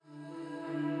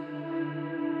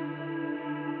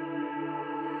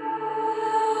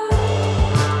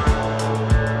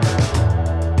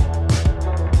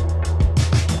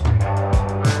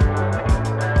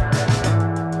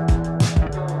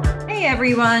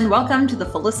everyone. Welcome to the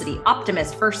Felicity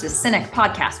Optimist versus Cynic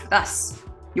podcast with us,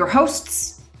 your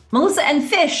hosts, Melissa and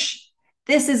Fish.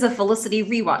 This is a Felicity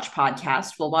rewatch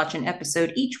podcast. We'll watch an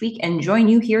episode each week and join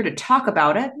you here to talk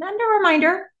about it. And a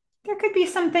reminder, there could be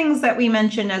some things that we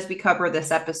mention as we cover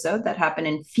this episode that happen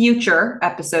in future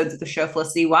episodes of the show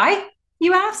Felicity. Why,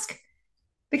 you ask?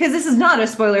 Because this is not a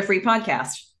spoiler-free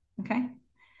podcast, okay?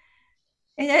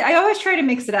 I always try to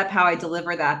mix it up how I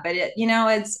deliver that, but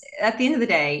it's at the end of the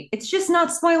day, it's just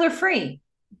not spoiler free.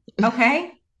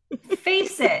 Okay.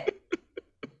 Face it.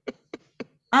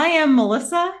 I am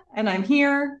Melissa and I'm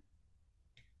here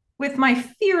with my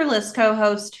fearless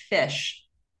co-host Fish.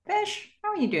 Fish,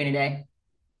 how are you doing today?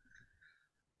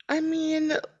 I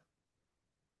mean,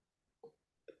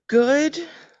 good.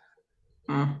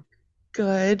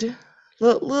 Good.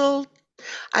 Little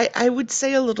I would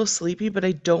say a little sleepy, but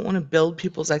I don't want to build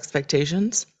people's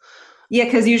expectations. Yeah,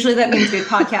 because usually that means good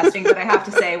podcasting, but I have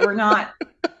to say we're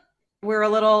a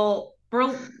little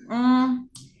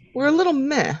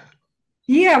meh.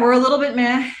 Yeah, we're a little bit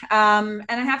meh. And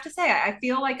I have to say, I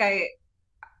feel like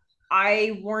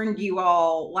I warned you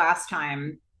all last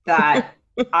time that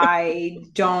I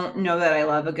don't know that I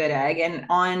love a good egg. And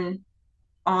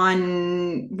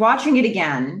on watching it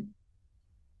again,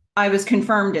 I was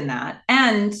confirmed in that.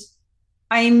 And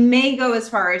I may go as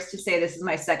far as to say this is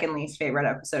my second least favorite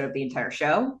episode of the entire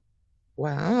show.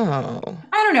 Wow.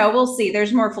 I don't know. We'll see.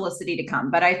 There's more Felicity to come.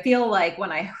 But I feel like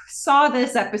when I saw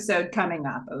this episode coming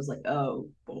up, I was like, oh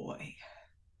boy.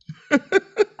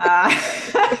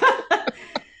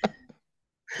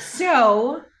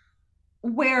 So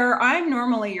where I'm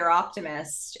normally your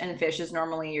optimist and Fish is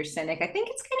normally your cynic, I think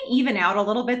it's going to even out a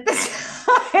little bit this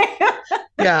time.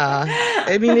 Yeah.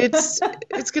 I mean, it's going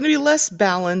to be less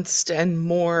balanced and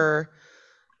more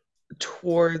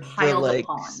toward Piled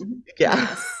upon.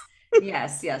 Yeah.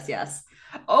 Yes.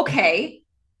 Okay.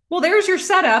 Well, there's your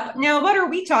setup. Now, what are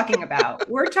we talking about?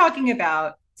 We're talking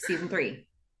about season 3,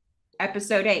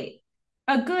 episode 8,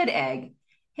 A Good Egg.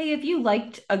 Hey, if you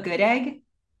liked A Good Egg,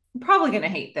 you're probably going to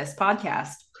hate this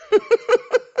podcast.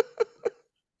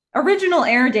 Original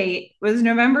air date was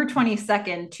November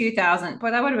 22nd, 2000.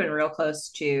 Boy, that would have been real close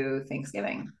to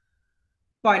Thanksgiving.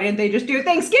 Why didn't they just do a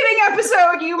Thanksgiving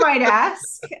episode, you might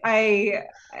ask?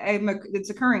 It's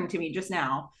occurring to me just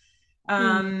now.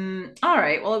 All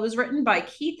right. Well, it was written by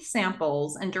Keith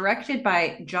Samples and directed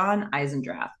by John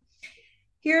Eisendrath.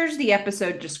 Here's the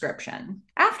episode description.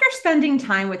 After spending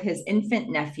time with his infant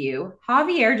nephew,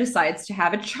 Javier decides to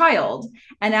have a child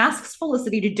and asks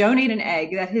Felicity to donate an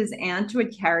egg that his aunt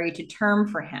would carry to term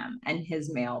for him and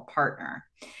his male partner.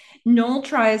 Noel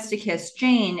tries to kiss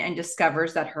Jane and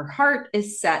discovers that her heart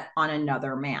is set on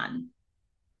another man.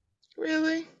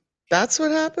 Really? That's what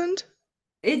happened?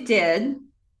 It did.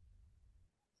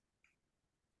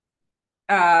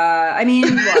 I mean,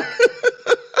 look,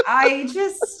 I'm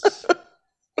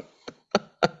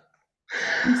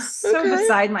so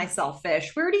beside myself,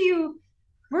 Fish. Where do you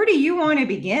want to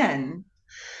begin?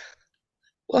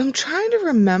 Well, I'm trying to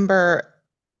remember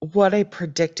what I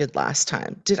predicted last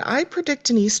time. Did I predict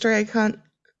an Easter egg hunt?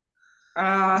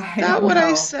 I Is that what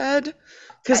I said?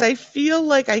 Because I feel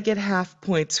like I get half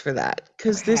points for that.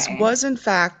 Because this was, in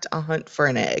fact, a hunt for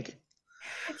an egg.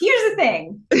 Here's the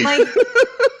thing. Like,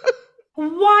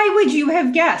 why would you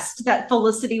have guessed that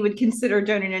Felicity would consider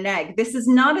donating an egg? This is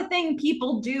not a thing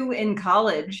people do in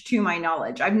college, to my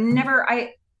knowledge. I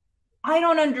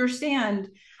don't understand.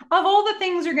 Of all the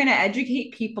things you're going to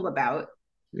educate people about,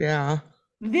 yeah,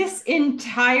 this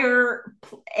entire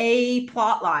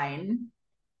plot line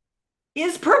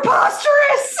is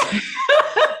preposterous.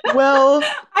 Well,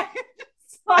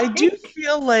 I do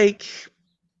feel like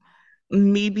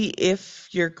maybe if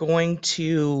you're going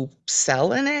to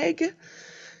sell an egg,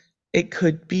 it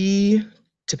could be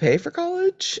to pay for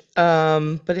college.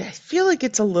 But I feel like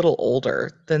it's a little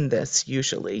older than this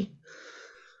usually.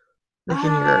 Like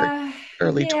in your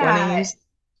early 20s.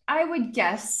 I would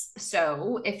guess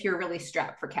so. If you're really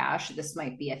strapped for cash, this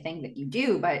might be a thing that you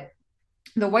do. But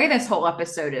the way this whole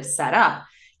episode is set up,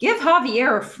 give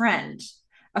Javier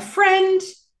a friend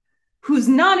who's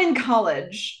not in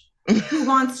college who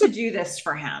wants to do this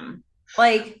for him.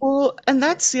 Like, well, and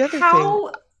that's the other thing.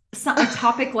 A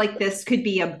topic like this could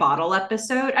be a bottle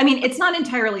episode. I mean, it's not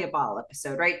entirely a bottle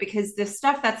episode, right? Because the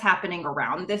stuff that's happening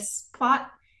around this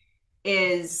plot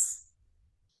is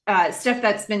stuff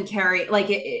that's been carried, like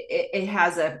it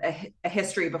has a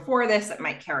history before this that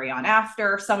might carry on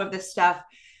after some of this stuff.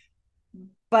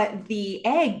 But the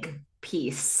egg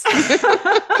piece,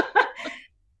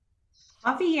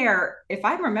 Javier, if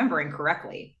I'm remembering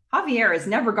correctly, Javier is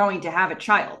never going to have a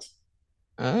child.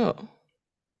 Oh.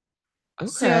 Okay.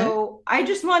 So I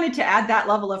just wanted to add that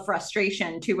level of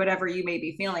frustration to whatever you may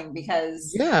be feeling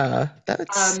because Yeah,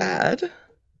 that's um, sad.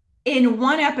 in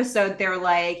one episode, they're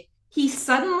like, he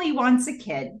suddenly wants a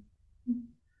kid.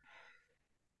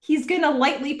 He's going to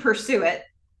lightly pursue it.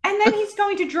 And then he's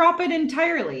going to drop it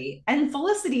entirely. And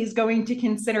Felicity is going to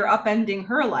consider upending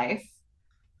her life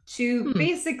to Hmm.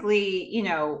 basically,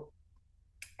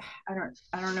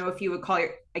 I don't know if you would call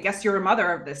your I guess you're a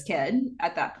mother of this kid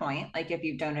at that point, like if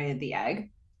you've donated the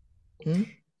egg, Hmm.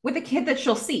 with a kid that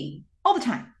she'll see all the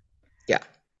time. Yeah.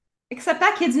 Except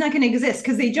that kid's not going to exist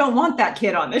because they don't want that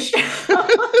kid on the show.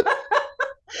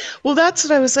 Well, that's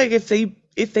what I was like. If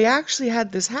they actually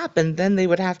had this happen, then they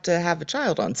would have to have a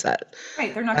child on set,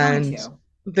 Right, they're not going and to.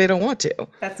 they don't want to.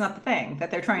 That's not the thing that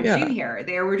they're trying to do Yeah. here.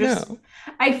 They were just, No.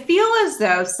 I feel as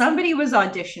though somebody was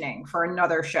auditioning for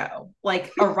another show,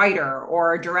 like a writer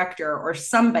or a director or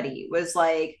somebody was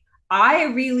like, I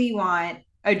really want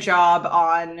a job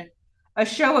on a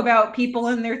show about people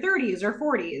in their 30s or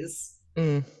 40s.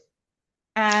 Mm.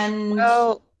 And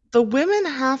Well, the women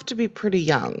have to be pretty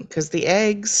young because the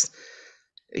eggs,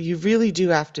 you really do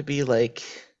have to be like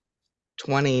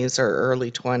 20s or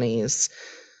early 20s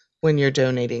when you're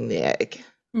donating the egg.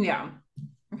 yeah.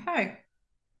 Okay.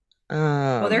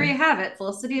 Well, there you Um, have it.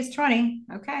 Felicity is 20.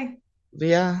 Okay.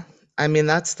 yeah, I mean,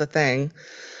 that's the thing.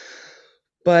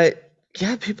 But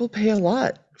yeah, people pay a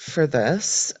lot for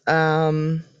this.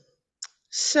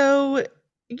 So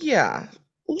yeah,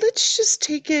 let's just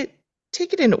take it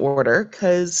in order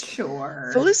because Sure.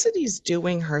 Felicity's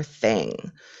doing her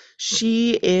thing.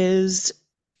 She is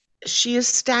she is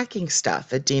stacking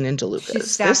stuff at Dean and She's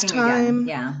DeLuca's. This stacking again. time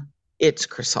Yeah. it's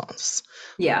croissants.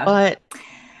 Yeah. But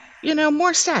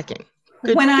more stacking.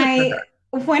 when Good for I her.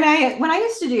 when I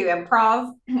used to do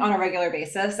improv on a regular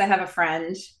basis, I have a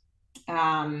friend,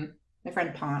 my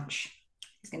friend Ponch.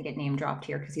 He's gonna get name dropped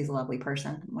here because he's a lovely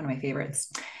person, one of my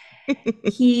favorites.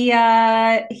 He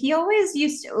always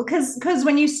used to because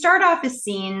when you start off a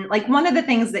scene, like one of the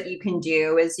things that you can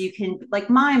do is you can like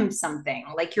mime something,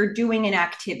 like you're doing an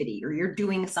activity or you're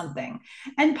doing something.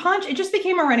 And Ponch, it just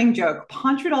became a running joke.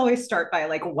 Ponch would always start by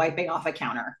like wiping off a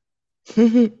counter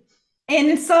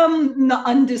in some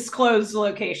undisclosed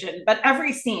location. But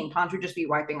every scene, Ponch would just be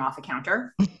wiping off a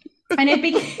counter. And it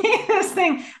became this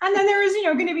thing. And then there was,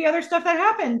 going to be other stuff that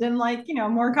happened and like,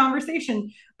 more conversation.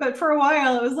 But for a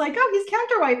while, it was like, oh, he's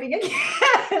counter wiping again.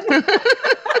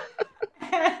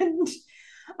 And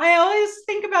I always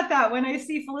think about that when I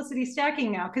see Felicity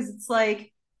stacking now, because it's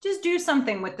like, just do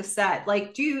something with the set.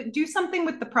 Like do something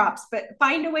with the props, but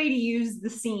find a way to use the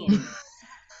scene,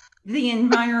 the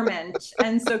environment.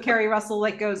 And so Carrie Russell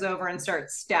like goes over and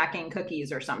starts stacking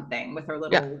cookies or something with her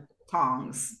Yeah. little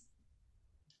tongs.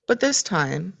 But this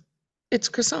time it's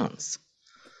croissants,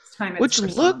 This time it's which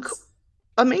look croissants.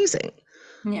 amazing.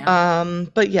 Yeah.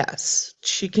 But yes,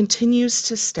 she continues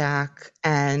to stack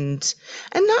and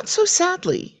not so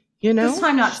sadly, This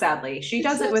time, not sadly. She It's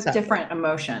does it not with sadly. different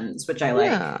emotions, which I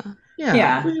like. Yeah. Yeah.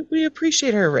 Yeah. We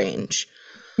appreciate her range.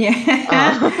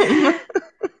 Yeah.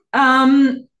 Um,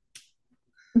 um,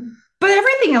 but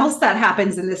everything else that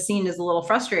happens in this scene is a little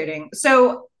frustrating.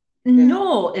 So yeah.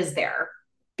 Noel is there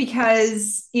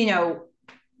Yes.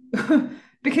 because,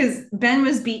 because Ben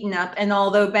was beaten up. And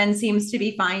although Ben seems to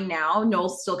be fine now,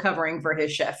 Noel's still covering for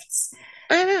his shifts.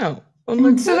 I know. I'm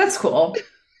like, So what? that's cool.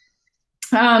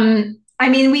 I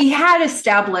mean, we had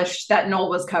established that Noel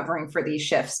was covering for these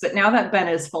shifts, but now that Ben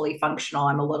is fully functional,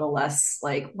 I'm a little less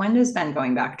like, when is Ben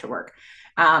going back to work?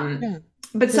 Um, Yeah.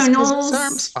 but so Because his arm's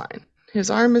Noel's fine. His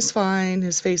arm is fine.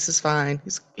 His face is fine.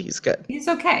 He's good. he's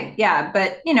okay, yeah,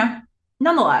 but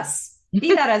nonetheless,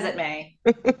 be that as it may,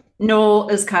 Noel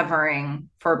is covering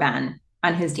for Ben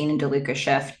on his Dean and DeLuca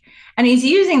shift, and he's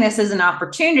using this as an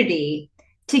opportunity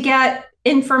to get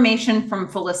information from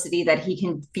Felicity that he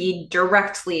can feed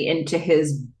directly into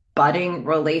his budding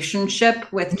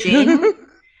relationship with Jane.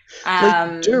 Like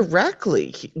Um,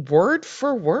 directly, word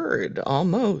for word,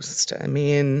 almost. I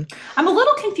mean, I'm a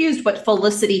little confused what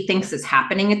Felicity thinks is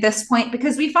happening at this point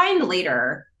because we find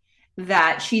later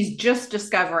that she's just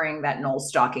discovering that Noel's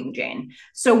stalking Jane.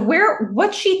 So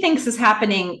what she thinks is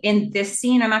happening in this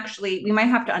scene, we might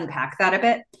have to unpack that a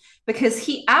bit because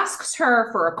he asks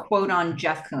her for a quote on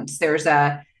Jeff Koons.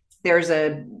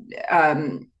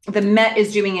 The Met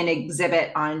is doing an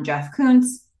exhibit on Jeff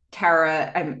Koons.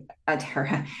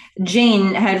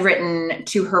 Jane had written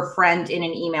to her friend in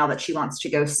an email that she wants to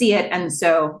go see it. And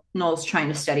so Noel's trying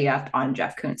to study up on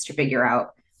Jeff Koons to figure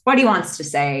out what he wants to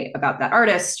say about that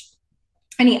artist.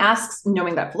 And he asks,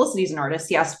 knowing that Felicity's an artist,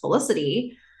 he asks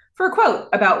Felicity for a quote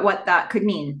about what that could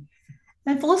mean.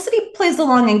 And Felicity plays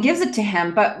along and gives it to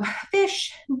him. But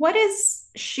Fish,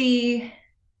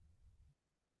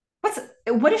 what's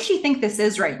what does she think this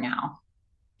is right now?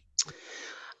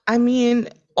 I mean,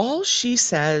 all she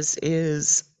says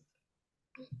is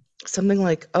something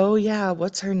like, "Oh yeah,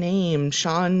 what's her name?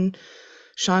 Sean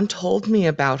told me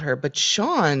about her." But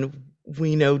Sean,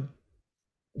 we know,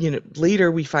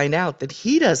 later we find out that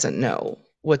he doesn't know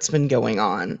what's been going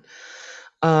on.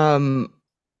 Um,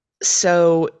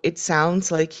 so it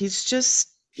sounds like he's just,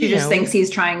 She just thinks he's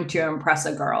trying to impress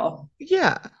a girl.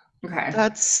 yeah, Okay.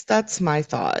 that's my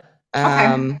thought.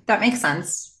 Okay. That makes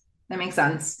sense. That makes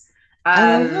sense. I'm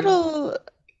a Um, little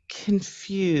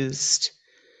confused.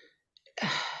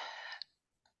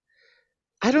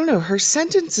 I don't know. Her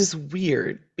sentence is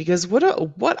weird because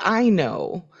what I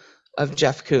know of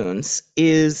Jeff Koons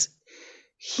is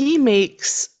he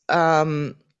makes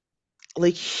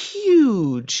like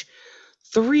huge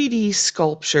 3D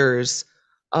sculptures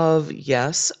of,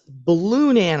 yes,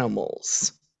 balloon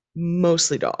animals,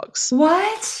 mostly dogs.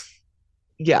 what?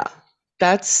 Yeah.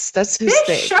 That's his This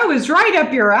thing. show is right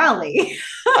up your alley.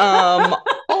 Um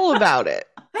all about it.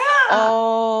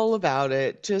 All about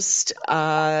it. Just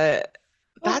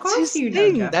Of that's course his you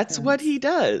know thing. Jeff That's what Koons. he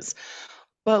does.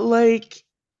 But like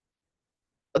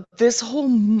this whole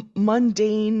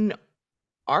mundane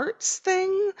arts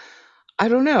thing, I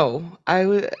don't know. I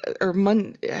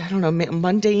don't know,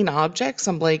 mundane objects.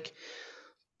 I'm like,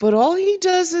 but all he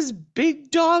does is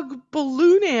big dog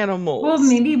balloon Well, animals.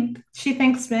 maybe she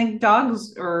thinks big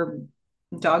dogs are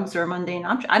mundane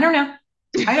objects. I don't know.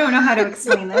 I don't know how to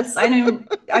explain this. I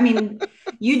mean,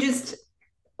 you just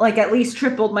like at least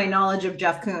tripled my knowledge of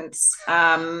Jeff Koons.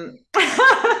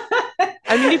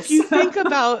 I mean, if you So, think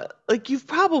about, like, you've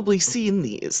probably seen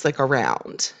these like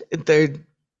around.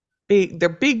 They're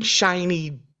big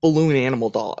shiny balloon animal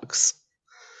dogs.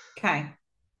 okay.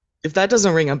 If that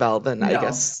doesn't ring a bell, then I No,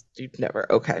 guess you've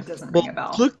never. Okay. it doesn't ring a Well,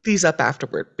 bell. look these up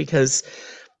afterward because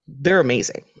they're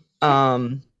amazing. Okay.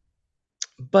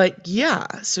 But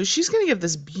yeah, so she's going to give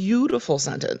this beautiful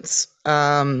sentence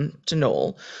to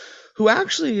Noel, who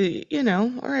actually, all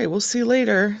right, we'll see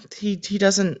later. He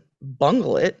doesn't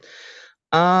bungle it.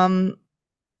 Um,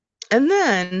 and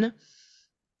then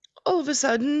all of a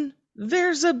sudden,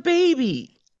 there's a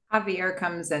baby Javier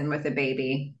comes in with a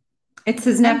baby. It's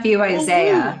his and nephew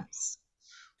Isaiah.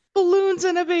 balloons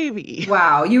and a baby.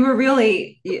 Wow,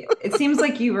 it seems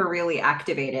like you were really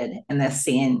activated in this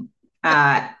scene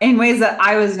in ways that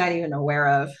I was not even aware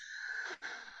of.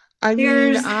 I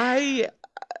mean, There's,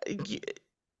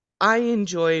 I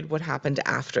enjoyed what happened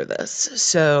after this.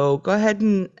 So go ahead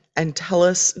and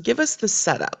give us the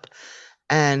setup.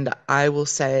 And I will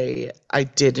say I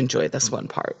did enjoy this one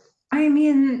part. I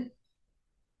mean,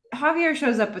 Javier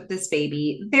shows up with this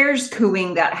baby. There's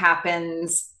cooing that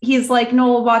happens. He's like,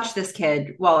 Noel, watch this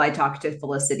kid while I talk to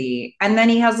Felicity. And then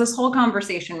he has this whole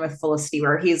conversation with Felicity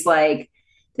where he's like,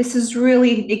 this has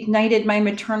really ignited my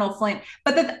maternal flame.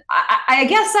 But I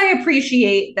guess I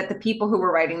appreciate that the people who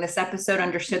were writing this episode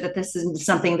understood that this is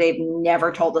something they've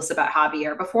never told us about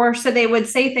Javier before. So they would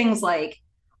say things like,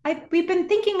 we've been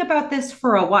thinking about this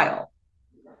for a while,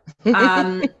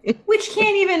 which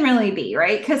can't even really be,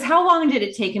 right? Because how long did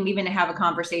it take him even to have a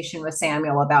conversation with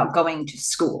Samuel about going to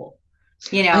school?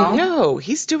 You I know, know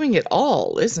he's doing it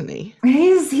all, isn't he?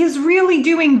 he's really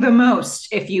doing the most,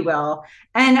 if you will.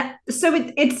 And so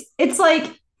it's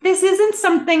like this isn't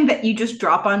something that you just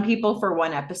drop on people for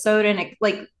one episode. And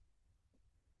like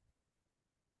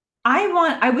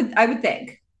I would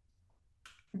think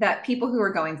that people who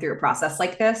are going through a process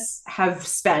like this have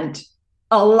spent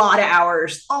a lot of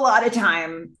hours, a lot of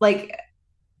time, like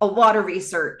a lot of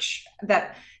research,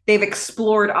 that they've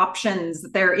explored options,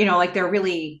 that they're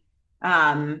really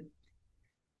um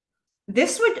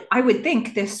I would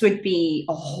think this would be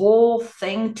a whole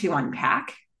thing to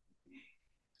unpack.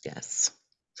 Yes.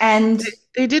 And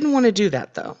They didn't want to do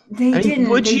that though. they I mean, didn't.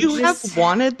 would They you have just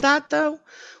wanted that though?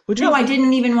 Would you No, I have?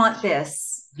 didn't even want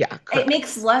this. Yeah, It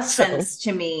makes correct. less So, sense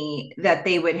to me that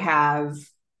they would have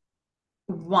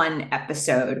one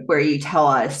episode where you tell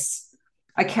us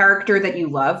a character that you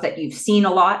love, that you've seen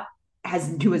a lot,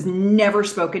 who has never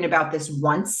spoken about this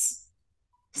once,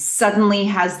 suddenly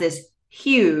has this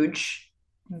huge,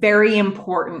 very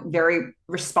important, very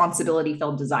responsibility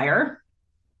filled desire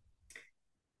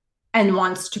and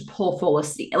wants to pull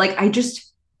Felicity. Like I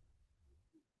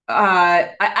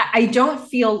don't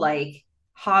feel like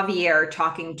Javier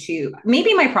talking to,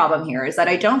 maybe my problem here is that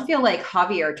I don't feel like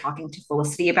Javier talking to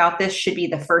Felicity about this should be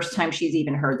the first time she's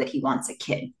even heard that he wants a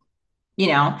kid. You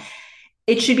know,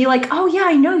 it should be like, oh yeah,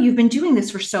 I know you've been doing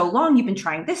this for so long. You've been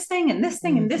trying this thing and this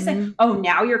thing and this thing. mhm. Oh,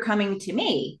 now you're coming to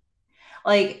me.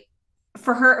 Like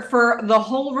for the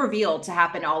whole reveal to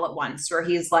happen all at once, where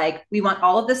he's like, we want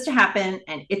all of this to happen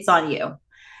and it's on you.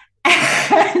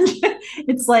 And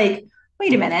it's like,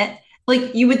 wait a minute.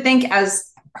 Like you would think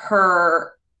as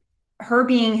her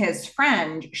being his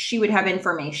friend, she would have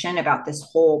information about this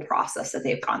whole process that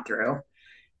they've gone through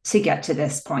to get to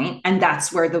this point. And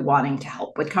that's where the wanting to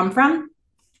help would come from.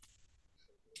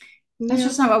 That's Yeah.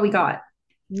 just not what we got.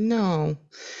 No,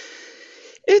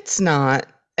 it's not.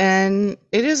 And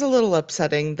it is a little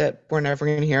upsetting that we're never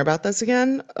going to hear about this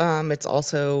again. It's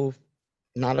also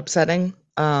not upsetting.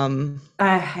 I know,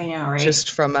 right?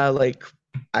 Just from a like,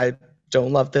 I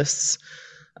don't love this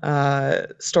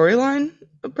storyline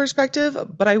perspective,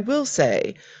 but I will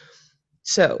say,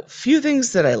 so few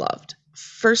things that I loved.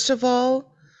 First of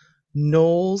all,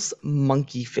 Noel's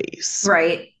monkey face.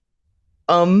 Right.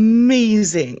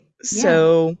 Amazing. Yeah.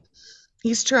 So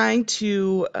he's trying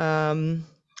to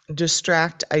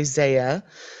distract Isaiah,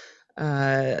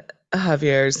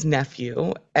 Javier's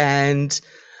nephew, and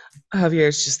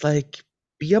Javier's just like,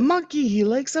 be a monkey. He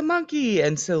likes a monkey.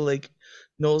 And so like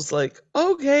Noel's like,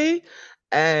 okay,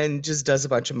 and just does a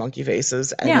bunch of monkey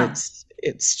faces, and Yeah.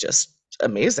 it's just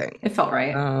amazing. It felt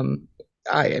right.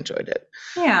 I enjoyed it.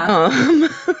 Yeah.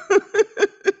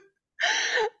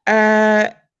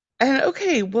 And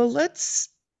okay, well, let's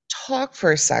talk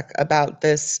for a sec about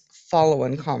this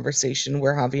follow-on conversation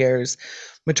where Javier's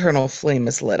maternal flame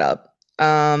is lit up.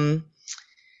 I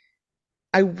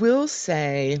will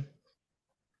say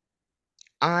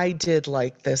I did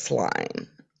like this line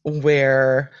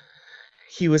where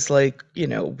he was like,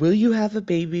 will you have a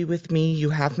baby with me? You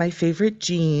have my favorite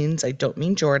jeans. I don't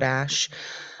mean Jordache.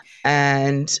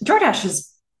 And Jordache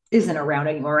isn't around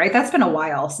anymore, right? That's been a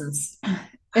while since.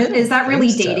 Is that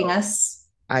really dating so. us?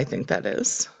 I think that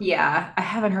is. Yeah, I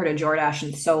haven't heard of Jordache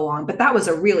in so long, but that was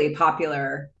a really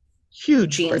popular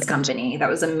Huge jeans brand. company. That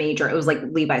was a major. It was like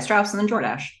Levi Strauss and then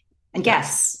Jordache and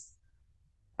Guess.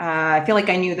 I feel like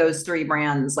I knew those three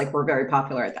brands like were very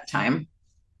popular at that time.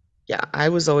 Yeah, I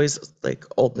was always like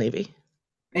Old Navy.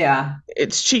 Yeah.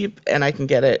 It's cheap and I can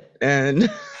get it.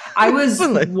 And I was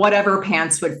whatever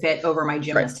pants would fit over my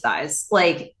gymnast thighs.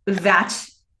 Like that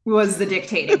was the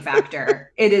dictating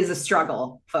factor. It is a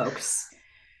struggle, folks.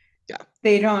 Yeah.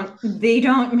 They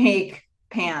don't make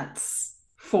pants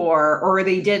or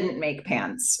they didn't make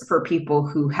pants for people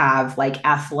who have like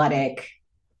athletic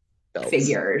belts.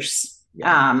 Figures.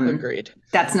 Yeah, agreed.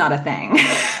 That's not a thing.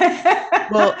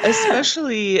 Well,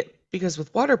 especially because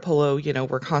with water polo,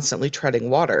 we're constantly treading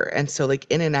water. And so like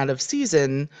in and out of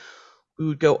season, we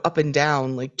would go up and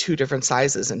down like 2 different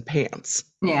sizes in pants.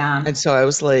 Yeah. And so I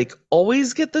was like,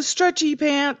 always get the stretchy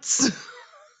pants.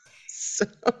 So.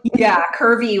 Yeah,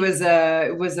 curvy was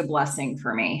a blessing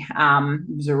for me.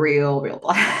 It was a real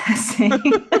blessing.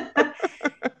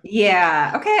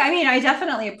 Yeah. Okay. I mean, I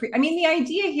definitely the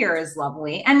idea here is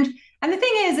lovely. And the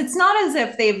thing is, it's not as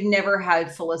if they've never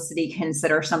had Felicity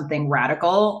consider something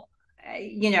radical.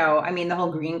 The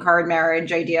whole green card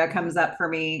marriage idea comes up for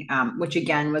me, which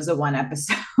again was a 1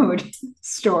 episode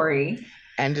story.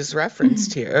 And is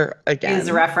referenced here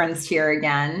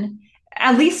again.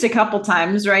 At least a couple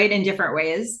times, right? In different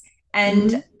ways.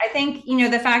 And I think,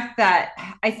 the fact that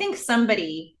I think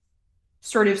somebody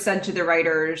sort of said to the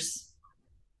writers,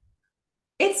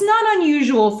 it's not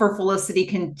unusual for Felicity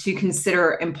to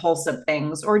consider impulsive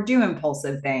things or do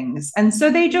impulsive things. And so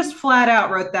they just flat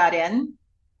out wrote that in.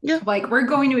 Yeah. Like, we're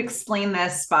going to explain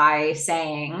this by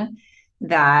saying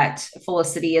that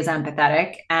Felicity is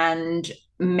empathetic and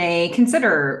may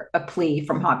consider a plea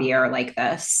from Javier like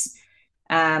this.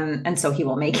 And so he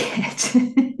will make it.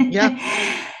 Yeah,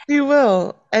 he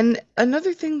will. And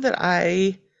another thing that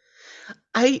I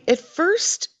at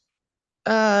first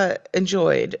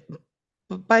enjoyed,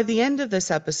 but by the end of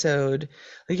this episode,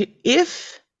 like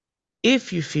if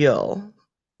you feel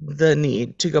the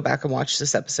need to go back and watch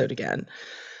this episode again,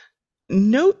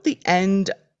 note the end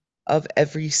of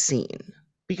every scene,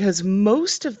 because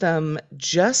most of them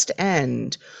just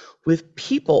end with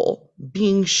people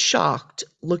being shocked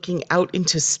looking out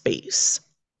into space.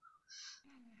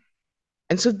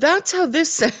 And so that's how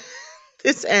this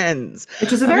ends.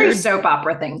 Which is a very soap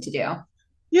opera thing to do.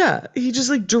 Yeah, he just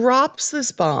like drops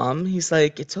this bomb. He's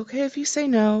like, it's okay if you say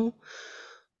no,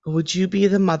 but would you be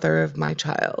the mother of my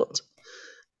child?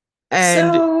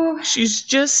 And she's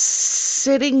just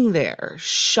sitting there,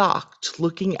 shocked,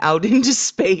 looking out into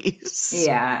space.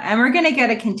 Yeah, and we're going to get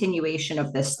a continuation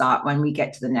of this thought when we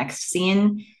get to the next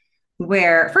scene,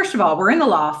 where, first of all, we're in the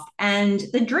loft and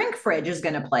the drink fridge is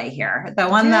going to play here. The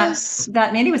one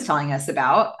that Mandy was telling us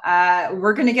about.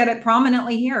 We're going to get it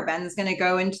prominently here. Ben's going to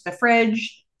go into the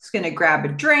fridge. He's going to grab a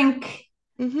drink.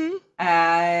 Mm-hmm.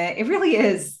 It really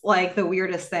is like the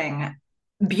weirdest thing.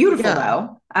 Beautiful Yeah.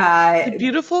 though. It's a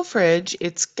beautiful fridge.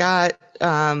 It's got,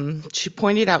 she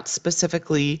pointed out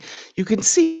specifically, you can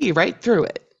see right through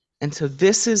it. And so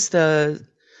this is the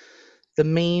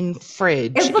main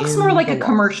fridge It looks more in like the a loft.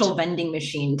 commercial vending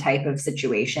machine type of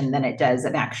situation than it does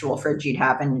an actual fridge you'd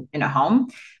have in a home.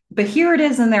 But here it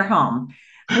is in their home,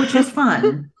 which is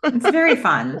fun. It's very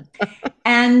fun.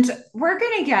 And we're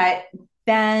going to get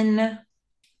Ben.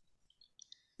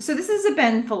 So this is a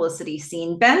Ben Felicity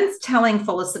scene. Ben's telling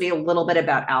Felicity a little bit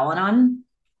about Al-Anon.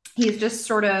 He's just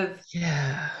sort of,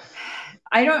 Yeah.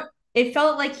 I don't, it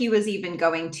felt like he was even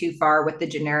going too far with the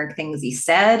generic things he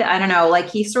said. I don't know, like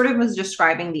he sort of was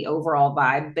describing the overall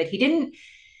vibe, but he didn't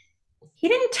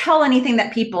tell anything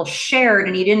that people shared,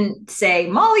 and he didn't say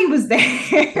Molly was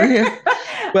there.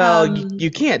 Well,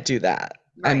 you can't do that.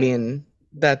 I Right. mean,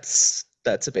 that's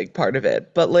a big part of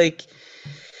it. But like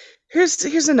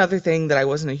here's another thing that I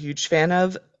wasn't a huge fan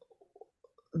of.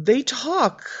 They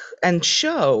talk and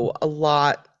show a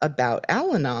lot about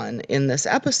Al-Anon in this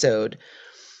episode.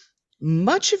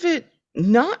 Much of it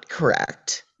not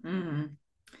correct Mm-hmm.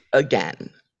 again.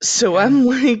 So Okay. I'm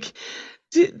like,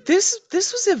 this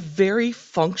was a very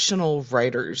functional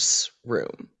writer's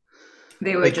room.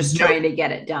 They were Like just no, trying to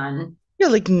get it done. yeah,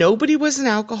 like nobody was an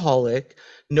alcoholic.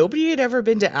 Nobody had ever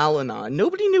been to Al-Anon.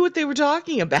 Nobody knew what they were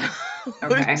talking about.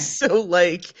 Okay. So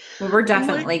like, Well, we're I'm like,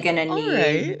 definitely going to all need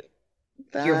right,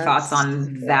 your thoughts that's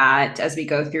on that as we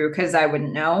go through, because I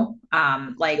wouldn't know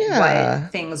like what yeah.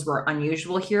 things were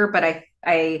unusual here. But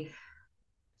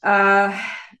uh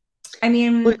I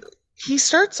mean, Like he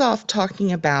starts off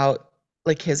talking about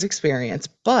like his experience,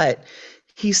 but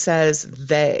he says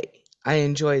they. I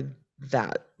enjoyed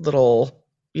that little,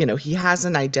 he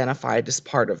hasn't identified as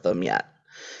part of them yet.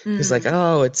 He's like, mm,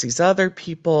 oh, it's these other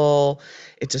people,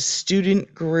 it's a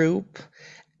student group.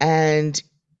 And,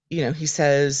 he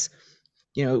says,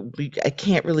 I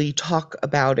can't really talk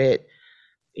about it,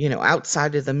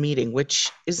 outside of the meeting,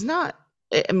 which is not,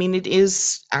 I mean, it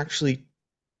is actually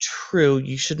true.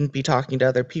 You shouldn't be talking to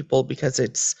other people because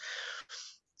it's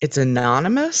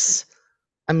anonymous.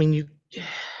 I mean,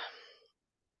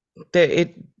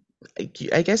 it,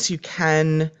 I guess you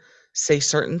can say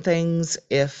certain things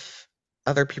if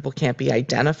other people can't be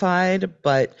identified,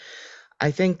 but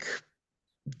I think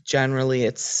generally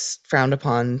it's frowned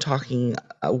upon talking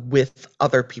with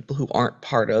other people who aren't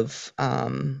part of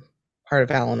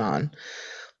Al-Anon.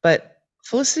 But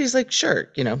Felicity's like, sure,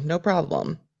 no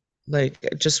problem.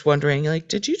 Like, just wondering, like,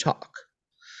 did you talk?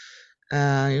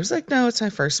 He was like, no, it's my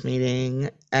first meeting,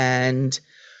 and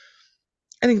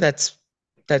I think that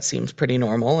seems pretty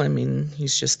normal. I mean,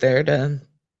 he's just there to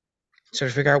sort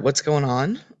of figure out what's going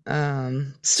on.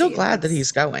 Still see if glad that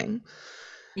he's that's going.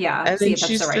 yeah, And see then if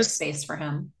that's the she's right just space for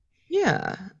him.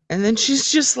 yeah. And then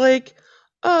she's just like,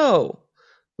 "Oh,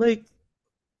 like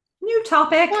New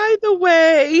topic. by the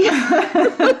way."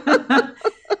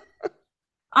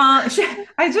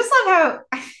 I just love how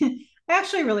I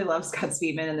actually really love Scott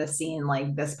Speedman in this scene,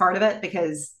 like this part of it,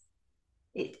 because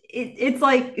it's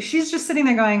like she's just sitting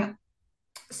there going,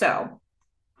 so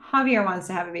Javier wants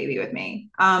to have a baby with me.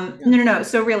 Yeah. No.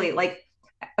 So really, like,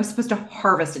 I'm supposed to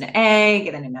harvest an egg,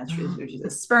 and then it matches, which is a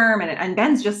sperm, and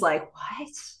Ben's just like, what?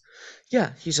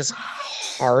 Yeah, he's just What?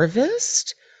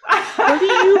 harvest? What do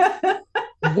you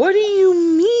what do you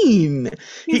mean?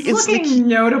 He's It's like looking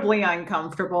notably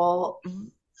uncomfortable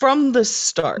from the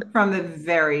start. from the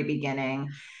very beginning.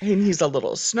 And he's a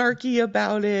little snarky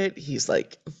about it. He's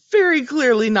like very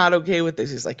clearly not okay with this.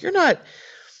 He's like, you're not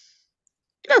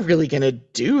really gonna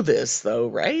do this though,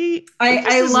 right? Like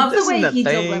I love the this isn't way a he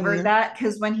delivered thing. that,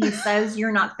 because when he says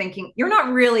you're not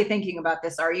really thinking about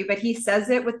this, are you? But he says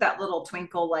it with that little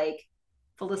twinkle, like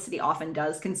Felicity often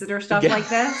does consider stuff Yeah. like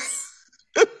this.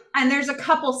 And there's a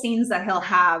couple scenes that he'll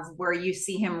have where you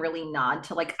see him really nod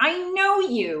to, like, I know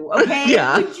you, okay?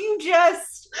 Yeah. Would you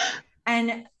just.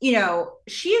 And,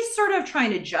 she's sort of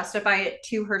trying to justify it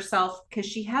to herself, because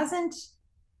she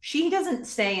doesn't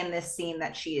say in this scene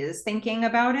that she is thinking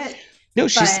about it. No,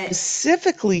 she But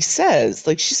specifically says,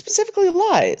 like, she specifically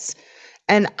lies.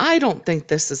 And I don't think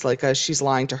this is like a she's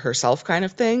lying to herself kind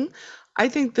of thing. I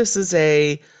think this is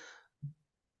a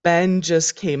Ben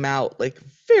just came out like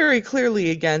very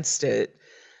clearly against it.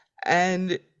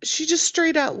 And she just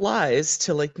straight out lies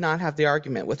to like not have the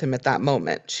argument with him at that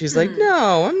moment. She's like, hmm,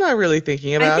 no, I'm not really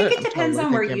thinking I about think it. it I'm depends totally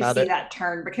on where thinking you about see it. that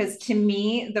turn, because to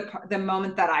me, the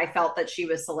moment that I felt that she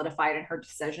was solidified in her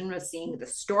decision was seeing the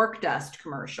stork dust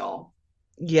commercial.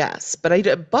 Yes,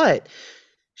 but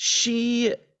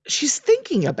she she's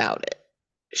thinking about it.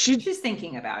 she She's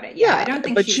thinking about it. Yeah, I yeah, don't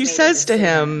think but she's she made a says to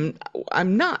him, decision.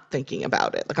 I'm not thinking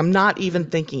about it. Like, I'm not even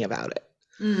thinking about it.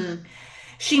 Mm.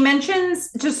 She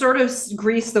mentions to sort of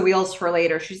grease the wheels for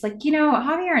later. She's like,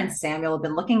 Javier and Samuel have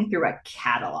been looking through a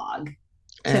catalog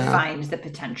to Yeah. find the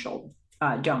potential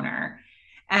donor,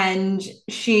 and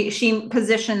she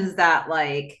positions that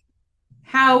like,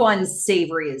 how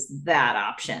unsavory is that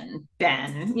option,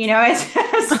 Ben?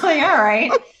 It's like, all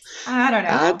right, I don't know.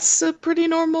 That's a pretty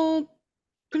normal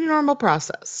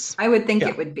process. I would think Yeah.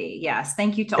 it would be. Yes.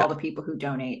 Thank you to Yeah. all the people who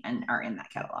donate and are in that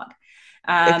catalog.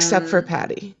 Except for Um,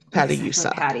 Patty. Patty, you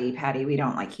except for suck. Patty. Patty, we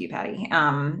don't like you, Patty.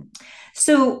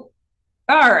 So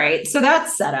all right, so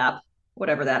that's set up,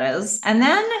 whatever that is. And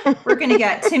then we're going to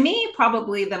get, to me,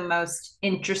 probably the most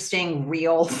interesting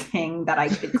real thing that I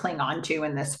could cling on to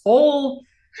in this whole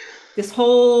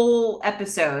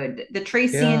episode. The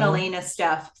Tracy and Yeah. Elena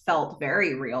stuff felt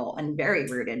very real and very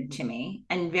rooted to me,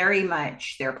 and very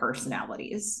much their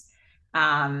personalities.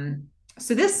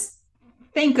 So this,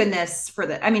 thank goodness for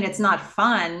the, I mean, it's not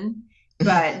fun,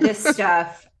 but this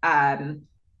stuff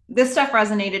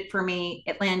resonated for me.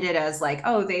 It landed as like,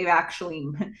 oh, they've actually,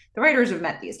 the writers have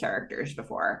met these characters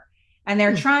before, and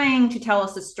they're trying to tell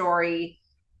us a story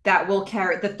that will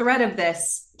carry the thread of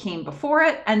this came before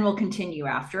it and will continue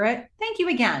after it. Thank you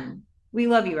again. We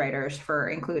love you, writers, for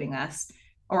including this,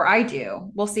 or I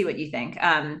do. We'll see what you think.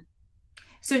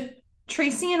 So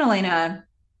Tracy and Elena,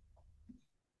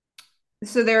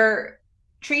 so they're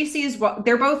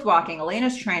both walking.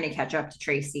 Elena's trying to catch up to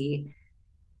Tracy,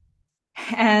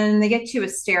 and they get to a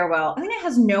stairwell. Elena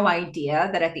has no idea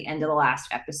that at the end of the last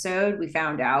episode, we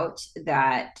found out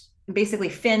that basically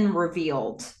Finn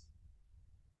revealed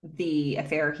the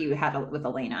affair he had with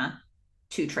Elena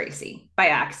to Tracy by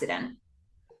accident.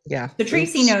 Yeah. So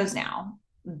Tracy Oops. knows now,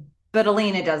 but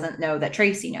Elena doesn't know that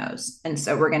Tracy knows. And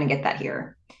so we're going to get that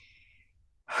here,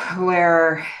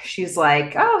 where she's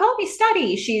like, oh, help me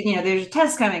study. There's a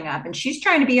test coming up, and she's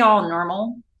trying to be all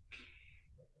normal.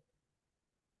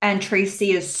 And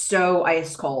Tracy is so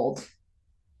ice cold.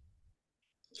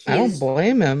 I don't He's,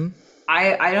 blame him.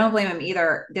 I don't blame him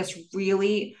either. This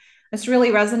really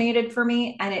resonated for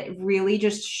me. And it really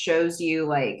just shows you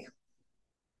like,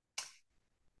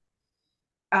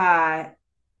 uh,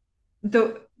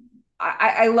 the,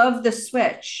 I love the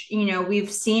switch.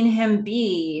 We've seen him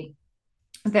be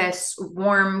this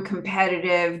warm,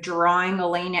 competitive, drawing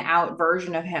Elena out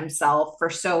version of himself for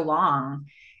so long.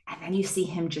 And then you see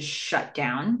him just shut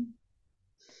down.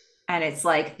 And it's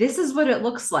like, this is what it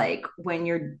looks like when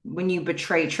you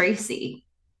betray Tracy.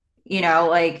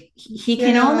 Like he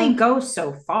can Yeah. only go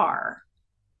so far.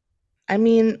 I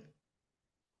mean,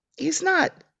 he's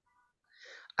not,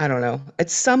 I don't know. At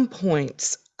some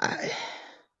points,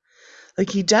 like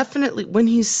he definitely, when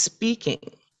he's speaking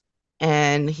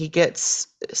and he gets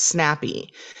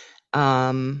snappy,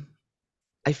 um,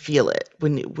 I feel it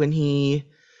when he,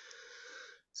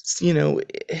 you know,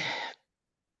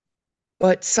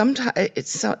 but sometimes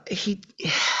it's so he,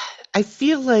 I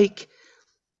feel like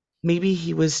maybe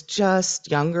he was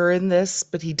just younger in this,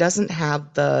 but he doesn't have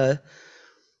I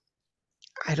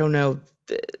don't know,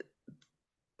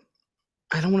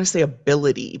 I don't want to say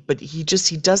ability, but he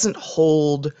doesn't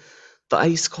hold the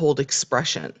ice cold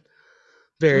expression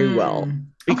very well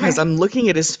because Okay. I'm looking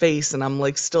at his face and I'm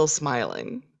like still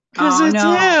smiling because Oh it's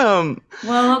no. him.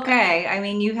 Well, okay. I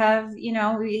mean,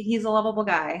 he's a lovable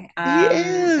guy. He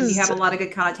And you have is. a lot of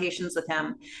good connotations with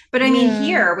him. But I mean, Yeah.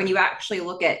 here, when you actually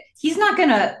look at, he's not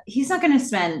gonna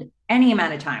spend any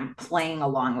amount of time playing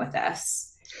along with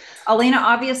this. Elena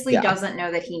obviously Yeah. doesn't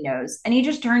know that he knows. And he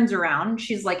just turns around.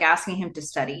 She's like asking him to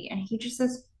study. And he just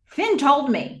says, Finn told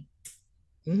me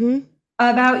Mhm.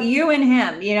 about you and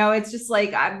him. It's just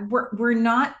like, I'm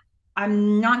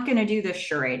not gonna do this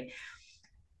charade.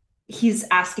 He's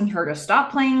asking her to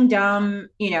stop playing dumb.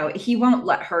 He won't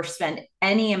let her spend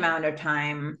any amount of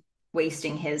time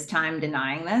wasting his time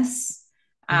denying this.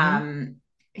 Mhm. Um,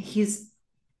 he's,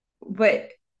 but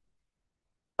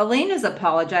Elena's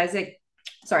apologizing.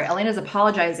 Sorry, Elena's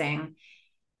apologizing,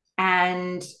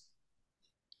 and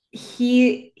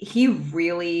he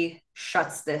really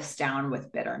shuts this down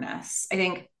with bitterness. I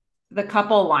think the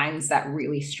couple lines that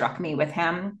really struck me with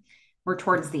him were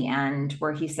towards the end,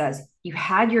 where he says, "You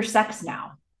had your sex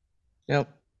now," Yep.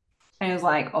 and I was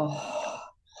like, "Oh."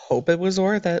 Hope it was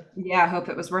worth it. Yeah, I hope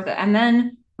it was worth it. And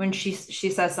then when she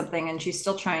says something and she's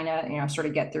still trying to, sort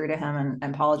of get through to him and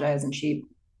apologize, and she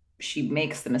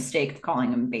makes the mistake of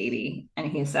calling him baby. And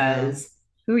he Yeah. says,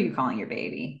 who are you calling your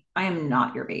baby? I am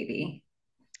not your baby.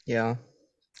 Yeah.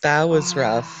 That was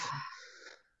rough. Ah,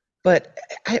 But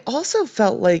I also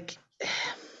felt like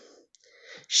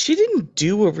she didn't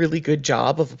do a really good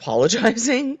job of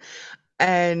apologizing.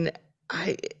 And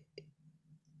I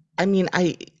I mean,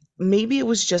 I maybe it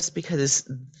was just because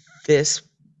this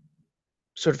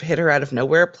sort of hit her out of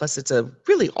nowhere. Plus, it's a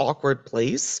really awkward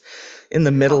place in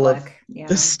the In middle of public.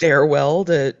 the Yeah. stairwell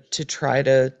to try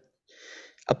to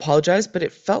apologize. But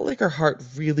it felt like her heart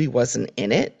really wasn't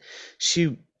in it.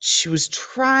 She was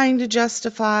trying to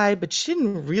justify, but she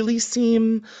didn't really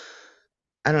seem,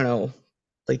 I don't know,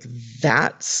 like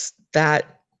that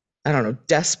I don't know,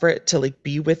 desperate to like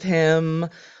be with him.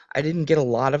 I didn't get a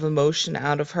lot of emotion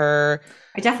out of her.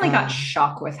 I definitely got Um,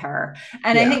 shock with her.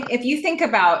 And I yeah. think if you think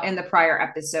about in the prior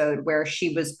episode where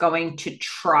she was going to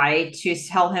try to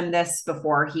tell him this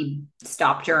before he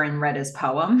stopped her and read his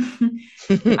poem,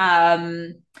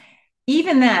 um,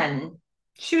 even then,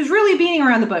 she was really beating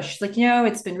around the bush. She's like,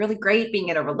 it's been really great being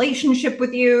in a relationship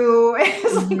with you.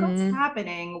 It's like, what's hmm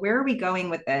happening? Where are we going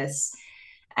with this?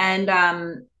 And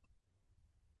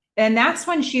and that's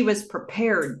when she was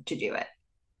prepared to do it.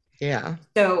 Yeah.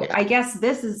 So Yeah. I guess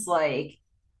this is like,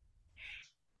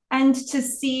 and to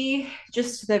see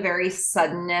just the very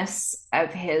suddenness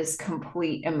of his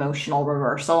complete emotional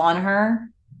reversal on her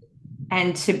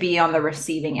and to be on the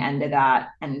receiving end of that.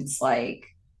 And it's like,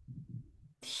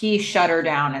 he shut her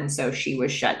down. And so she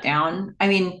was shut down. I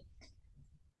mean,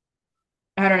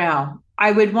 I don't know.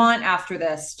 I would want after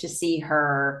this to see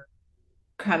her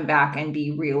come back and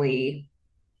be really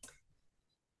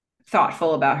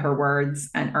thoughtful about her words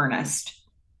and earnest.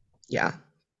 Yeah.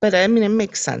 But I mean, it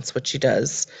makes sense what she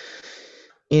does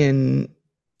in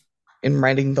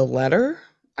writing the letter.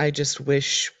 I just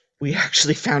wish we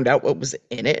actually found out what was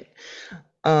in it.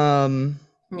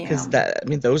 Because Yeah. that, I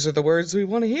mean, those are the words we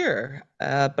want to hear.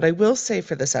 But I will say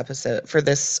for this episode, for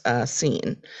this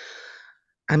scene,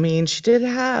 I mean, she did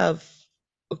have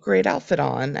a great outfit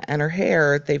on and her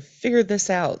hair. They figured this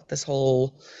out, this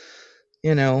whole,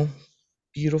 you know,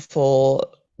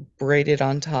 beautiful braided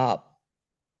on top,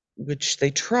 which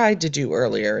they tried to do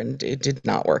earlier and it did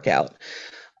not work out.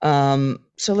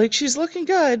 So like she's looking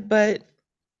good, but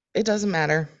it doesn't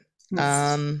matter.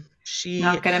 It's She,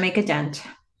 not going to make a dent.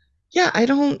 yeah, I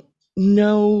don't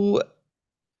know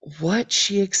what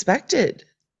she expected,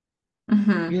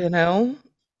 Mm-hmm. you know?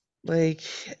 Like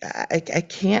I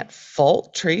can't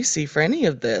fault Tracy for any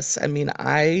of this. I mean,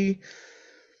 I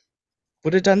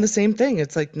would have done the same thing.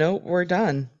 It's like, no, we're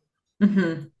done.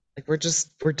 Mm-hmm. Like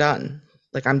we're done.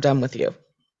 Like I'm done with you.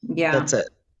 Yeah. That's it.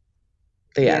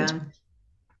 The end.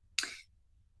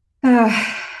 Yeah.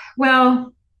 Uh,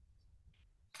 well,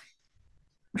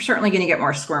 we're certainly going to get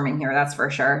more squirming here, that's for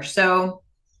sure. So,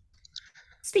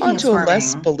 speaking On of to a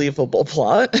less squirming, believable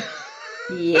plot.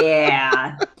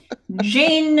 yeah,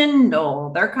 Jane and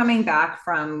Noel, they're coming back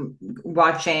from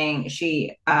watching.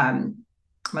 She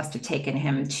must have taken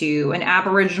him to an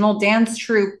Aboriginal dance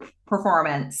troupe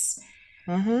performance.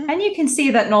 hmm And you can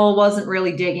see that Noel wasn't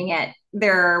really digging it.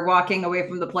 They're walking away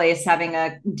from the place, having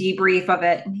a debrief of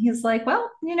it. And he's like, well,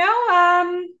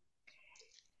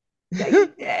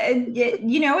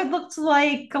 it looked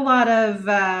like a lot of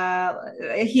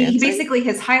he Dancing? basically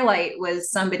his highlight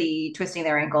was somebody twisting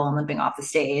their ankle and limping off the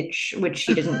stage, which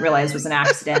he didn't realize was an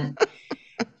accident.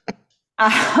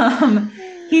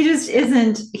 He just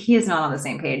isn't, he is not on the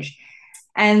same page.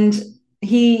 And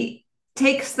he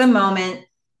takes the moment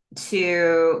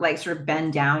to like sort of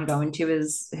bend down, go into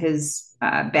his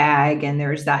bag, and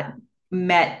there's that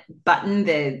Met button,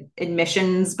 the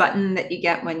admissions button that you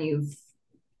get when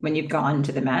you've gone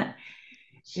to the Met,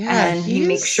 Yeah, and he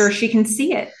makes sure she can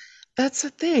see it. that's the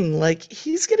thing. Like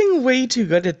he's getting way too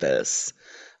good at this.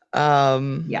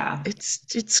 Yeah,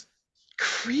 It's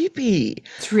creepy.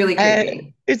 it's really And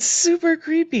creepy. it's super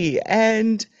creepy.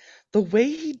 And the way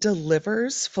he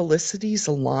delivers Felicity's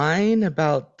line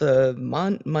about the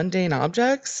mundane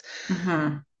objects,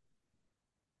 Mm-hmm.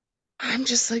 I'm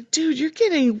just like, dude, you're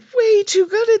getting way too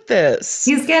good at this.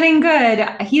 He's getting good.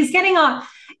 He's getting on.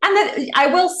 And that I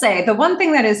will say, the one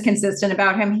thing that is consistent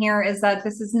about him here is that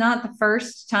this is not the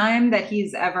first time that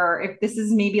he's ever, if this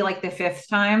is maybe like the fifth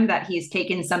time that he's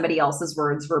taken somebody else's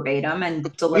words verbatim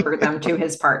and delivered them to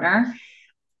his partner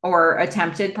or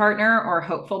attempted partner or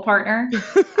hopeful partner.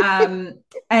 Um,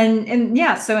 and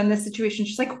yeah, so in this situation,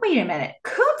 she's like, wait a minute,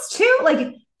 Coots too? Like,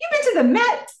 you've been to the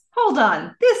Met? Hold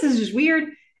on. This is just weird.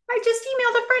 I just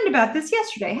emailed a friend about this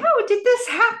yesterday. How did this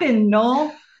happen,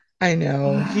 Noel? I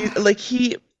know.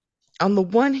 He on the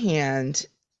one hand,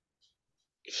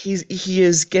 he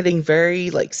is getting very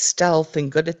like stealth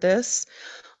and good at this.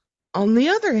 On the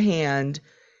other hand,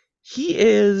 he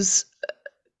is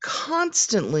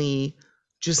constantly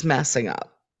just messing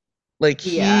up. Like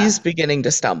he's Yeah. beginning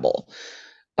to stumble.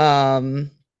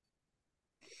 Um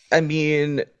I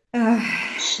mean, Ugh.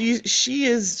 she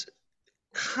is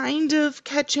kind of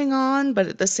catching on, but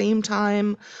at the same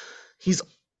time, he's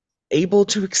able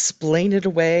to explain it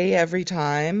away every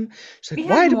time. She's We like, had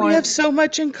 "Why do we have more. so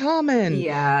much in common?"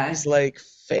 Yeah. He's like,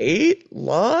 "Fate,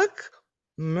 luck,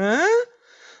 meh."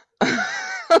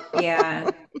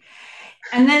 Yeah.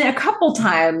 And then a couple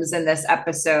times in this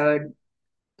episode,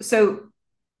 so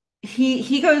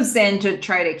he goes in to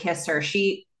try to kiss her.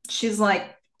 She's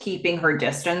like keeping her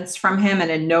distance from him in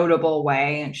a notable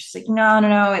way, and she's like, no, no,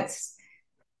 no, it's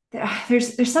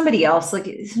there's somebody else. Like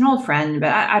it's an old friend,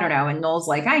 but I don't know. And Noel's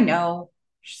like, I know.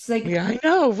 She's like, Yeah, I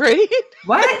know, right?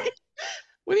 what?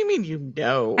 What do you mean you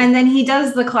know? And then he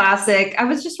does the classic. I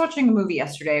was just watching a movie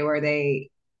yesterday where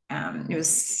it was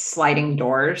sliding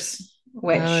doors,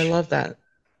 Oh, I which love that.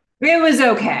 it was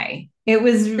okay. It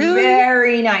was Really?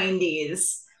 very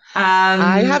 90s.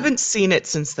 I haven't seen it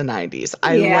since the 90s.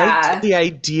 I liked Yeah. the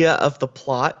idea of the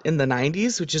plot in the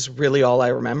 90s, which is really all I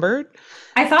remembered.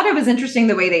 I thought it was interesting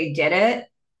the way they did it.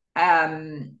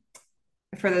 Um,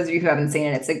 for those of you who haven't seen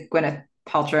it, it's a Gwyneth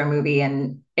Paltrow movie,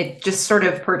 and it just sort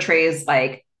of portrays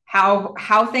like how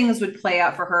things would play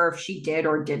out for her if she did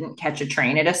or didn't catch a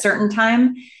train at a certain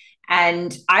time.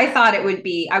 And I thought it would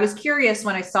be. I was curious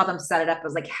when I saw them set it up. I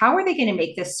was like, how are they going to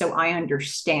make this so I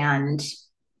understand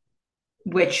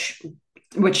which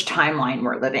which timeline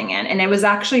we're living in? And it was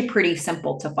actually pretty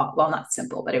simple to follow. Well, not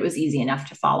simple, but it was easy enough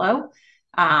to follow.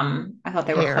 I thought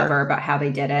they were Hair. clever about how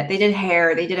they did it. They did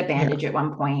hair, they did a Yeah. bandage at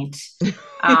one point.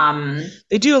 Um,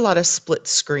 They do a lot of split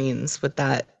screens with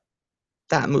that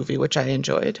movie, which I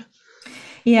enjoyed.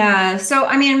 yeah, so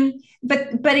I mean,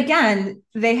 but again,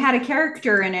 they had a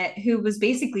character in it who was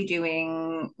basically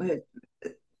doing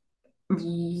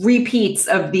repeats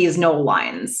of these no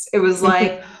lines. It was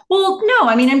like, well, no,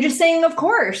 I mean, I'm just saying, of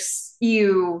course,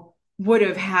 you would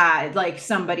have had like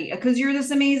somebody because you're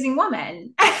this amazing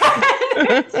woman.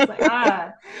 It's just like,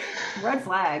 red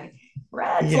flag,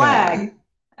 red Yeah. flag.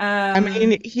 I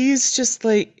mean, Um,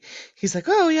 he's like,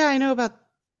 "Oh yeah, I know about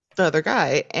the other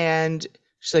guy." And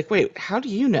she's like, "Wait, how do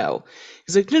you know?"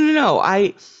 He's like, "No, no, no.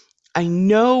 I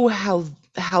know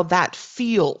how that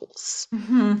feels.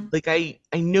 mhm, Like I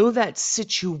know that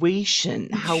situation,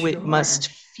 how it sure. must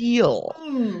feel."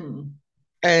 Mm,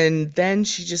 And then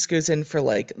she just goes in for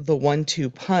like the 1-2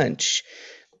 punch.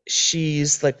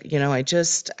 She's like,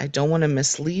 I don't want to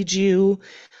mislead you.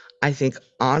 I think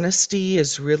honesty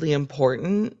is really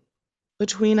important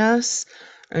between us.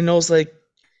 And Noel's like,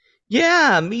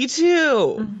 yeah, me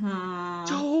too. mhm.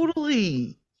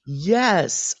 Totally.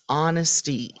 Yes,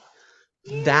 honesty.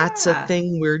 That's a Yeah.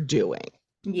 thing we're doing.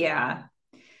 Yeah.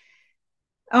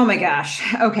 Oh my gosh.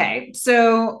 Okay.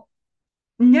 So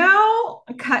now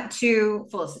cut to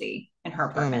Felicity in her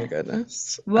Oh my apartment,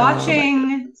 goodness. Oh my watching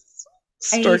goodness.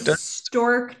 a Stork dust.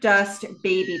 stork dust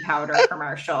baby powder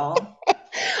commercial.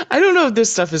 I don't know if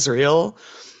this stuff is real,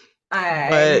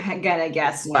 but I'm gonna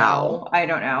guess wow. no. I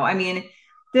don't know. I mean,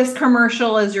 this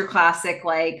commercial is your classic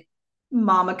like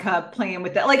mama cub playing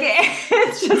with it. Like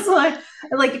it's just like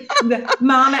the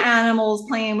mama animals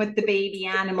playing with the baby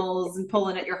animals and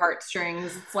pulling at your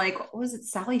heartstrings. It's like what was it,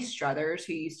 Sally Struthers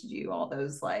who used to do all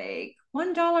those like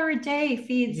 $1 a day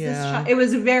feeds this child. Yeah, It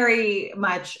was very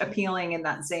much appealing in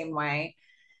that same way.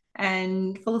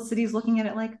 And Felicity's looking at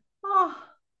it like, oh,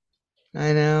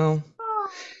 I know.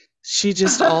 She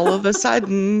just all of a oh.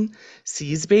 sudden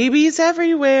sees babies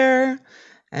everywhere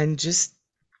and just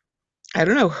I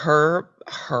don't know, her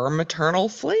maternal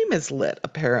flame is lit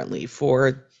apparently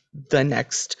for the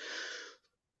next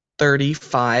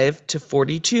 35 to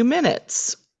 42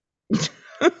 minutes.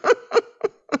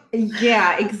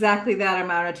 Yeah, exactly that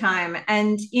amount of time.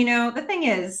 And, the thing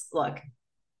is, look,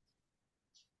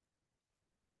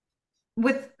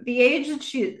 with the age that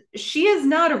she is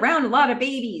not around a lot of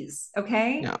babies,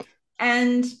 okay? No.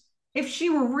 And if she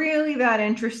were really that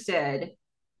interested,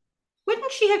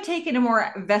 wouldn't she have taken a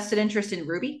more vested interest in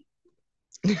Ruby?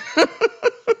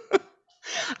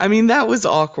 I mean, that was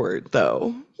awkward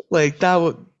though. Like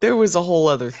there was a whole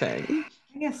other thing.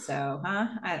 I guess so, huh?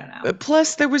 I don't know.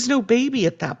 Plus, there was no baby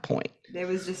at that point. There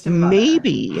was just a mother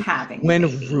Maybe having a when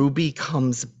baby. Ruby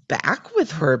comes back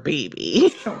with her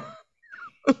baby. Sure,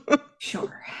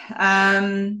 sure.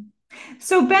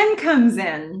 So Ben comes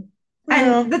in,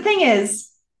 Yeah. and the thing is,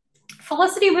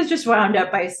 Felicity was just wound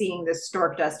up by seeing this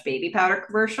stork dust baby powder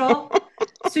commercial.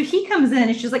 So he comes in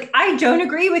and she's like, I don't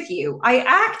agree with you. I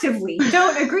actively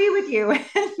don't agree with you.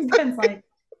 And Ben's like,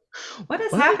 what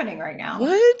is What? happening right now?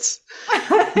 What?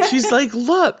 And she's like,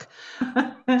 look,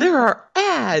 there are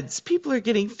ads. People are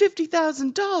getting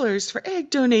 $50,000 for egg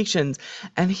donations.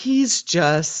 And he's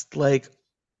just like,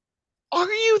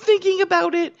 are you thinking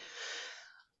about it?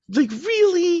 Like,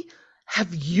 really?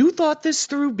 Have you thought this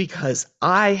through? Because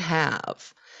I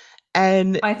have.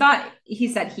 And I thought he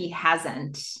said he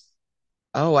hasn't.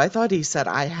 oh, I thought he said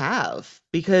I have.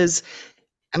 Because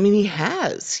I mean, he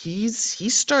has. He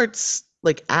starts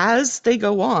like as they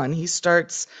go on, he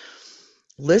starts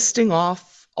listing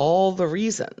off all the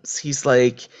reasons. He's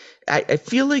like, I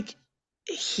feel like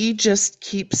he just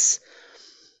keeps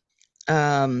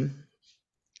um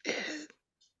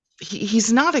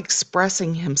he's not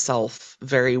expressing himself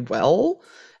very well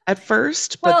at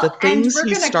first, but the Well, and things we're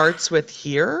he gonna, starts with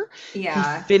here, he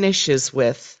yeah, finishes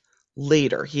with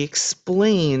later. He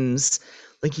explains,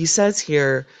 like he says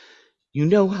here, you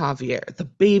know, Javier, the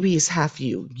baby's half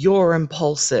you, you're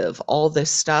impulsive, all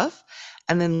this stuff.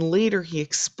 And then later he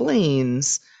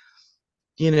explains,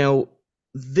 you know,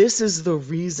 this is the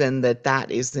reason that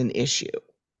that is an issue.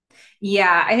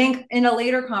 yeah. I think in a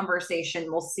later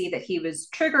conversation we'll see that he was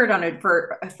triggered on it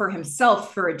for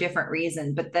himself for a different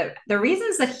reason. But the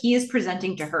reasons that he is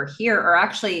presenting to her here are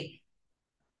actually,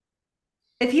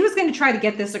 if he was going to try to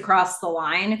get this across the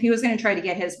line, if he was going to try to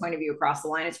get his point of view across the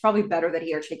line, it's probably better that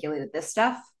he articulated this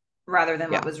stuff rather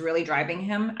than what Yeah. was really driving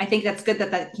him. I think that's good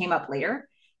that that came up later.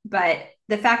 But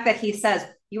the fact that he says,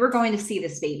 you were going to see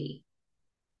this baby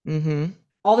Mm-hmm.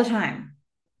 all the time,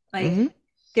 like Mm-hmm.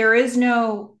 there is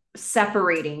no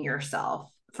separating yourself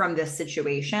from this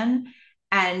situation.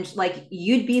 And like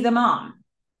you'd be the mom,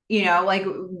 like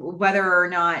whether or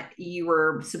not you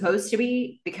were supposed to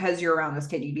be, because you're around this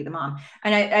kid, you'd be the mom.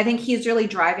 And I think he's really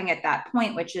driving at that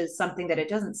point, which is something that it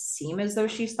doesn't seem as though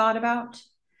she's thought about.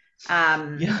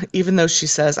 Yeah, even though she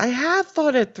says, I have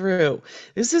thought it through.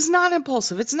 This is not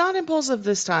impulsive. It's not impulsive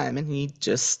this time. And he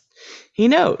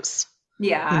knows. He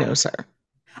Yeah, knows her.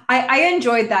 I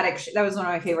enjoyed that. That was one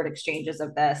of my favorite exchanges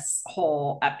of this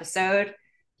whole episode.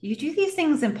 You do these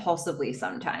things impulsively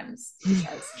sometimes, she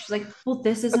says. She's like, well,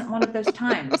 this isn't one of those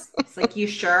times. It's like, you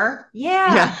sure?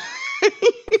 Yeah. Yeah.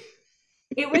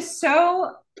 It was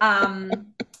so it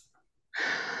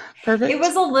Perfect.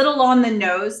 was a little on the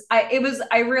nose.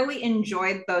 I really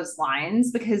enjoyed those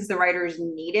lines because the writers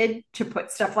needed to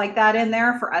put stuff like that in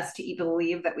there for us to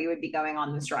believe that we would be going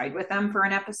on this ride with them for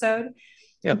an episode.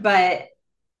 Yep.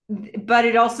 But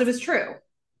it also was true.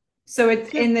 So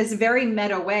it's Yep. in this very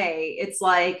meta way. It's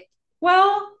like,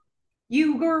 well,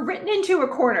 you were written into a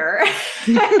corner.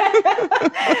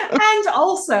 And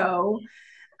also,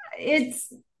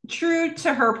 it's true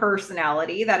to her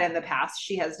personality that in the past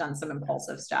she has done some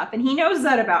impulsive stuff. And he knows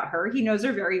that about her. He knows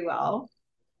her very well.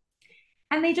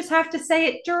 And they just have to say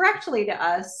it directly to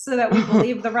us so that we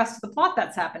believe the rest of the plot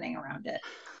that's happening around it.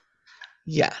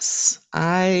 Yes.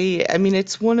 I mean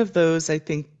it's one of those I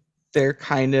think they're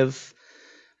kind of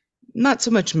not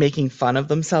so much making fun of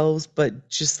themselves, but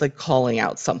just like calling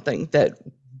out something that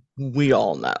we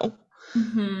all know.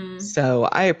 Mm-hmm. So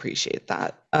I appreciate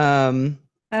that.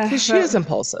 Because she is But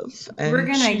impulsive we're and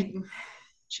gonna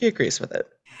she agrees with it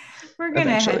we're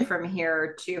gonna head eventually. from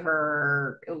here to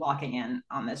her locking in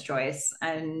on this choice,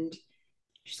 and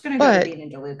she's gonna go to But Dean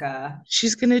and DeLuca.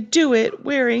 she's gonna do it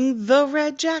wearing the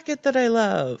red jacket that I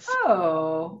love.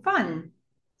 Oh, fun!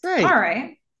 All Right.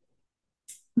 right,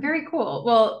 very cool.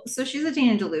 Well, so she's a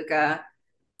Dean and DeLuca.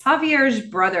 Javier's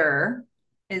brother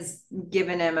is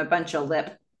giving him a bunch of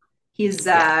lip. He's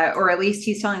Yeah. or at least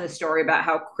he's telling the story about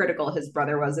how critical his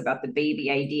brother was about the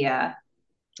baby idea.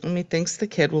 And he thinks the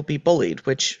kid will be bullied,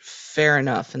 which fair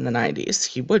enough in the 90s.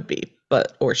 He would be,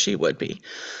 but or she would be.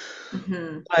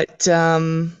 Mm-hmm. But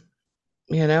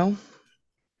you know,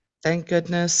 thank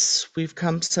goodness we've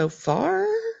come so far.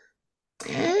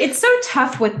 Eh. It's so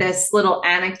tough with this little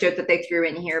anecdote that they threw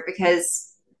in here because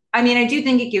I mean, I do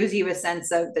think it gives you a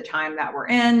sense of the time that we're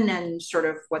in and sort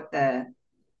of what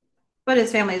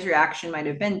his family's reaction might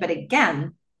have been. But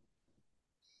again,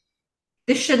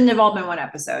 this shouldn't have all been one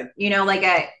episode.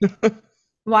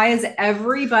 Why is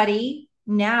everybody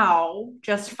now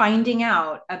just finding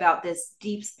out about this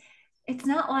deep? It's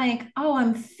not like, oh,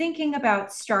 I'm thinking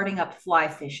about starting up fly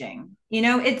fishing.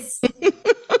 It's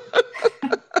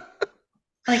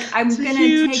like It's I'm a gonna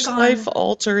huge take on,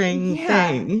 life-altering yeah,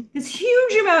 thing. this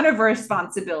huge amount of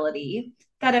responsibility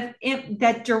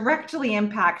that directly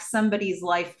impacts somebody's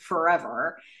life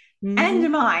forever, Hmm.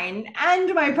 and mine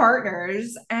and my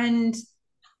partner's. And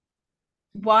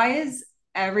why is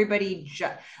everybody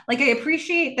just like, I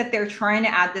appreciate that they're trying to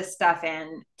add this stuff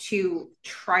in to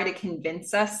try to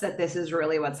convince us that this is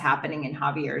really what's happening in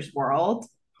Javier's world.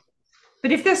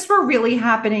 But if this were really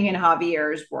happening in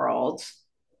Javier's world,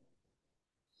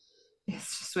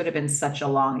 this just would have been such a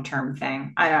long term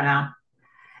thing. I don't know.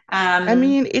 I Um,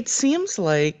 mean, it seems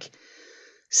like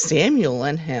Samuel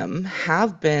and him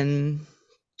have been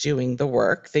doing the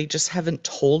work. They just haven't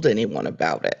told anyone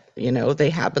about it. They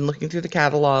have been looking through the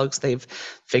catalogs. They've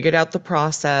figured out the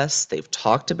process. They've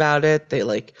talked about it. They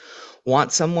like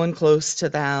want someone close to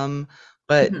them,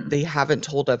 but Mhm. they haven't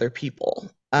told other people.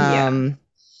 Yeah,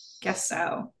 guess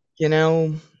so. You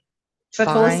know, But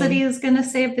Felicity fine. is going to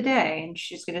save the day and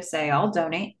she's going to say, I'll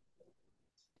donate.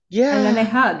 And then they Yeah.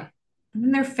 hug. And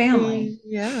then they're family.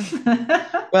 Yeah.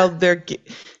 Well,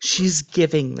 she's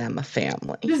giving them a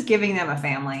family. Just giving them a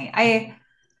family. I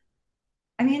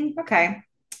mean, okay.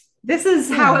 This is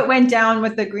how Yeah. it went down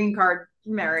with the green card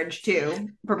marriage too,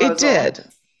 It proposal, did.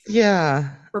 Yeah.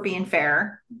 for being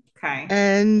fair. Okay.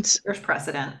 And There's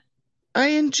precedent. I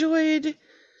enjoyed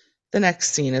the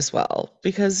next scene as well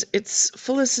because it's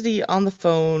Felicity on the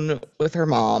phone with her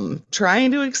mom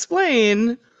trying to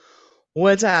explain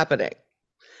what's happening.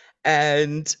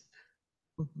 And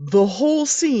the whole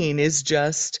scene is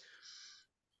just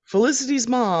Felicity's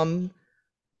mom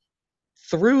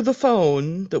through the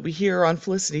phone that we hear on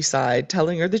Felicity's side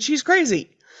telling her that she's crazy.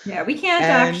 Yeah, we can't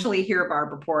And actually hear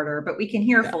Barbara Porter, but we can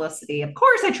hear yeah, Felicity. Of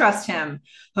course, I trust him.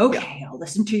 yeah. Okay, I'll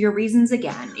listen to your reasons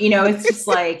again. It's just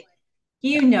like,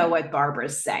 you know what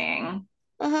Barbara's saying,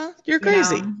 Uh-huh. You're you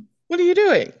crazy. know? What are you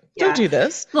doing? Don't Yeah. do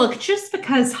this. Look, just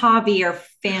because Javier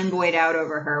fanboyed out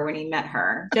over her when he met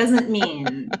her doesn't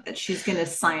mean that she's going to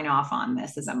sign off on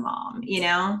this as a mom?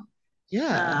 Yeah.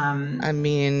 I Um,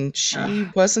 mean, ugh. she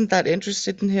wasn't that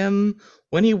interested in him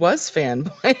when he was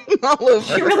fanboying all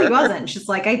over She really her. wasn't. She's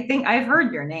like, I think I've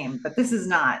heard your name, but this is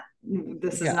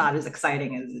Yeah. not as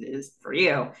exciting as it is for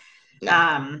you. No.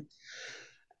 Um,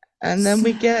 And then so,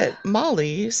 we get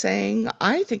Molly saying,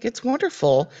 I think it's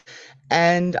wonderful.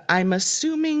 And I'm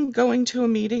assuming going to a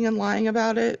meeting and lying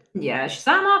about it. yeah, she's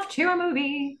I'm off to a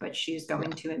movie, but she's Yeah.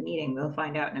 going to a meeting. We'll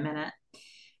find out in a minute.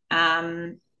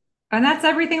 Um, and that's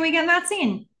everything we get in that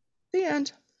scene. The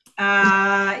end.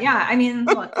 Yeah, I mean,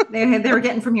 look, they were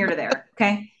getting from here to there.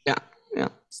 Okay. Yeah. Yeah.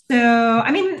 So,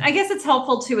 I mean, I guess it's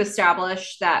helpful to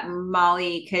establish that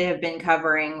Molly could have been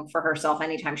covering for herself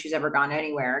anytime she's ever gone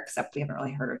anywhere, except we haven't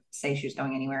really heard her say she's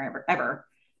going anywhere ever.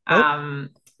 Nope.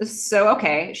 So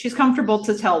okay, she's comfortable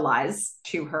to tell lies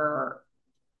to her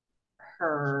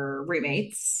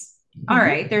roommates. All Hmm.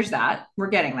 right, there's that. We're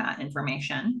getting that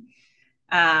information.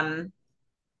 Um,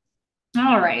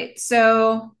 all right,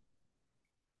 so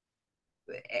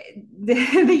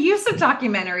the use of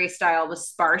documentary style was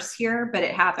sparse here, but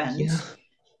it happened. Yeah.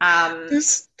 Um,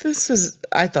 This is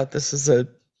I thought this was a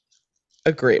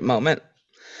great moment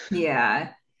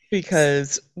yeah,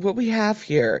 because what we have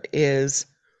here is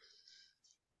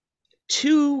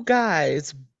two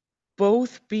guys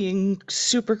both being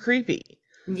super creepy,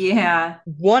 yeah,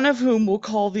 one of whom will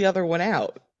call the other one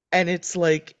out. And it's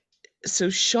like, so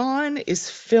Sean is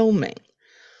filming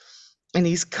and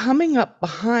he's coming up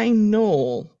behind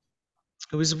Noel,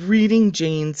 who is reading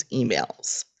Jane's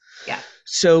emails. yeah.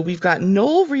 So we've got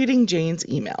Noel reading Jane's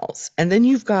emails, and then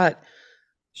you've got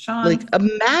like, Sean.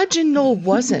 imagine Noel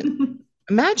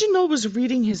was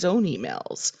reading his own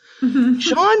emails.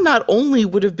 Sean not only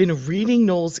would have been reading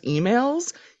Noel's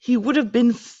emails, he would have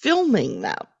been filming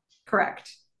them. Correct.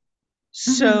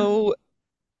 So,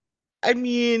 I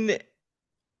mean,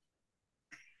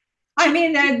 I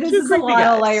mean, this two is a creepy lot of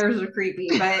guys. layers of creepy,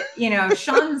 but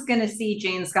Sean's going to see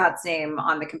Jane Scott's name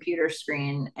on the computer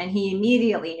screen and he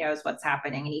immediately knows what's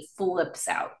happening and he flips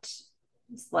out.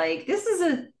 It's like, this is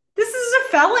a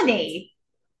felony.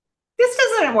 This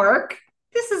doesn't work.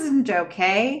 This isn't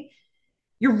okay.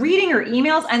 You're reading her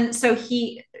emails. And so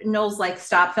Noel's like,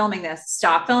 stop filming this,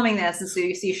 stop filming this. And so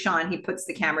you see Sean, he puts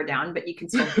the camera down, but you can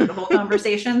still hear the whole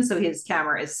conversation. So his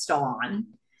camera is still on.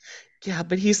 Yeah,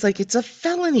 but he's like, it's a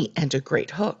felony and a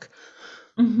great hook.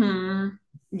 Mm-hmm.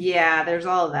 Yeah, there's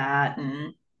all that.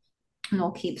 And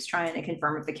Noel keeps trying to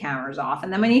confirm if the camera's off.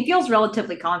 And then when he feels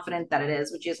relatively confident that it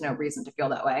is, which he has no reason to feel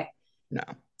that way, No.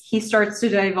 he starts to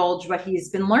divulge what he's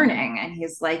been learning. And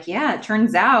he's like, yeah, it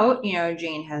turns out,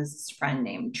 Jane has this friend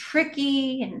named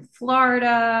Tricky in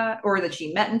Florida, or that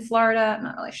she met in Florida. I'm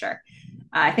not really sure.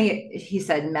 I think he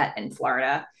said met in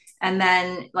Florida. And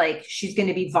then, like, she's going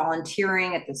to be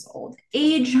volunteering at this old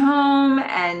age home.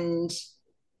 And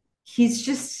he's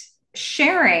just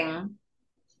sharing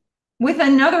with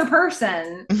another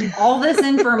person all this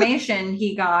information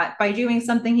he got by doing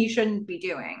something he shouldn't be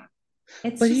doing.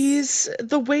 It's But just, he's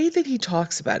the way that he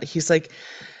talks about it, he's like,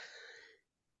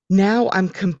 now I'm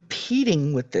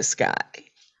competing with this guy,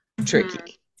 mhm.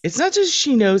 Tricky. It's not just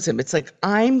she knows him, it's like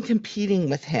I'm competing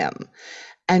with him.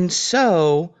 And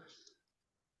so,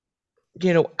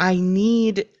 I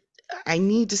need I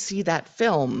need to see that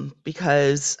film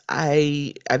because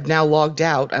I've now logged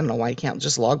out. I don't know why I can't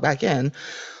just log back in,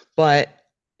 but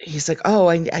he's like, "Oh,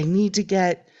 I need to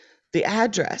get the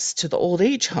address to the old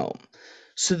age home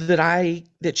so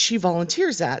that she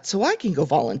volunteers at so I can go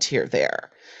volunteer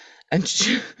there." And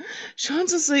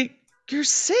Sean's just like, "You're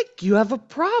sick. You have a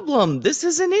problem. This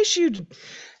is an issue."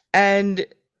 And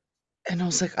I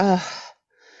was like, "Oh,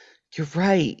 you're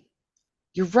right.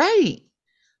 You're right.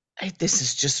 This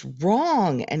is just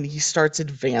wrong." And he starts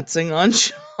advancing on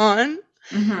Sean.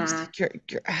 He's Mm-hmm. like,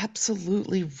 "You're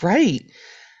absolutely right."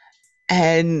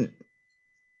 And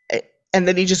and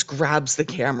then he just grabs the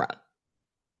camera.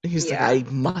 He's like, Yeah. "I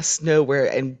must know where,"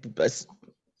 and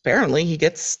apparently he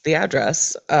gets the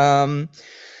address.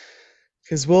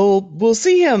 Because we'll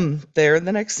see him there in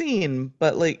the next scene.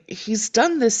 But like he's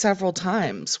done this several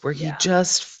times where he Yeah.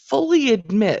 just fully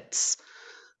admits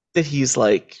that he's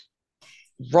like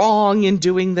wrong in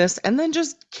doing this and then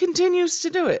just continues to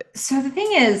do it. So the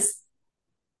thing is,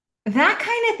 that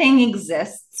kind of thing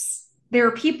exists. There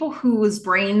are people whose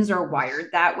brains are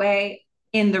wired that way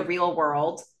in the real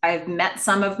world. I've met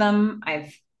some of them.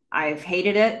 I've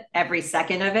hated it every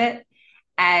second of it.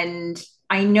 And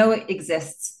I know it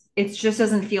exists. It just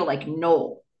doesn't feel like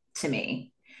Noel to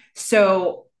me.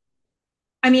 So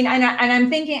I mean,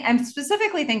 I'm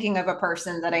specifically thinking of a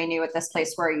person that I knew at this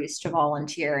place where I used to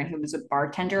volunteer and who was a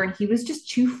bartender, and he was just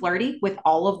too flirty with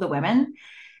all of the women,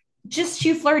 just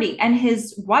too flirty. And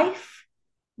his wife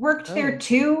worked there Oh.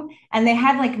 too, and they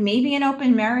had like maybe an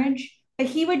open marriage. But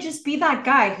he would just be that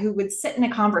guy who would sit in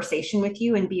a conversation with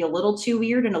you and be a little too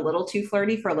weird and a little too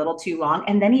flirty for a little too long.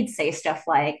 And then he'd say stuff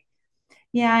like,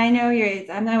 yeah, I know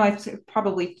it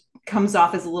probably comes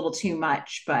off as a little too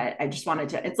much, but I just wanted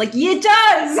to, it's like, it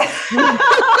does.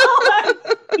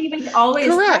 He would always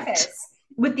Correct. preface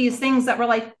with these things that were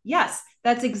like, yes,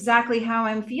 that's exactly how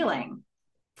I'm feeling.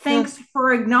 Yeah. Thanks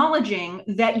for acknowledging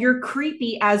that you're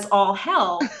creepy as all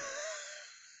hell.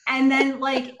 And then,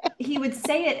 like, he would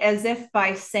say it as if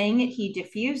by saying it, he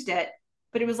diffused it.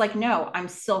 But it was like, no, I'm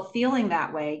still feeling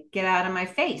that way. Get out of my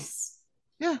face.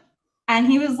 Yeah. And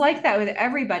he was like that with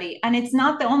everybody. And it's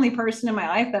not the only person in my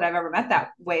life that I've ever met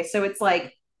that way. So it's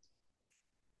like,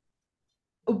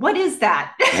 what is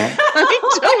that?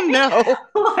 I don't know.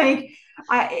 like,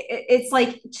 it's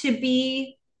like to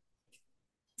be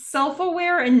self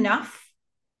aware enough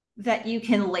that you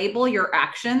can label your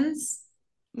actions.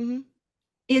 Mhm.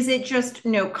 Is it just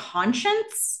no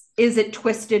conscience? Is it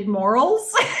twisted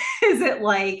morals? Is it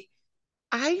like,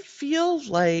 I feel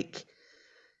like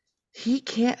he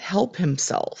can't help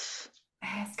himself.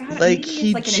 it's got, Like maybe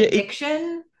it's like an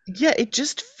addiction? yeah, it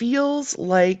just feels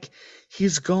like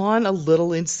he's gone a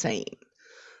little insane.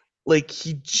 Like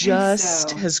he I think just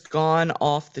so. has gone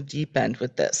off the deep end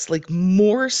with this, like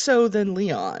more so than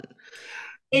Leon.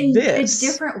 In a This,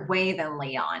 different way than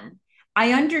Leon.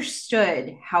 I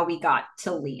understood how we got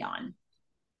to Leon.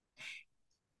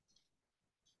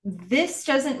 This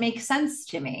doesn't make sense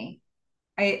to me.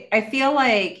 I feel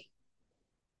like,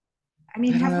 I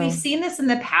mean, I don't have we know. seen this in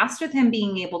the past with him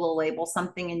being able to label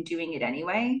something and doing it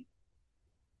anyway?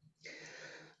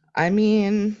 I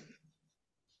mean,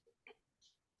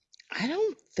 I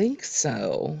don't think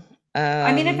so.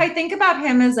 I mean, if I Um, think about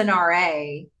him as an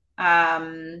RA,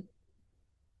 um,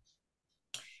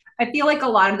 I feel like a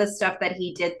lot of the stuff that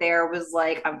he did there was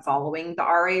like, I'm following the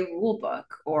RA rule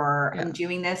book, or I'm yeah.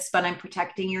 doing this, but I'm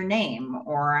protecting your name,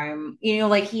 or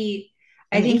like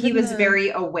I And think he even was very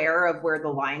aware of where the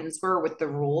lines were with the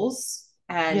rules.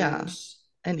 yeah, And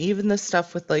and even the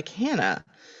stuff with like Hannah,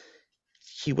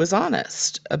 he was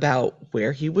honest about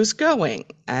where he was going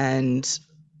and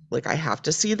like I have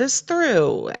to see this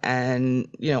through and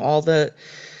all the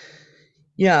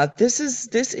yeah, this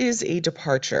is a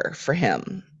departure for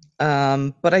him.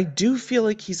 But I do feel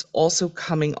like he's also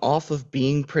coming off of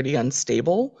being pretty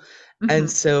unstable. And mhm,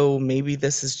 so maybe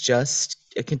this is just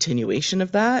a continuation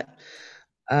of that.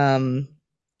 Um,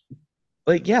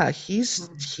 but yeah, he's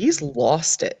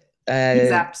lost it.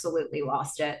 he's absolutely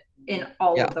lost it in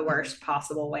all Yeah. of the worst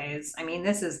possible ways. I mean,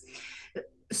 this is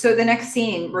so the next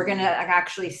scene, we're going to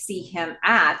actually see him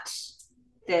at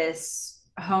this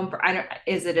home. I don't,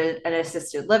 is it an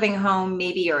assisted living home,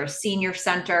 maybe, or a senior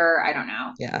center? I don't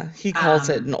know. Yeah, he calls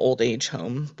it Um, an old age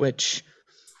home, which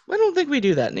I don't think we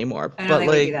do that anymore, I don't but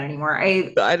think we do like that anymore.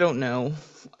 I don't know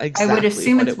I would exactly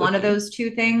assume what it's it would one of be. those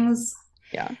two things.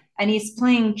 Yeah. And he's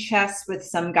playing chess with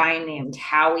some guy named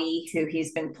Howie, who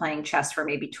he's been playing chess for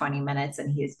maybe 20 minutes,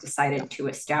 and he's Yeah. decided to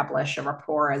establish a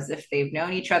rapport as if they've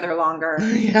known each other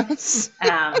longer. Yes.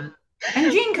 Um,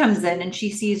 and Jane comes in and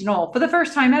she sees Noel for the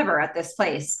first time ever at this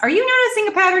place. Are you noticing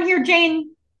a pattern here,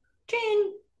 Jane?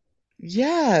 Jane.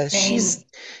 Yeah, Jane.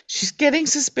 she's getting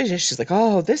suspicious. She's like,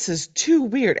 "Oh, this is too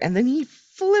weird." And then he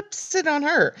flips it on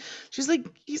her. He's like,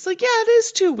 "Yeah, it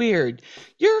is too weird.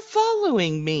 You're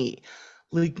following me.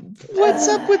 Like, what's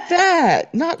up with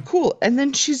that? Not cool." And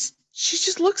then she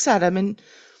just looks at him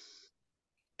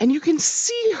and you can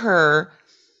see her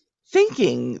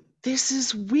thinking, "This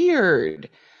is weird."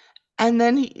 And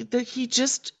then he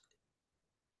just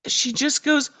she just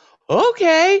goes,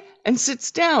 "Okay," and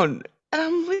sits down. And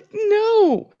I'm like,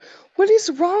 "No, what is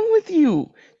wrong with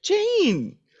you,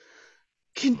 Jane?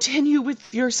 Continue with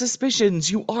your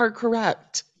suspicions. You are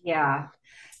correct." Yeah.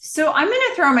 So I'm going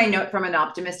to throw my note from an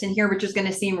optimist in here, which is going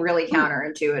to seem really Ooh,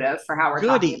 counterintuitive for how we're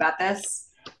talking goody. about this.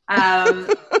 Um,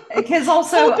 because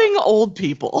also, Helping old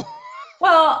people.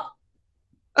 well,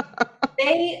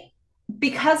 they,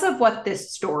 because of what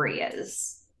this story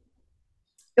is,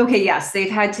 okay, yes,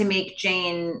 they've had to make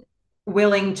Jane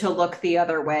willing to look the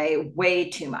other way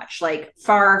too much, like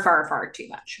far, far, far too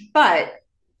much. But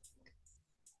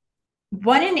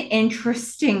what an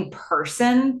interesting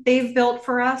person they've built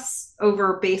for us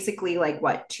over basically like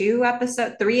what,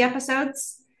 three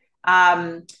episodes.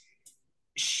 Um,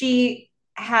 she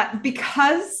had,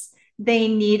 because they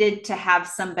needed to have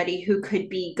somebody who could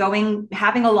be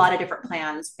having a lot of different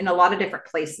plans in a lot of different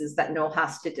places that Noel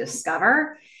has to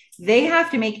discover. They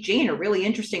have to make Jane a really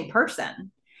interesting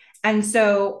person. And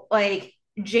so, like,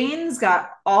 Jane's got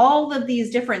all of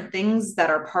these different things that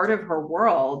are part of her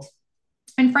world.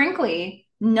 And frankly,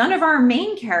 none of our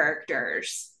main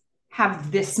characters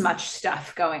have this much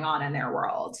stuff going on in their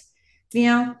world. You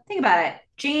know, think about it.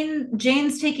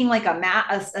 Jane's taking like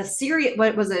a serious,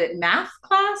 what was it, math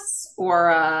class or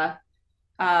a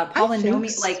I think,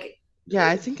 polynomial, yeah,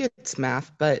 I think it's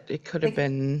math, but it could have like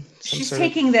been some she's sort of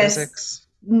taking this physics.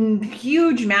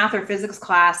 huge math or physics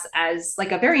class as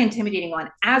like a very intimidating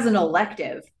one as an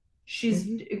elective. She's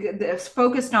Hmm.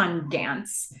 focused on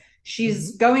dance. Hmm.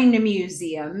 She's going to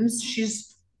museums.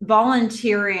 She's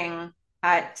volunteering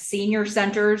at senior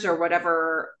centers or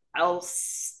whatever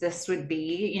else this would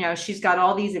be. You know, she's got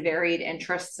all these varied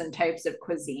interests and types of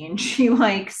cuisine she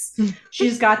likes.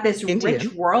 She's got this rich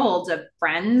Indian. world of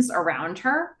friends around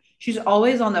her. She's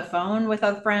always on the phone with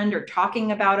a friend or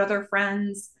talking about other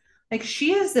friends. Like,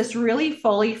 she is this really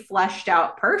fully fleshed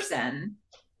out person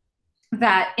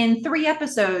that in three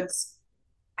episodes,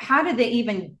 how did they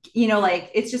even, like,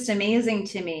 it's just amazing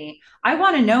to me. I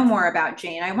want to know more about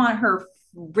Jane. I want her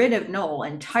rid of Noel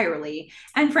entirely,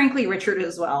 and frankly, Richard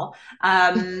as well.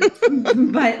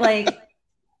 But like,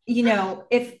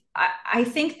 if I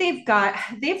think they've done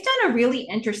a really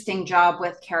interesting job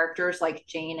with characters like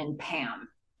Jane and Pam,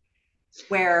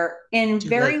 where in Do you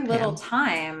very like little Pam?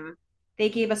 time they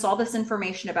gave us all this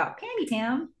information about Pammy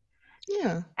Pam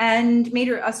Yeah. and made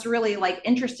us really like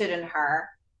interested in her.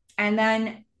 And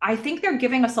then I think they're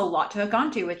giving us a lot to hook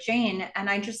onto with Jane. And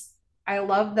I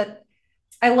love that.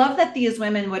 I love that these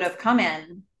women would have come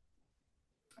in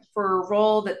for a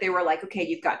role that they were like, okay,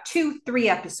 you've got 2, 3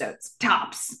 episodes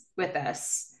tops with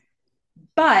this,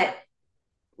 but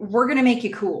we're going to make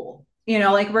you cool.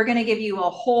 Like, we're going to give you a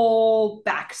whole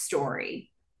backstory.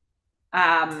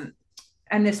 Um,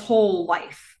 and this whole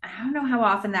life. I don't know how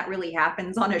often that really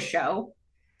happens on a show,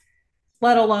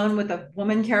 let alone with a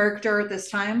woman character at this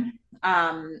time.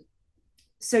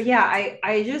 So yeah,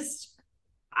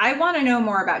 I want to know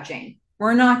more about Jane.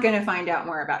 We're not going to find out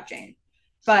more about Jane,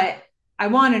 but I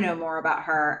want to know more about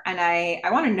her, and I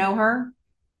want to know her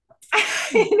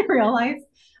in real life.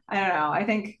 I don't know. I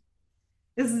think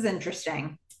this is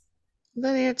interesting.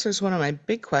 That answers one of my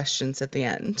big questions at the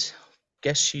end.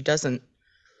 Guess she doesn't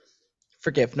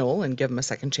forgive Noel and give him a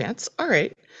second chance. All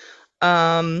right.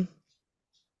 Um,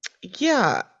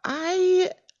 yeah, I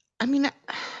mean,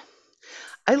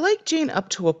 I like Jane up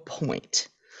to a point.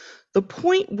 The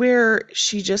point where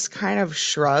she just kind of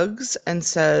shrugs and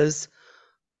says,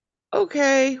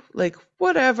 "Okay, like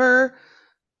whatever."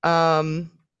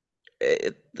 Um,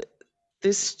 it,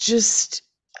 this just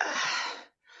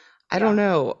I don't Yeah.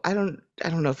 know. I don't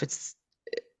know if it's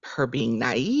her being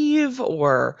naive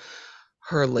or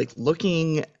her like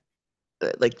looking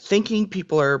like thinking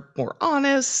people are more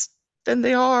honest than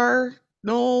they are.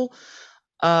 No.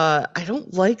 I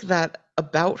don't like that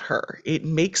about her. It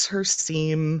makes her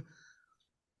seem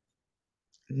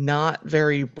not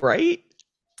very bright.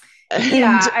 And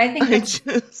Yeah, I think I that's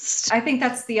just I think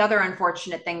that's the other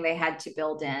unfortunate thing they had to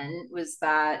build in was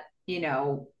that,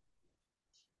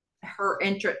 her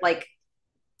interest, like,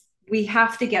 we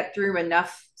have to get through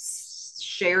enough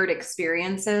shared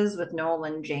experiences with Noel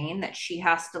and Jane that she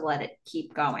has to let it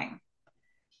keep going.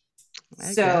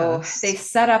 I So they guess.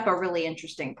 set up a really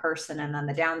interesting person. And then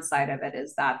the downside of it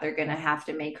is that they're going to have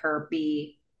to make her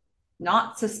be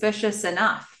not suspicious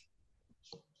enough.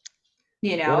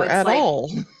 Or It's at like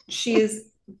all. she's,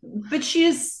 but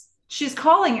she's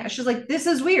calling. She's like, this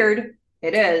is weird.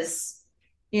 It is.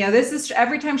 This is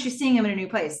every time she's seeing him in a new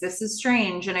place. This is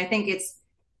strange. And I think it's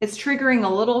triggering a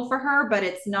little for her, but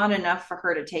it's not enough for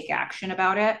her to take action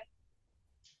about it.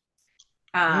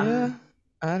 Yeah, Um,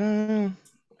 I don't know.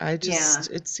 yeah,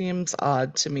 It seems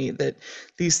odd to me that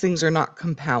these things are not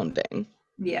compounding.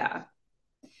 yeah,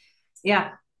 yeah.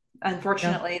 Yeah.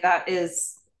 Unfortunately, that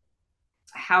is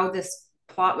how this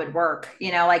plot would work.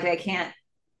 Like they can't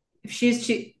if she's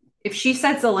too if she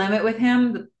sets a limit with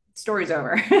him, the story's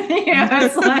over.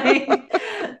 It's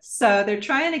like so they're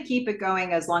trying to keep it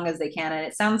going as long as they can. And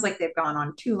it sounds like they've gone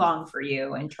on too long for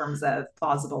you in terms of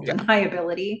plausible Yeah.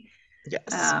 deniability.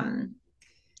 Yes. Um,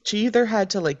 She either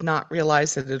had to like not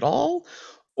realize it at all,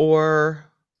 or,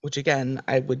 which again,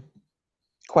 I would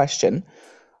question,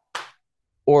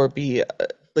 or be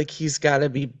like he's got to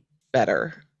be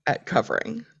better at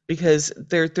covering because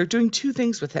they're doing two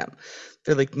things with him.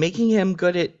 They're like making him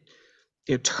good at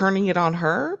turning it on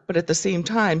her, but at the same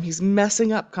time he's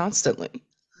messing up constantly.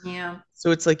 yeah.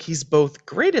 So it's like he's both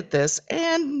great at this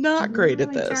and not great at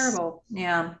Really this. terrible.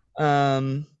 Yeah.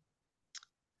 Um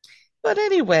but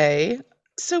anyway,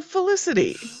 so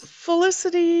Felicity,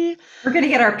 We're going to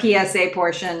get our PSA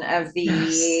portion of yes.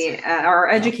 the our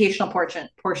educational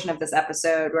portion of this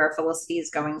episode, where Felicity is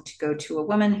going to go to a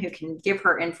woman who can give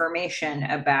her information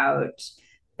about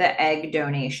the egg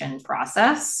donation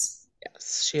process.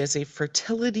 Yes, she is a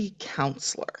fertility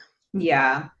counselor.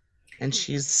 Yeah, And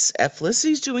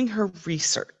Felicity's doing her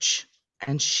research.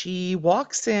 And she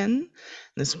walks in, and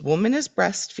this woman is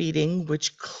breastfeeding,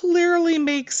 which clearly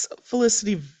makes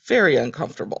Felicity very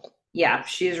uncomfortable. yeah,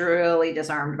 she's really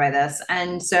disarmed by this,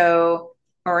 and so,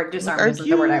 or Like, disarmed are isn't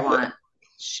the word I you? want.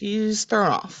 She's thrown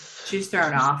off. She's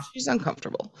thrown off. She's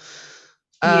uncomfortable.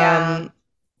 Yeah, Um,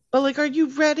 but like, are you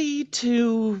ready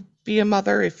to be a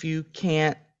mother if you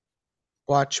can't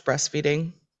watch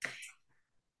breastfeeding?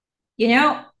 you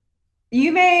know,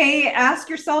 you may ask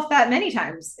yourself that many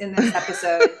times in this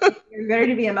episode. You're ready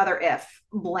to be a mother if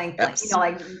blank blank. Yes.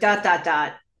 Like dot dot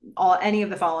dot. All any of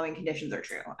the following conditions are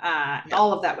true. Yeah.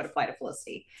 All of that would apply to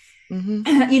Felicity.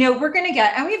 Mm-hmm. We're gonna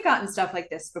get, and we've gotten stuff like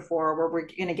this before, where we're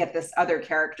gonna get this other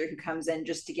character who comes in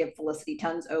just to give Felicity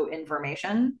tons of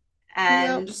information. Yep.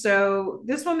 And so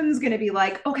this woman's gonna be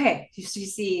like, okay, you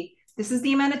see, this is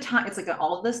the amount of time. It's like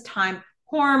all of this time,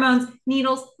 hormones,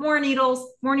 needles, more needles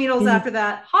Mhm. after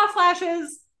that, hot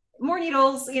flashes, more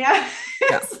needles. Yeah.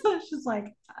 So it's just like,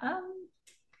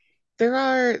 There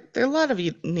are a lot of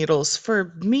needles.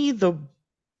 For me, the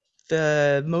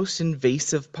most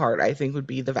invasive part I think would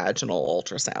be the vaginal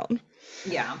ultrasound.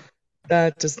 yeah,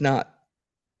 That does not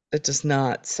that does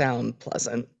not sound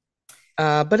pleasant.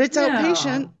 But it's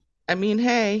outpatient. no. I mean,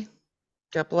 hey,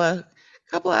 couple of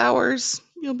hours,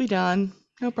 you'll be done.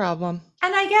 No problem.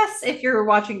 And I guess if you're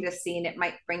watching this scene, it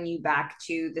might bring you back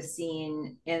to the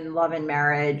scene in Love and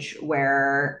Marriage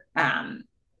where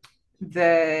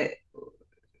the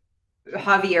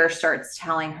Javier starts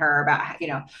telling her about,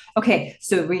 okay,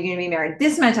 so we're going to be married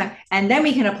this amount of time, and then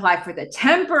we can apply for the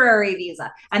temporary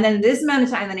visa, and then this amount of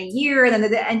time, and then a year, and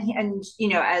then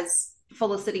as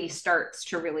Felicity starts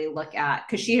to really look at,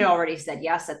 because she had already said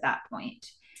yes at that point,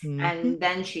 Hmm. and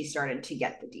then she started to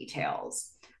get the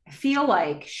details. I feel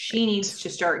like she needs to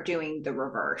start doing the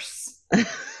reverse.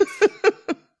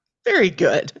 Very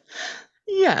good.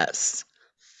 Yes.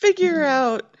 Figure Mm-hmm.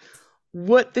 out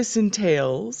what this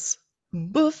entails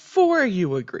before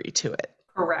you agree to it.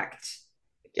 Correct.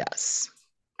 Yes.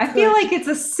 I feel Good. like it's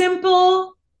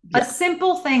a Yeah.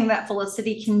 simple thing that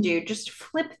Felicity can do. Just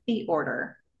flip the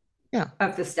order Yeah.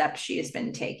 of the steps she has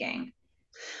been taking.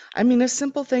 I mean, a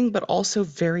simple thing, but also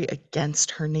very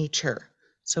against her nature.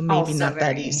 So maybe Also not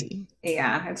that very, easy.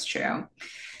 yeah, that's true.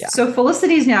 Yeah. So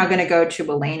Felicity's now going to go to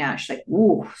Elena. She's like,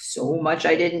 ooh, so much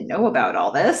I didn't know about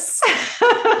all this.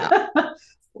 Yeah.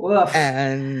 Woof.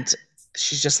 And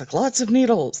she's just like, lots of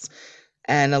needles.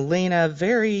 And Elena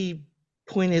very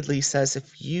pointedly says,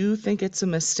 if you think it's a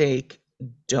mistake,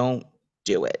 don't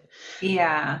do it.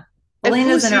 Yeah. And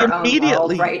Elena's in Felicity her own world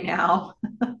immediately, right now.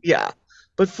 yeah.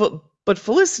 But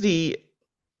Felicity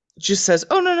just says,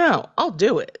 oh, no, I'll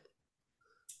do it.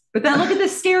 But then look at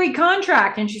this scary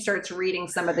contract. And she starts reading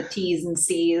some of the T's and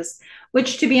C's,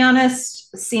 which, to be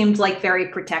honest, seemed like very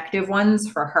protective ones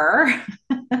for her.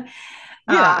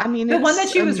 Yeah, I mean, The one that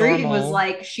it's she a was reading was normal,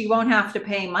 like, she won't have to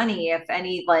pay money if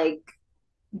any, like,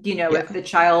 if yeah. the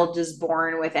child is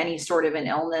born with any sort of an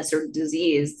illness or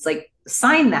disease. It's like,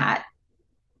 sign that.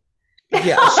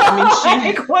 Yeah, I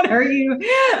mean, Like, what are you?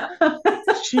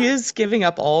 she is giving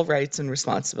up all rights and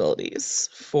responsibilities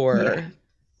Yeah. for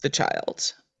the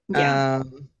child. Yeah.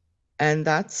 Um, and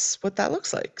that's what that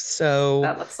looks like. So,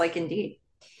 That looks like indeed.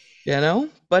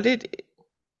 but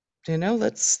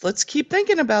let's keep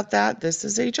thinking about that. This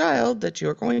is a child that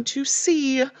you're going to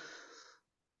see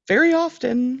very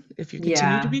often if you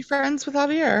continue to Yeah. be friends with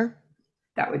Javier.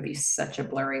 That would be such a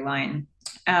blurry line.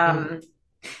 Yeah, Um,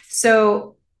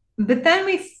 so, but then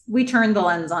we turned the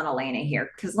lens on Elena here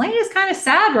because Elena's kind of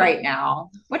sad right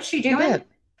now. What's she a doing? bit.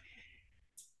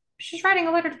 She's writing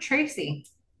a letter to Tracy.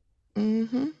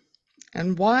 Hmm.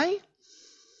 And why?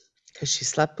 Because she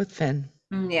slept with Finn.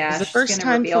 This is Yeah, the she's first gonna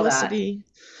time reveal that. Felicity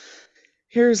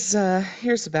here's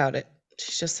about it.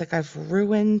 She's just like, I've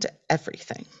ruined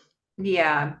everything.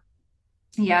 Yeah.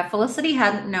 Yeah, Felicity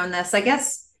hadn't known this. I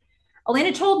guess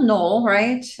Elena told Noel,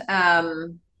 right?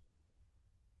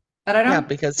 But I Yeah, don't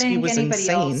because he think was anybody insane.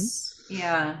 else,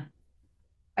 yeah.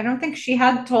 I don't think she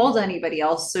had told anybody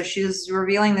else. So she's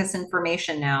revealing this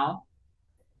information now.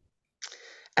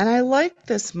 And I like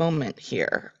this moment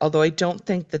here, although I don't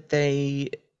think they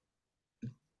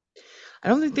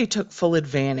took full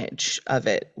advantage of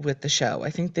it with the show. I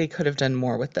think they could have done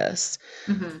more with this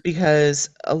Hmm. because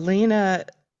Elena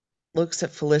looks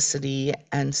at Felicity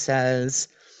and says,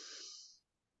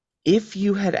 if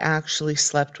you had actually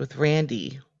slept with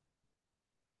Randy,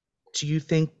 do you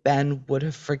think Ben would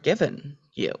have forgiven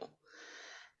you?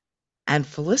 And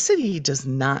Felicity does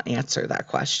not answer that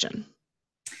question.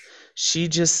 She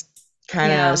just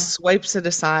kind of Yeah. swipes it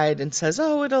aside and says,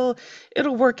 "Oh,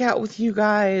 it'll work out with you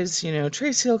guys,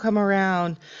 Tracy will come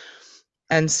around."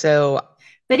 And so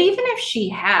But even if she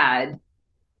had,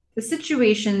 the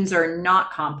situations are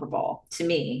not comparable to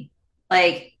me.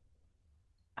 Like,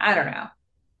 I don't know.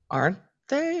 aren't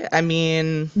they? I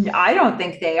mean, I don't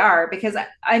think they are because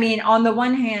I mean, on the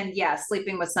one hand, yeah,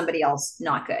 sleeping with somebody else,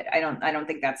 not good. I don't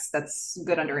think that's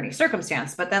good under any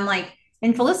circumstance. But then like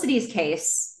in Felicity's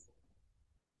case,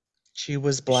 she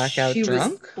was blackout she was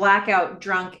drunk, blackout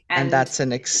drunk and and that's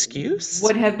an excuse.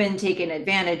 would have been taken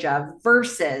advantage of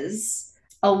versus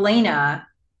Elena,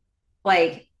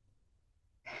 like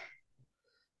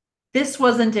this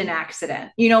wasn't an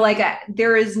accident. Like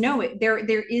there is no there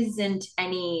isn't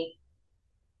any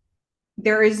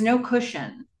there is no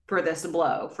cushion for this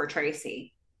blow for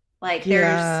Tracy. Like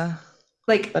there's Yeah,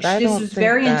 but I this don't was think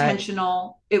very that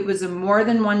intentional. It was a more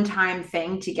than one time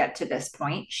thing to get to this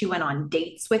point. She went on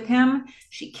dates with him,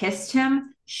 she kissed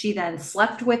him, she then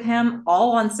slept with him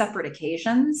all on separate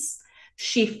occasions.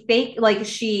 She faked like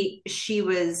she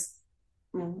was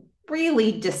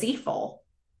really deceitful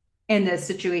in this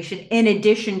situation in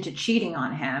addition to cheating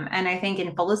on him. And I think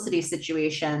in Felicity's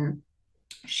situation,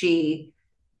 she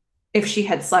if she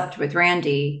had slept with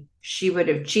Randy, she would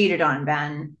have cheated on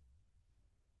Ben.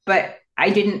 But I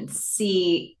didn't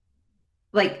see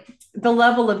like the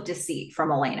level of deceit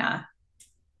from Elena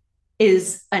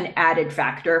is an added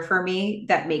factor for me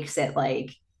that makes it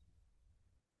like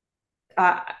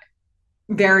uh,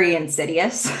 very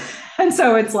insidious. And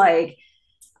so it's like,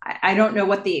 I don't know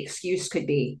what the excuse could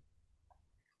be.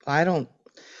 I don't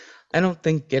I don't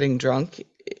think getting drunk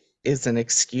is an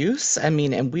excuse. I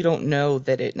mean, and we don't know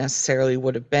that it necessarily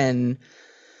would have been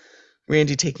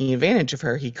Randy taking advantage of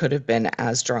her. He could have been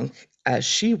as drunk as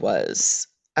she was.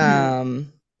 Mm-hmm.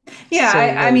 Um, Yeah, so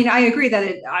I mean, like I agree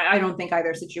that I don't think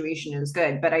either situation is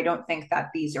good, but I don't think that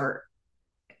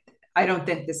I don't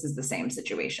think this is the same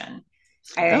situation.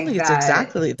 I I don't think think it's that,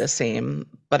 exactly the same,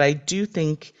 but I do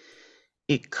think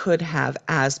it could have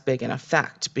as big an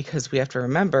effect because we have to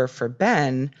remember for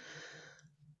Ben,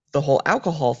 the whole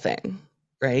alcohol thing,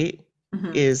 right,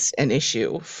 mhm, is an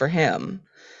issue for him.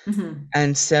 mhm.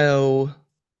 And so,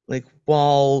 like,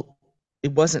 while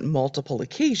it wasn't multiple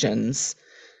occasions,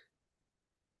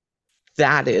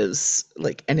 that is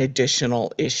like an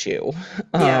additional issue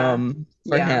Yeah,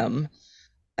 for yeah, him.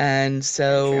 And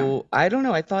very true. so I don't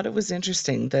know, I thought it was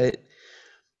interesting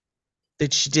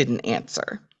that she didn't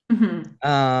answer. Mhm.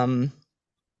 Um,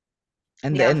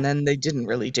 Yeah, and then they didn't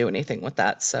really do anything with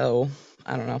that. So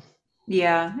I don't know.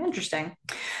 yeah, interesting.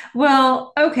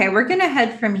 Well, okay, we're gonna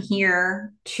head from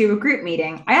here to a group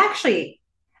meeting.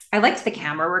 I liked the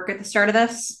camera work at the start of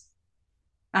this.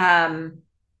 Um,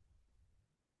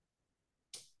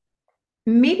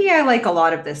 Maybe I like a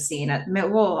lot of this scene.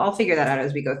 Well, I'll figure that out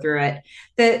as we go through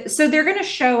it. So they're going to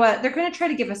show they're going to try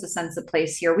to give us a sense of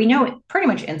place here. We know it pretty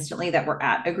much instantly that we're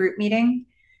at a group meeting,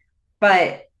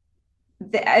 but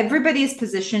everybody's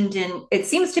positioned in it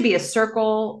seems to be a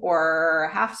circle or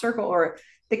a half circle, or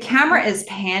the camera is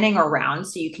panning around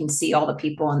so you can see all the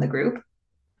people in the group.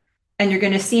 and you're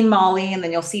going to see Molly and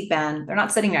then you'll see Ben. They're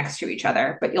not sitting next to each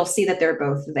other, but you'll see that they're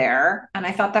both there. And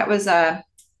I thought that was an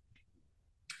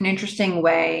interesting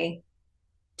way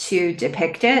to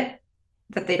depict it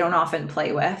that they don't often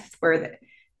play with, where,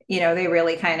 they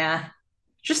really kind of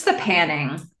just the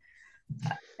panning,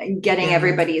 getting Yeah.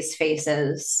 everybody's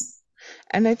faces.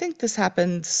 And I think this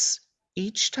happens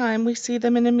each time we see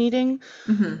them in a meeting.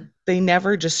 Mm-hmm. They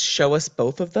never just show us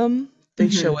both of them. They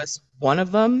show Mm-hmm. us one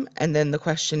of them, and then the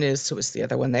question is, so is the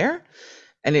other one there?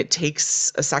 And it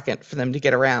takes a second for them to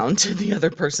get around to the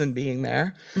other person being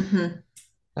there. Mm-hmm.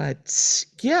 But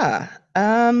yeah,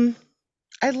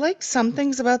 I like some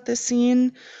things about this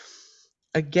scene.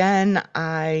 Again,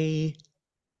 I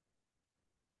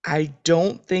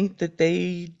don't think that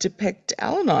they depict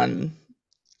Al-Anon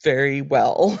very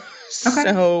well. Okay.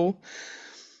 So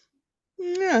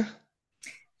yeah,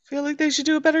 feel like they should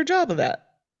do a better job of that.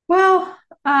 Well,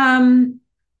 I'll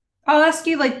ask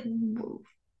you like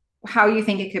how you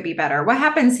think it could be better. What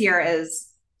happens here is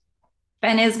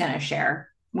Ben is going to share.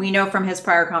 We know from his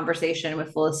prior conversation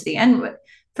with Felicity and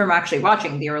from actually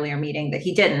watching the earlier meeting that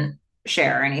he didn't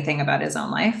share anything about his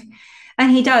own life.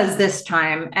 And he does this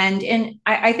time. And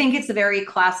I think it's a very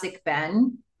classic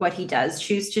Ben. What he does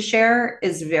choose to share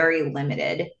is very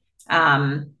limited.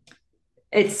 Um,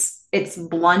 it's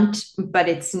blunt, but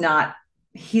it's not.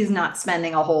 He's not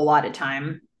spending a whole lot of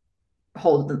time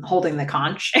holding the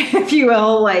conch, if you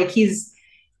will. Like he's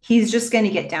just going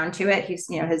to get down to it. His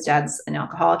dad's an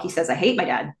alcoholic. He says, "I hate my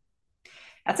dad."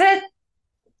 That's it.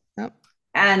 Yep.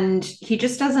 And he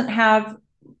just doesn't have.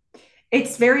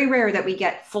 It's very rare that we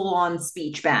get full on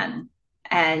speech Ben,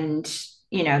 and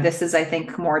this is, I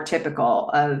think, more typical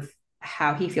of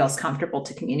how he feels comfortable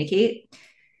to communicate.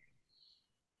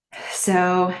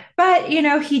 So, but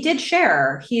he did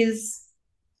share. He's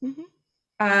Hmm.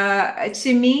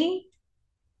 to me,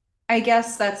 I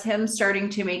guess that's him starting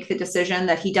to make the decision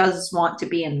that he does want to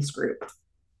be in this group.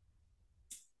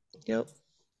 Yep.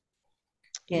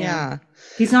 You know, Yeah.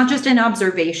 he's not just in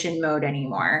observation mode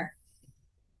anymore.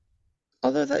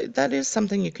 Although that is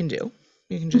something you can do.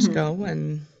 You can just Mm-hmm. go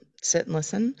and sit and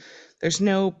listen. There's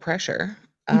no pressure.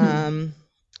 Mm-hmm.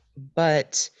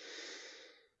 But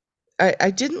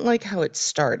I didn't like how it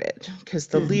started because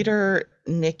the Mm. leader,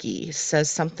 Nikki,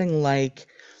 says something like,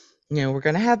 we're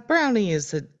going to have brownies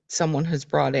that someone has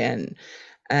brought in.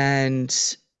 And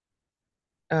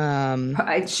um,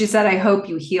 She said, "I hope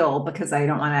you heal because I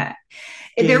don't want to."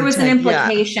 There gain was an 10. Yeah,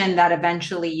 implication that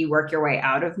eventually you work your way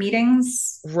out of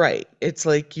meetings. right. It's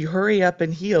like you hurry up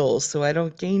and heal so I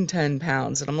don't gain 10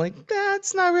 pounds. And I'm like,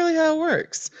 that's not really how it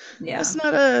works. Yeah. That's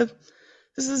not a,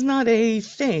 this is not a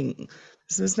thing.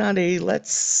 This is not a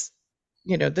let's,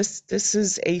 this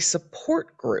is a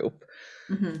support group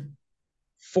Mm-hmm.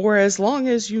 for as long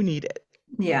as you need it.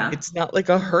 Yeah. It's not like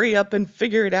a hurry up and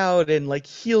figure it out and like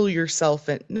heal yourself.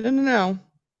 And no, no, no.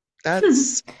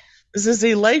 That's, this is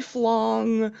a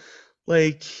lifelong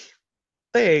like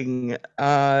thing.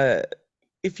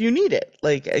 If you need it,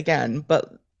 like again,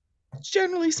 but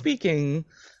generally speaking,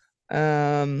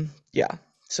 yeah.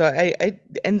 So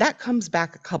and that comes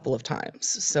back a couple of times.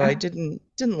 So I Yeah. didn't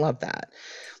love that.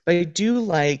 But I do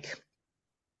like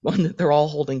one that they're all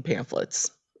holding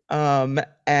pamphlets.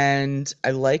 And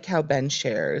I like how Ben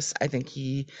shares. I think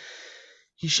he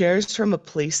shares from a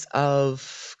place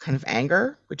of kind of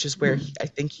anger, which is where Mm-hmm. I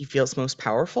think he feels most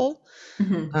powerful.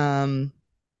 Mm-hmm. Um,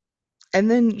 and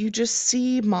then you just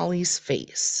see Molly's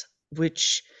face,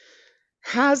 which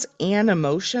has an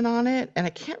emotion on it, and I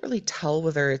can't really tell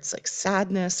whether it's like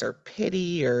sadness or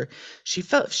pity or she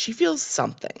feels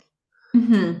something,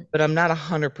 Mm-hmm. but I'm not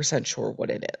 100% sure what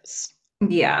it is.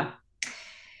 Yeah.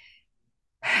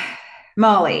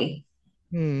 Molly.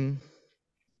 Hmm.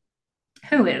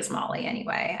 Who is Molly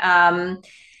anyway?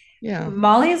 Yeah.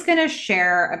 Molly is going to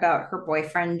share about her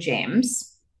boyfriend,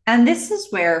 James. And this is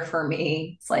where, for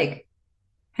me, it's like,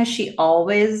 has she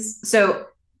always? So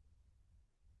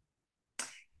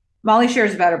Molly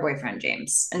shares about her boyfriend,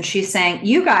 James. And she's saying,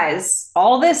 "You guys,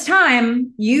 all this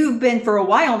time, you've been for a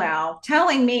while now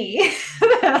telling me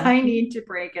that I Mhm. need to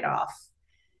break it off.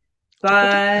 To protect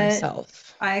But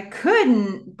myself. I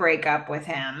couldn't break up with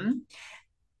him."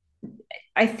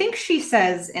 I think she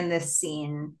says in this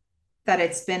scene that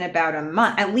it's been about a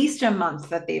month, at least a month,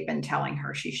 that they've been telling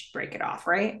her she should break it off,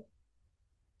 right?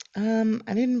 I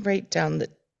didn't write down the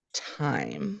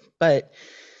time, but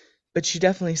she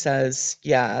definitely says,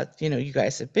 yeah, you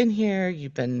guys have been here,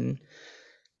 you've been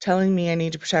telling me I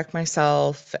need to protect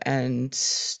myself and,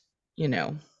 you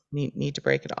know, need to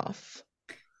break it off.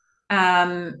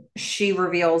 She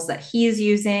reveals that he's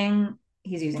using.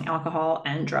 he's using alcohol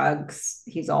and drugs.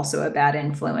 He's also a bad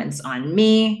influence on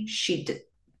me.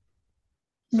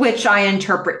 Which I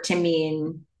interpret to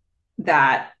mean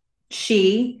that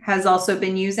she has also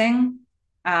been using,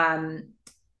 um,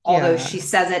 although Yeah. she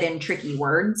says it in tricky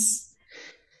words.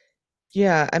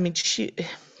 Yeah, I mean,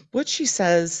 what she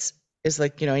says is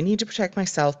like, I need to protect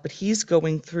myself, but he's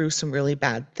going through some really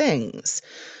bad things.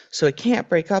 So I can't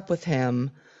break up with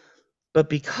him. But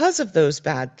because of those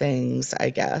bad things, I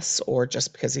guess, or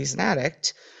just because he's an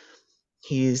addict,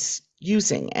 he's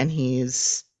using and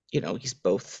he's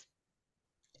both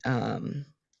um,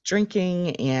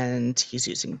 drinking and he's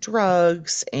using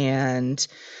drugs. And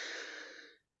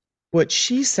what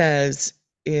she says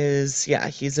is, yeah,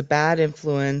 he's a bad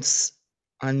influence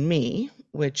on me,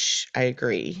 which I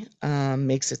agree.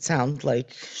 Makes it sound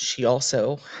like she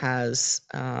also has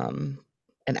an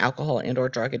alcohol and or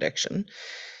drug addiction.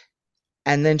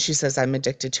 And then she says, I'm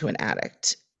addicted to an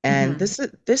addict. And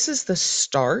Mm-hmm. this is the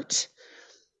start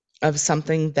of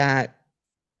something that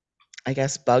I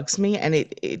guess bugs me. And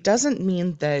it doesn't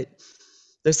mean that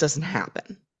this doesn't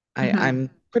happen. Mm-hmm. I'm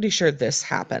pretty sure this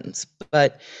happens.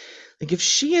 But like if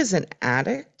she is an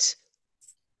addict,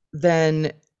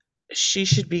 then she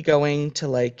should be going to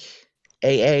like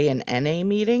AA and NA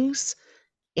meetings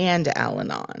and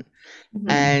Al-Anon. Mm-hmm.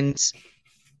 And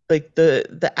like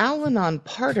the Al-Anon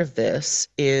part of this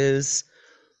is,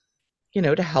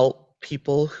 to help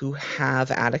people who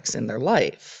have addicts in their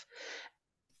life.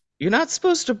 You're not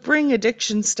supposed to bring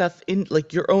addiction stuff in,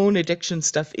 like your own addiction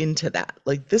stuff into that.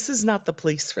 Like this is not the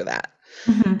place for that.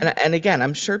 Mm-hmm. And again,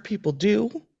 I'm sure people do,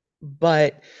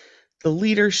 but the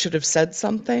leader should have said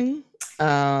something.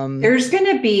 There's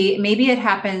going to be, maybe it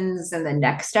happens in the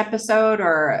next episode,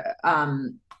 or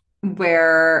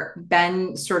where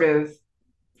Ben sort of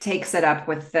takes it up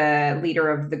with the leader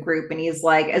of the group, and he's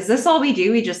like, is this all we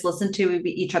do? We just listen to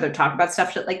each other talk about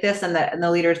stuff shit like this? And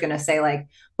the leader's going to say like,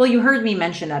 well, you heard me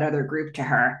mention that other group to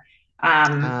her.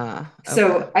 Okay.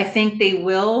 So I think they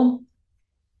will,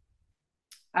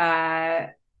 uh,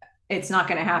 it's not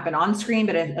going to happen on screen,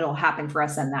 but it'll happen for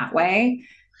us in that way.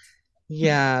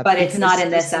 Yeah, But it's not because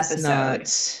in this this is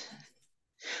episode. not,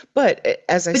 but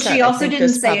as I But she said, I also think didn't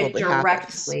this say it probably happens.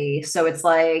 directly. So it's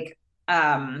like,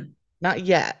 Not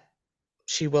yet.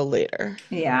 She will later.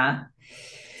 yeah.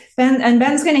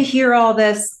 Ben's going to hear all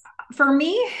this. For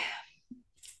me,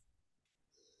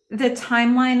 the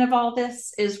timeline of all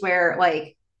this is where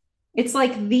like it's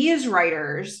like these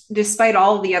writers, despite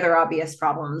all the other obvious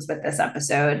problems with this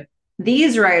episode,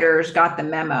 these writers got the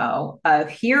memo of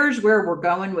here's where we're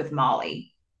going with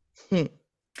Molly. Hmm.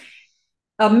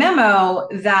 A memo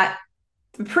that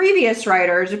previous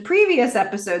writers of previous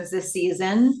episodes this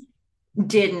season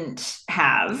didn't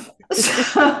have.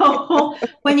 So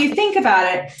when you think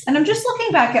about it, and I'm just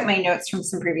looking back at my notes from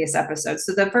some previous episodes.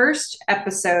 So the first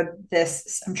episode,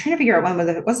 I'm trying to figure out when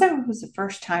was the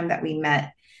first time that we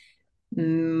met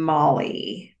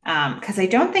Molly. Because I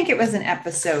don't think it was in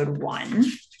episode 1.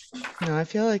 No, I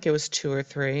feel like it was 2 or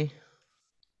 3.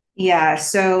 Yeah,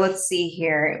 so let's see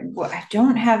here. Well, I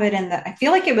don't have it in I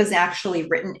feel like it was actually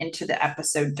written into the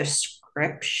episode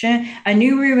description. A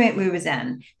new roommate moves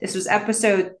in. This was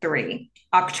episode 3,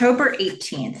 October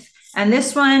 18th. And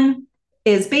this one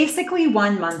is basically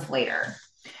 1 month later.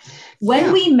 When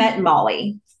Yeah. we met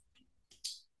Molly,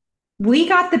 we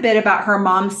got the bit about her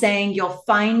mom saying, you'll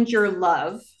find your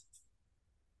love.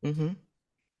 Mm-hmm.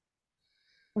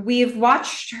 We've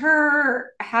watched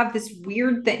her have this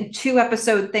weird 2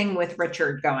 episode thing with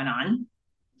Richard going on.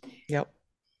 Yep.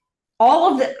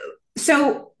 All of the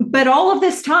but all of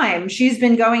this time she's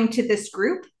been going to this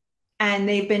group and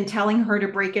they've been telling her to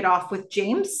break it off with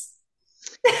James.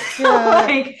 Yeah.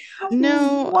 Like,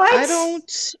 No, I what?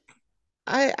 don't.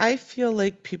 I feel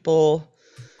like people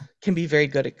can be very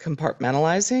good at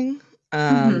compartmentalizing.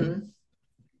 Mm-hmm.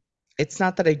 It's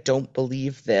not that I don't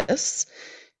believe this.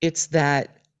 It's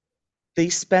that they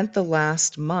spent the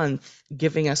last month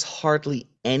giving us hardly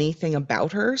anything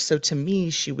about her. So to me,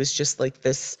 she was just like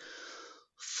this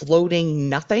floating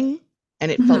nothing.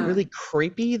 And it felt Mm-hmm. really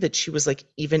creepy that she was like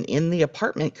even in the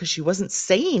apartment because she wasn't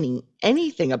saying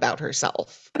anything about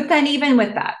herself. But then even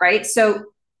with that, right? So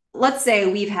let's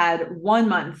say we've had 1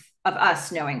 month of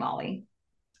us knowing Molly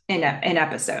in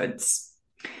episodes.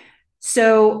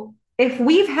 So if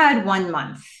we've had 1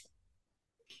 month,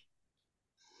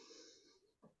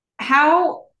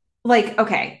 how, like,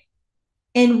 okay,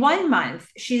 in 1 month,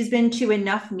 she's been to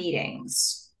enough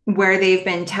meetings where they've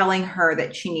been telling her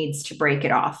that she needs to break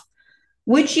it off.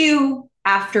 Would you,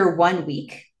 after 1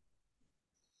 week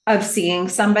of seeing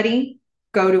somebody,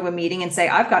 go to a meeting and say,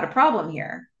 I've got a problem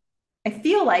here? I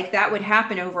feel like that would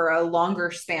happen over a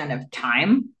longer span of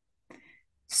time.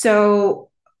 So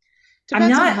I'm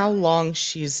Depends on not, how long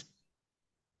she's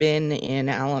been in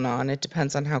Al-Anon. It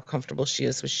depends on how comfortable she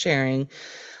is with sharing.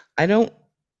 I don't,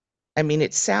 I mean,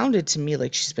 it sounded to me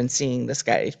like she's been seeing this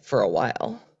guy for a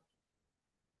while.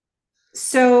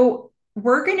 so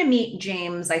we're going to meet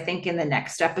James, I think, in the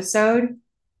next episode.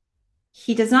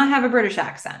 He does not have a British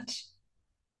accent.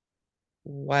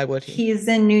 Why would he? He's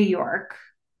in New York.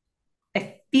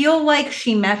 I feel like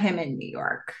she met him in New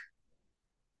York.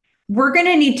 We're going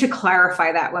to need to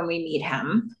clarify that when we meet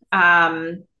him.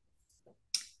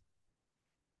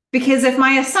 Because if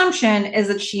my assumption is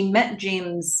that she met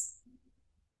James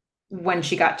when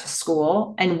she got to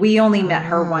school and we only met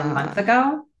her 1 month Ah,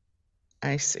 ago,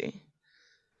 I see.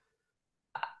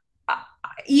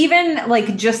 even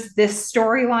like just this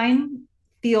storyline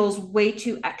feels way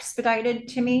too expedited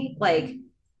to me. Like,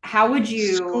 how would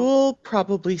you? School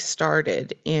probably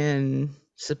started in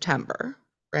September,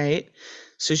 right?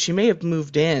 So she may have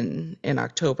moved in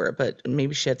October, but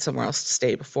maybe she had somewhere else to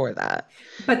stay before that.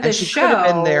 But the And she could have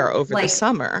been there show, over the like,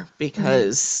 summer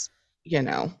because, you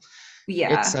know,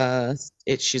 it's yeah.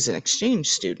 she's an exchange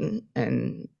student,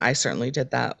 and I certainly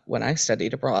did that when I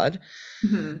studied abroad.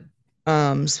 Mhm.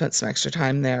 Spent some extra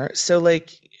time there. So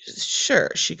like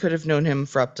sure, she could have known him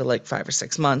for up to like 5 or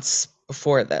 6 months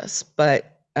before this,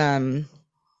 but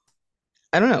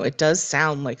I don't know. It does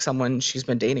sound like someone she's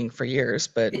been dating for years,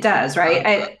 but It does,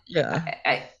 right? yeah.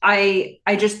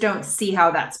 I just don't see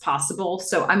how that's possible.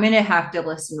 So I'm going to have to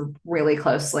listen really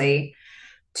closely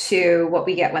to what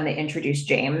we get when they introduce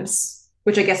James,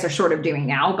 which I guess they're sort of doing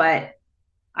now. But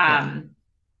Yeah. um,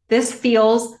 this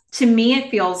feels, to me,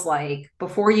 it feels like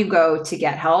before you go to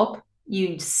get help,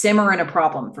 you simmer in a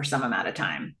problem for some amount of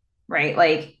time, right?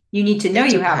 Like you need to know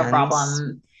It you have a depends.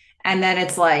 problem. And then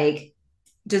it's like,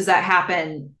 does that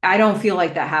happen? I don't feel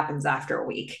like that happens after a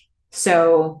week.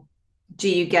 So do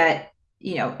you get,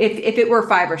 if it were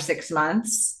 5 or 6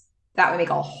 months, that would make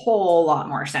a whole lot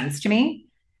more sense to me.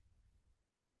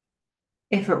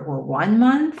 If it were 1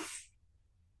 month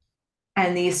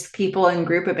and these people in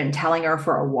group have been telling her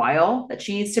for a while that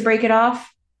she needs to break it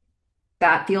off,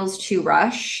 that feels too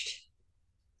rushed.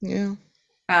 Yeah.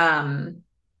 Um,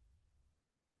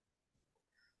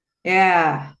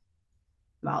 yeah,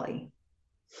 Molly.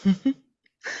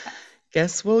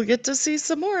 Guess we'll get to see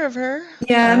some more of her.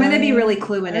 Yeah, I'm going to be really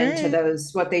cluing All into right.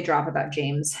 those what they drop about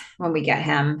James when we get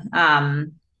him.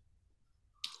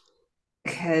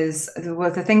 Because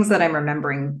with the things that I'm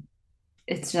remembering,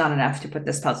 it's not enough to put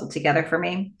this puzzle together for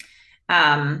me.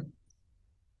 Um,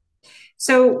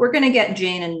 so we're going to get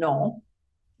Jane and Noel.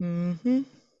 Mm-hmm.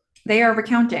 They are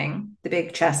recounting the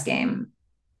big chess game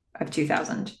of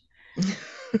 2000.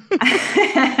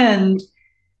 And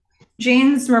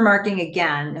Jane's remarking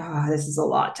again, oh, this is a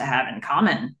lot to have in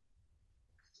common.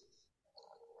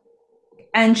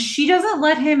 And she doesn't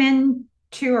let him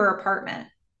into her apartment.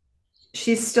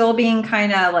 She's still being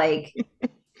kind of like,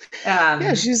 Yeah,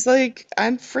 um, she's like,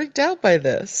 I'm freaked out by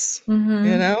this, you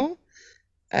mm-hmm. know?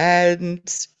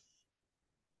 And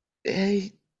eh,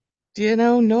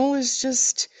 Noel is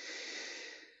just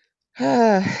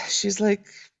she's like,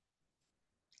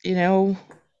 you know,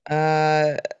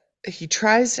 uh he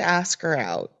tries to ask her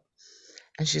out,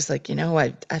 and she's like,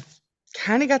 I've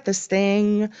kind of got this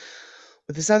thing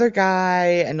with this other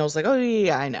guy, and Noel's like, oh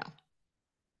yeah, I know.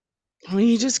 I mean,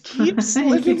 he just keeps He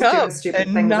living keeps doing up stupid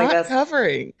and things like not this.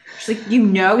 covering. She's like, you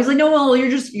know, he's like, no, well,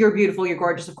 you're beautiful, you're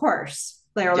gorgeous, of course.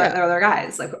 Yeah, They're other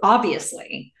guys, like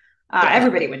obviously, yeah.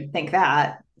 everybody would think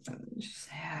that. Just,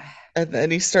 And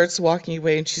then he starts walking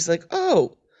away, and she's like,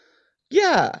 oh,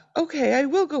 yeah, okay, I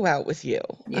will go out with you.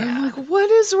 I'm like, yeah, what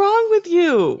is wrong with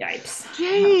you? yipes.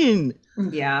 Jane,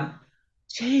 Yeah,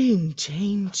 Jane,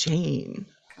 Jane, Jane.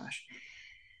 gosh.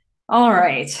 All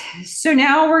right, so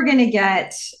now we're gonna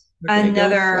get We're gonna go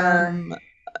another from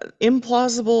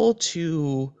implausible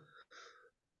to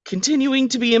continuing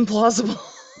to be implausible.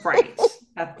 right.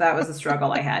 That was a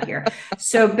struggle I had here.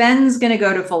 So Ben's going to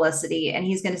go to Felicity and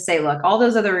he's going to say, look, all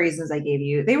those other reasons I gave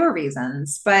you, they were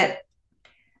reasons, but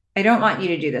I don't want you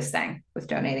to do this thing with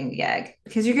donating the egg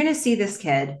because you're going to see this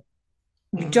kid.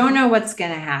 You don't Mhm. know what's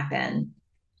going to happen.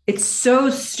 It's so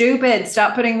stupid.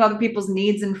 Stop putting other people's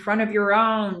needs in front of your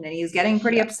own. And he's getting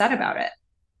pretty Yeah. upset about it.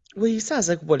 Well, he says,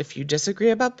 like, what if you disagree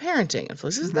about parenting? And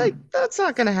Felicity's like, Mm-hmm. that's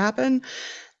not gonna happen.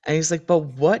 And he's like, but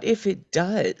what if it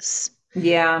does?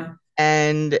 Yeah.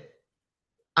 And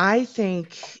I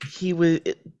think he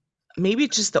would maybe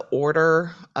just the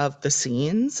order of the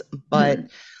scenes, but Mm-hmm.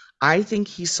 I think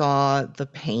he saw the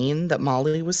pain that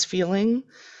Molly was feeling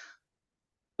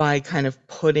by kind of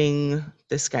putting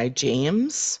this guy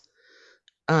James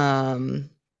um,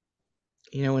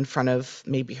 in front of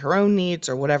maybe her own needs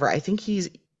or whatever. I think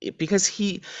because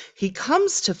he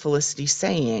comes to Felicity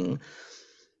saying,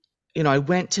 I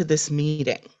went to this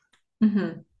meeting,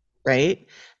 Mm-hmm. right?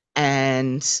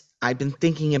 And I've been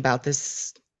thinking about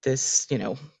this,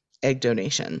 egg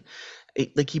donation.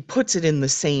 Like he puts it in the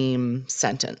same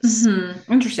sentence.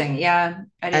 Mm-hmm. Interesting. Yeah,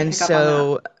 I didn't And pick up on that.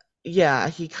 so, yeah,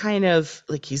 he kind of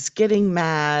like he's getting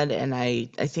mad. And I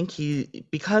think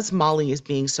because Molly is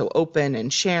being so open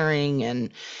and sharing,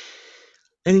 and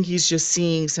I think he's just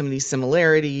seeing some of these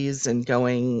similarities and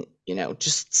going,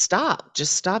 just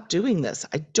stop doing this.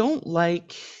 I don't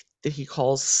like that he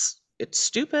calls it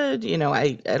stupid.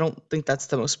 I don't think that's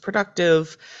the most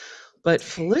productive. But He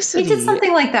did Felicity,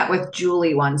 something like that with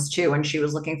Julie once too, when she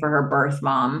was looking for her birth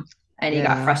mom, and he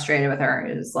got yeah, frustrated with her.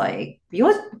 It was like, you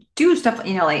always do stuff,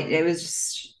 like it was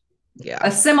just yeah.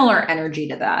 a similar energy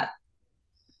to that.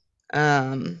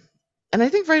 Um, and I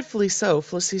think rightfully so.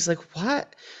 Felicity's like,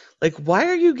 what? Like, why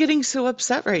are you getting so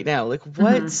upset right now? Like, Mm-hmm.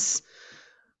 what's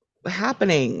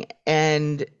happening?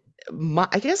 And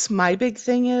I guess my big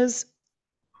thing is,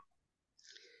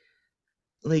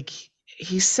 like,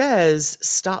 he says,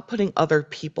 stop putting other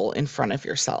people in front of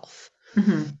yourself.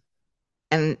 Mm-hmm.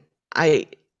 And I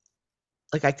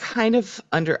kind of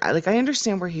I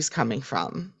understand where he's coming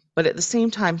from, but at the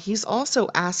same time, he's also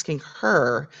asking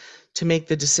her to make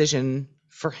the decision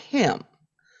for him.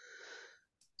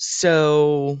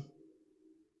 So,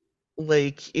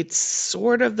 like, it's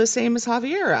sort of the same as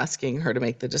Javier asking her to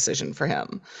make the decision for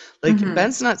him. Like, Mm-hmm.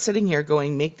 Ben's not sitting here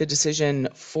going, make the decision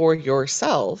for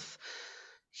yourself.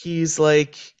 He's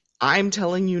like, I'm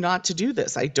telling you not to do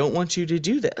this. I don't want you to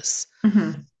do this.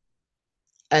 Mm-hmm.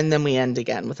 And then we end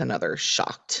again with another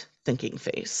shocked thinking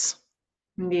face.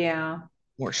 Yeah.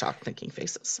 More shocked thinking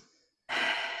faces.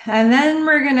 And then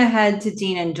we're gonna head to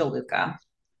Dean and DeLuca,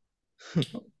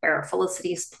 where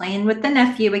Felicity's playing with the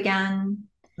nephew again.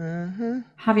 Uh-huh.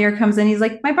 Javier comes in, he's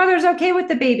like, my brother's okay with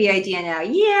the baby idea now.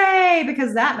 Yay!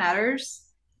 Because that matters.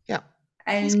 Yeah.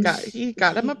 And He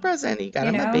got him a he, present. He got you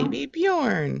him a know, baby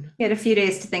Bjorn. he had a few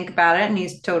days to think about it, and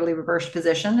he's totally reversed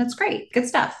position. It's great. Good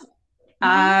stuff.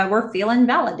 Mm-hmm. We're feeling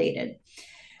validated.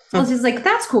 Felicity's like,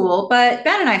 that's cool, but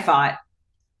Ben and I fought,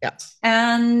 Yeah.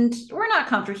 and we're not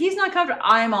comfortable. He's not comfortable.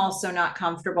 I'm also not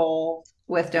comfortable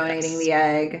with donating Yes. the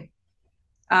egg.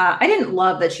 I didn't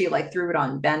love that she like threw it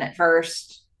on Ben at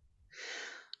first.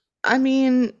 I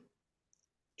mean,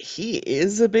 he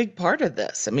is a big part of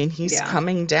this. I mean, he's Yeah.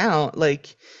 coming down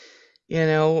like,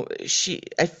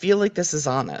 I feel like this is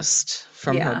honest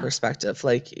from her Yeah. perspective.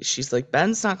 Like she's like,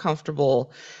 Ben's not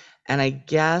comfortable, and I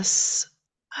guess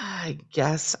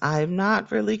I'm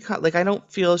not really like I don't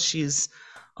feel she's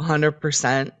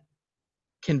 100%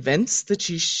 convinced that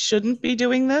she shouldn't be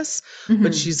doing this, but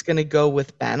Mm-hmm. she's going to go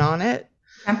with Ben on it.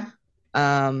 Okay.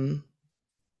 Um,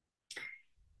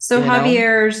 So you know,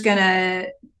 Javier's gonna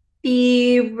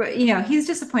be, he's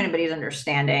disappointed, but he's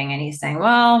understanding, and he's saying,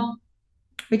 well,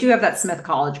 we do have that Smith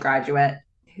College graduate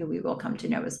who we will come to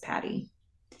know as Patty.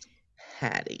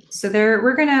 Hattie. So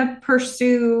we're gonna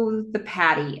pursue the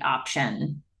Patty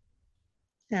option.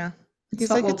 Yeah. It's He's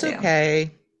what like, we'll it's do.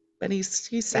 okay, but he's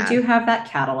We do sad. have that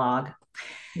catalog.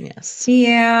 Yes.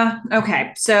 Yeah.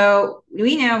 Okay. So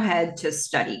we now head to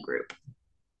study group,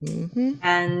 Hmm.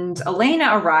 and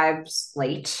Elena arrives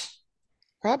late.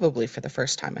 Probably for the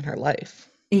first time in her life.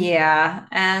 Yeah,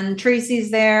 and Tracy's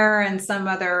there, and some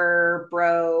other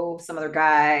bro, some other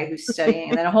guy who's studying,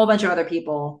 and then a whole bunch of other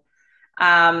people.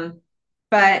 Um,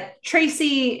 but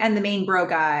Tracy and the main bro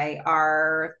guy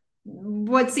are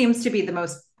what seems to be the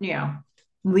most,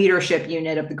 leadership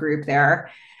unit of the group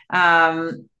there.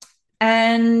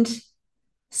 And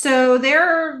so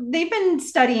they've been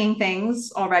studying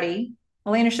things already.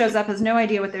 Elena shows up, has no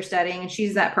idea what they're studying, and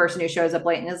she's that person who shows up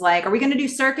late and is like, "Are we going to do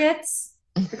circuits?"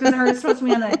 Because they're supposed to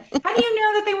be on the. How do you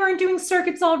know that they weren't doing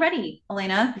circuits already,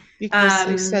 Elena? Because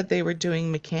they said they were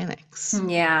doing mechanics.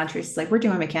 Yeah, Tracy's like, we're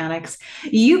doing mechanics.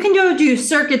 You can go do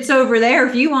circuits over there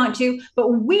if you want to, but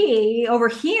we over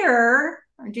here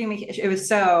are doing. It was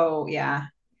so, yeah,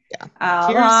 Yeah. a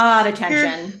Here's lot of here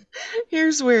tension.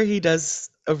 here's where he does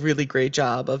a really great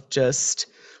job of just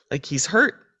like he's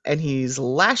hurt and he's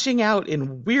lashing out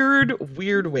in weird,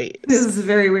 weird This ways. is a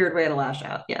very weird way to lash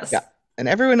out. Yeah. Yes. And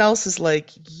everyone else is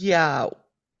like, yeah,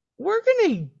 we're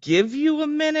gonna give you a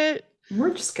minute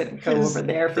We're just gonna go over because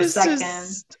there for a this second.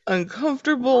 is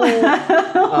uncomfortable.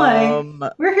 Like, Um,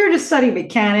 we're here to study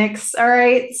mechanics. All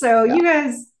right. So yeah, you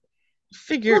guys,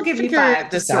 we'll give you figure 5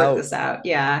 to this sort out. this out.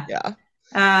 Yeah.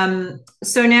 Yeah.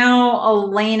 So now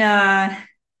Elena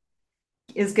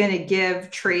is going to give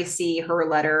Tracy her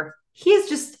letter. He's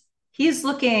just he's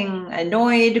looking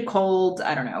annoyed, cold.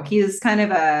 I don't know. He's kind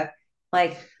of a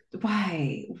like,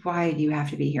 why do you have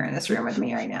to be here in this room with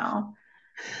me right now?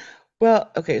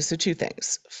 Well, okay, so two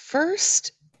things.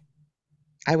 First,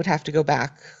 I would have to go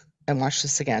back and watch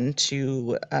this again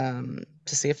to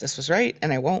see if this was right,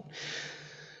 and I won't.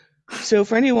 So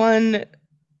for anyone,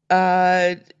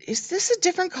 is this a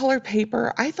different color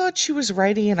paper? I thought she was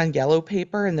writing it on yellow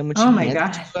paper, and then when she Oh my hands it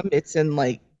God. to him,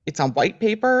 it's on white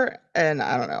paper, and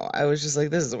I don't know. I was just like,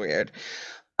 this is weird.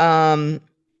 Um,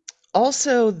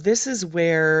 Also, this is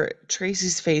where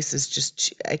Tracy's face is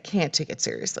just, I can't take it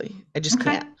seriously. I just Okay.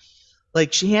 can't.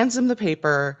 Like, she hands him the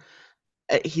paper.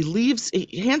 He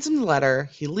hands him the letter.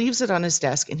 He leaves it on his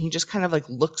desk and he just kind of like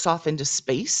looks off into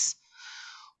space.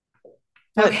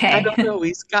 But I Okay. don't know.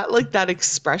 He's got like that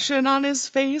expression on his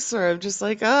face where I'm just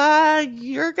like,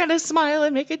 you're going to smile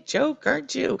and make a joke,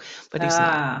 aren't you? But he's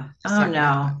not. It's Oh not going to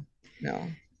happen. no.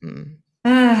 No. Mm.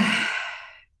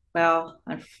 Well,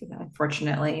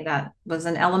 unfortunately, that was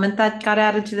an element that got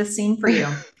added to the scene for you.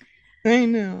 I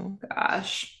know.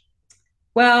 Gosh.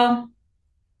 Well,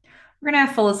 we're gonna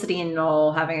have Felicity and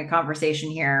Noel having a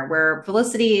conversation here where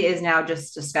Felicity is now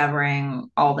just discovering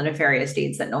all the nefarious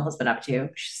deeds that Noel has been up to.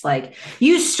 She's like,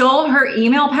 "You stole her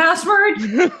email password?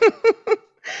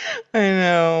 I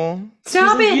know.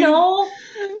 Stop it, Noel."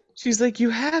 She's like, you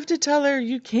have to tell her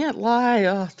you can't lie.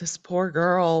 Oh, this poor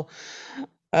girl.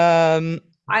 Um,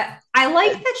 I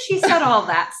like that she said all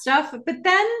that stuff, but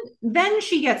then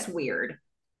she gets weird.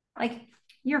 Like,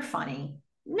 you're funny.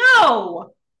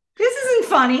 No, this isn't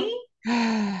funny.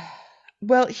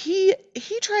 well, he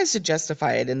tries to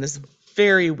justify it in this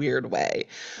very weird way,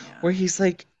 Yeah. where he's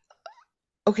like,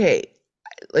 okay,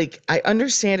 like I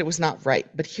understand it was not right,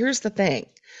 but here's the thing.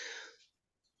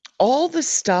 All the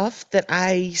stuff that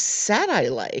I said I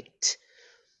liked,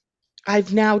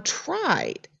 I've now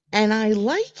tried and I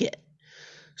like it.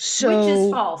 Which is So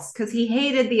false because he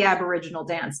hated the Aboriginal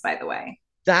dance, by the way.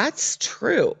 that's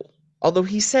true. Although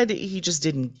he said he just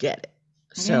didn't get it.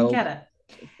 I didn't So, get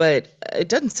it. but it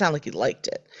doesn't sound like he liked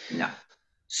it. No.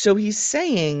 So he's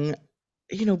saying,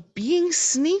 being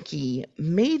sneaky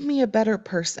made me a better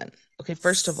person. Okay,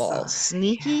 first of all, So,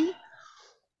 yeah. sneaky,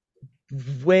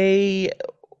 way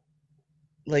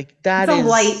like It's that a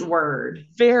light is word.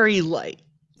 very light,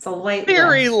 It's a light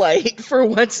very lift. light for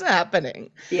what's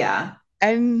happening. Yeah.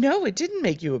 And no, it didn't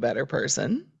make you a better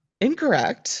person.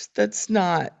 Incorrect. That's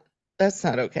not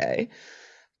okay.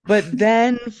 But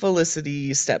then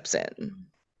Felicity steps in.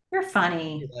 You're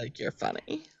funny. You're like, you're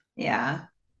funny. Yeah.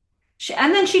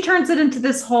 And then she turns it into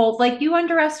this whole like, you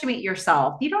underestimate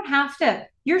yourself. You don't have to.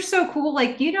 You're so cool.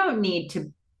 Like, you don't need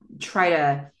to try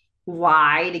to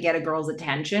lie to get a girl's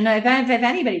attention. If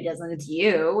anybody doesn't, it's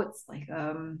you. It's like,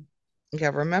 Yeah,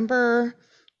 remember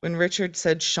when Richard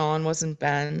said Sean wasn't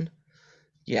Ben?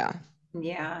 Yeah.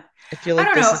 yeah. I feel I like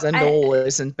don't this know. is a Noel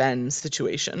isn't Ben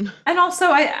situation. And also,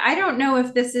 I don't know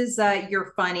if this is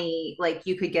your funny, like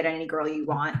you could get any girl you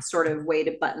want sort of way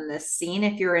to button this scene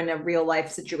if you're in a real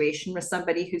life situation with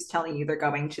somebody who's telling you they're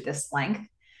going to this length.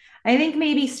 I think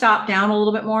maybe stop down a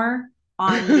little bit more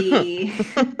on the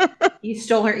you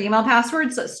stole her email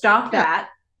password. So stop Yeah, that.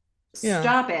 yeah.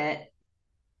 Stop it.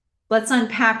 Let's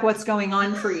unpack what's going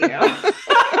on for you.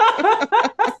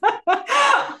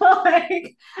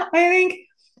 Like,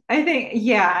 I think,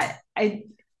 yeah,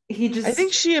 he I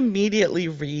think just, she immediately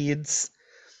reads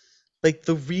like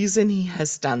the reason he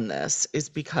has done this is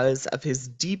because of his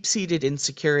deep-seated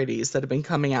insecurities that have been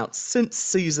coming out since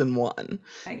season 1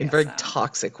 I in guess very so.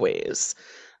 toxic ways.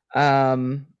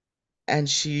 Um, and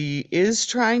she is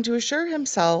trying to assure him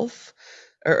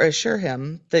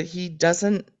that he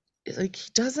doesn't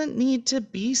need to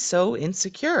be so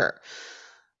insecure.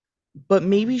 But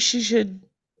maybe she should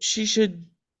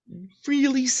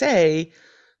really say,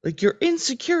 like, your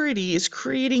insecurity is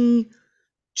creating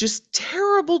just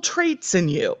terrible traits in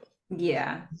you.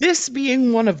 Yeah. This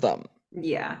being one of them.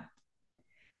 Yeah.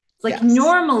 It's like Yes.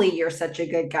 normally you're such a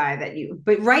good guy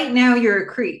but right now you're a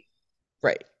creep.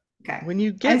 Right. Okay. When you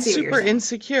I get see what you're super saying.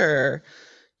 insecure,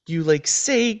 you like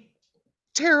say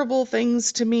terrible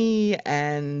things to me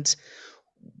and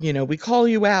we call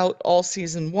you out all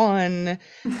season 1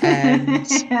 and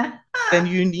then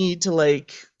you need to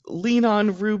like lean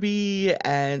on Ruby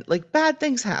and like bad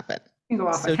things happen. You go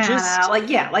off with So Hannah. just Like,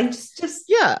 yeah, like just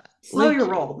yeah, slow like your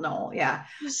roll. No, yeah.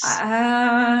 just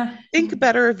Uh, think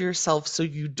better of yourself so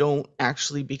you don't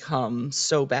actually become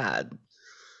so bad.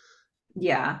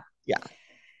 yeah. Yeah.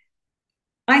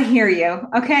 I hear you.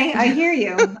 Okay. I hear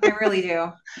you. I really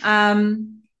do.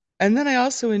 Um, And then I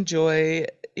also enjoy,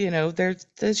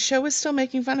 the show is still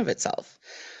making fun of itself.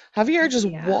 Javier just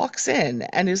Yeah. walks in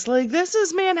and is like, "This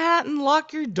is Manhattan.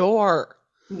 Lock your door.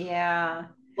 Yeah.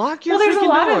 Lock your Well, there's a freaking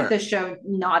lot of door." the show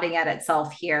nodding at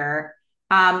itself here.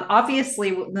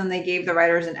 Obviously, when they gave the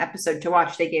writers an episode to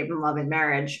watch, they gave them Love and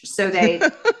Marriage. So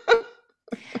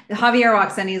Javier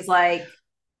walks in, he's like,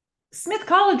 Smith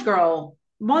College girl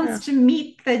Yeah. wants to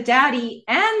meet the daddy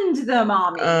and the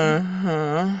mommy.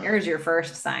 Uh-huh. There's your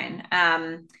first sign.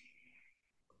 And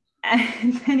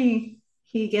then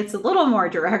he gets a little more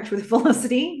direct with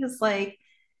Felicity. He's like,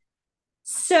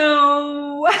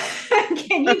 so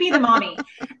can you be the mommy?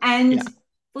 And Yeah.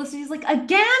 Felicity's like,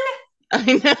 again?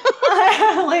 I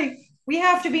know. Like, we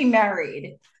have to be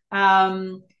married.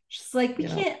 She's like,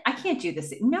 Yeah. I can't do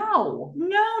this. No,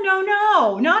 no, no,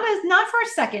 no. Not for a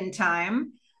second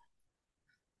time.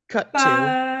 Cut to.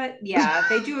 But yeah,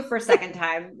 they do it for a second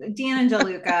time. Dean and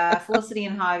DeLuca, Felicity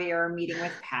and Javier are meeting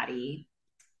with Patty,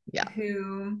 Yeah.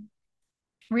 who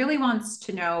really wants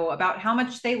to know about how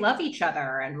much they love each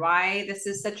other and why this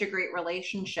is such a great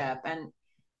relationship. And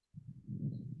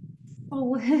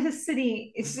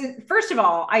Felicity, first of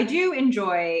all, I do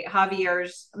enjoy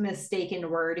Javier's mistaken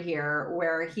word here,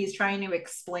 where he's trying to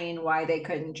explain why they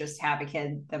couldn't just have a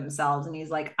kid themselves. And he's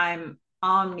like, I'm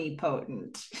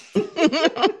omnipotent.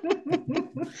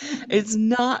 It's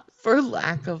not for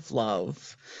lack of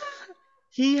love.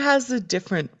 He has a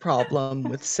different problem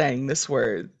with saying this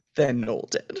word than Noel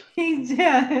did. He did.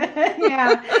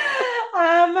 Yeah.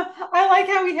 I like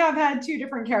how we have had two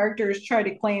different characters try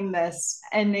to claim this,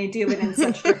 and they do it in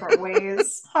such different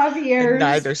ways. And Javier's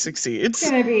neither succeeds.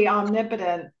 gonna be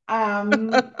omnipotent.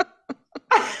 I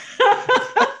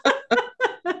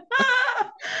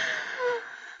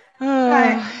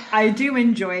Uh, I do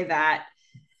enjoy that.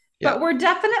 yeah. But we're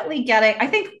definitely getting, I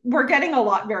think we're getting a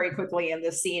lot very quickly in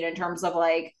this scene in terms of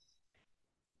like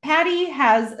Patty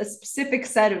has a specific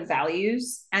set of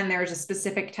values and there's a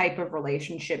specific type of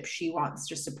relationship she wants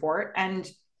to support. And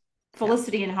Yeah.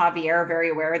 Felicity and Javier are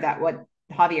very aware that what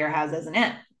Javier has isn't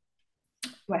it,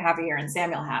 what Javier and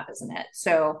Samuel have isn't it.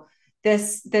 So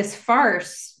this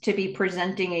farce to be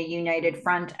presenting a united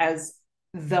front as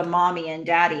the mommy and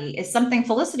daddy is something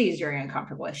Felicity is very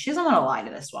uncomfortable with. She doesn't want to lie to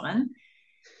this woman.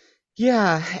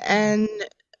 Yeah. And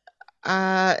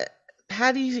uh,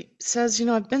 Patty says,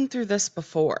 I've been through this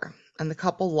before. And the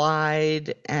couple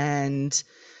lied. And,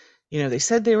 they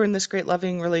said they were in this great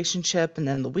loving relationship. And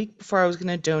then the week before I was going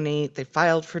to donate, they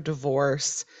filed for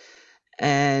divorce.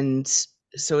 And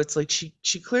so it's like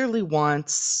she clearly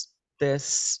wants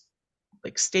this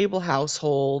like stable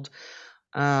household.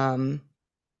 Um,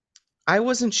 I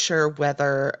wasn't sure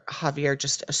whether Javier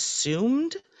just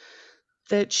assumed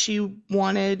that she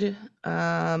wanted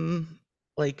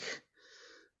like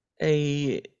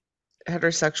a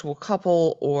heterosexual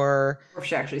couple Or if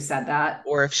she actually said that.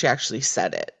 or if she actually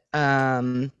said it.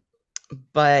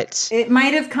 But It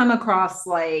might have come across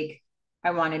like,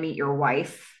 I want to meet your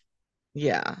wife.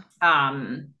 yeah.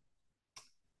 Um,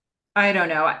 I don't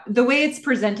know. The way it's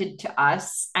presented to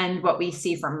us and what we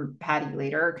see from Patty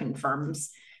later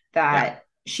confirms Yeah.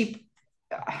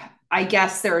 that I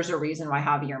guess there's a reason why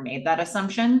Javier made that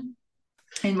assumption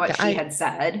in what Yeah, she I had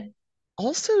said.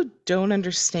 also don't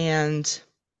understand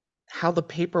how the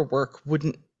paperwork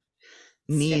wouldn't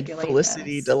need Stipulate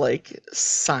Felicity to this. like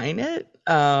sign it.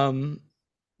 Because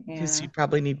Yeah. you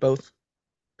probably need both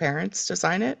parents to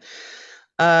sign it.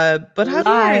 But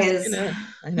Javier is Lies, gonna,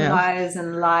 I know, lies,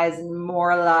 and lies, and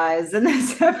more lies in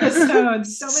this episode.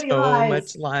 So many so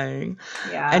much lies. lying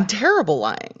and Yeah. terrible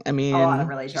lying. I A lot of mean,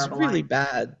 really just terrible really lying.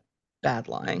 bad, bad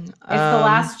lying. It's the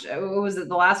last, what was it,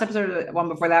 the last episode or the one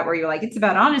before that where you're like, it's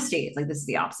about honesty. It's like, this is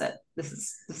the opposite. This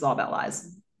is all about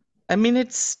lies. I mean,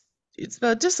 it's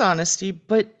about dishonesty,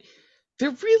 but they're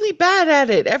really bad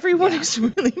at it. Everyone Yeah. is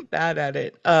really bad at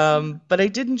it. But I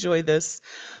did enjoy this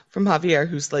from Javier,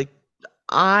 who's like,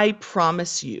 I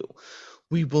promise you,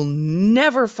 we will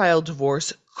never file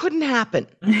divorce. Couldn't happen.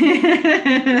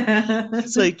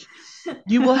 It's like,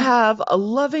 you will have a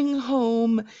loving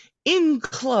home in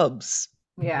clubs.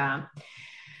 Yeah.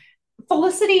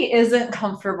 Felicity isn't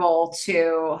comfortable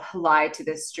to lie to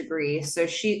this degree. So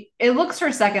it looks for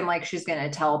a second like she's going to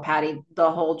tell Patty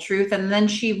the whole truth. And then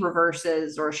she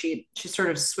reverses or she sort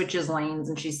of switches lanes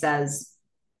and she says,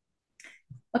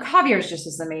 look, Javier's just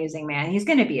this amazing man. He's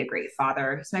going to be a great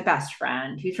father. He's my best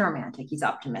friend. He's romantic. He's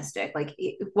optimistic. Like,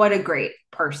 what a great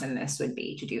person this would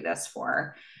be to do this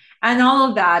for. And all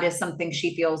of that is something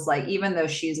she feels like, even though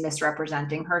she's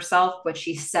misrepresenting herself, what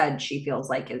she said she feels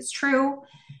like is true.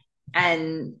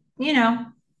 And,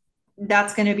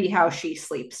 that's going to be how she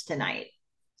sleeps tonight.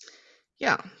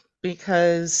 Yeah,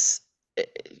 because,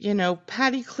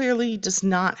 Patty clearly does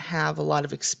not have a lot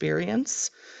of experience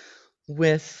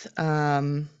with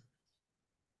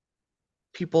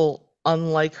people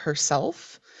unlike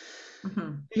herself,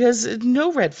 Mm-hmm. because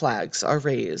no red flags are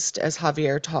raised as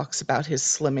Javier talks about his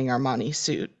slimming Armani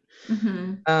suit.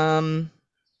 Mm-hmm. Um,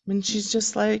 and she's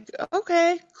just like,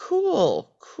 okay,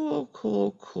 cool, cool,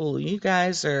 cool, cool. You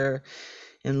guys are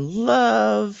in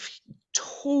love.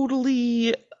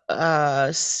 Totally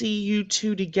see you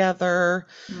two together.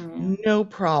 Yeah. No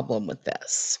problem with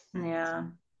this. Yeah.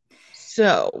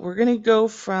 So we're gonna go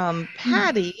from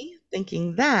Patty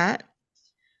thinking that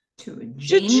To to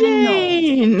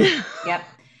Jane and Noel. Jane. Yep.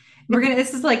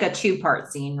 This is like a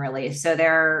two-part scene, really. So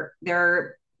they're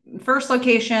first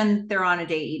location, they're on a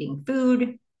date eating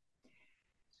food.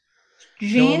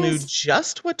 Noel knew Jane's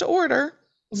just what to order.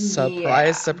 Surprise,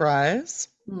 yeah. surprise.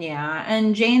 Yeah,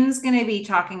 and Jane's going to be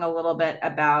talking a little bit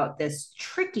about this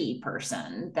tricky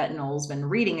person that Noel's been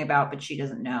reading about, but she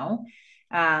doesn't know.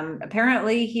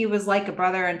 Apparently, he was like a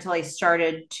brother until he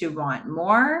started to want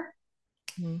more.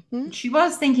 Hmm. She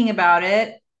was thinking about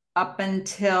it up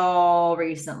until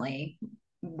recently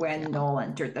when Yeah. Noel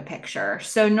entered the picture.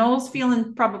 So Noel's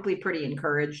feeling probably pretty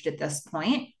encouraged at this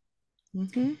point.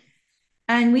 Hmm.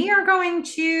 And we are going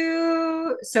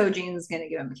to, so Jane's going to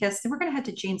give him a kiss. Then we're going to head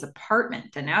to Jane's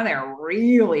apartment. And now they're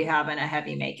really having a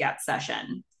heavy makeout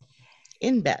session.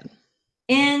 In bed.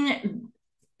 In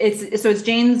it's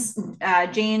Jane's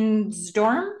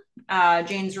dorm,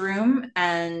 Jane's room,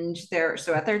 and they're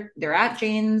at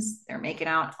Jane's. They're making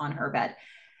out on her bed.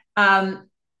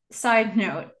 Side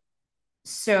note,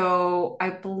 so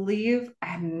I believe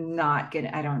I don't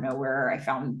know where I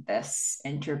found this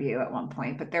interview at one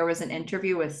point, but there was an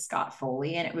interview with Scott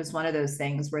Foley, and it was one of those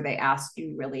things where they asked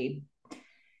you really,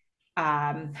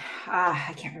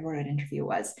 I can't remember what an interview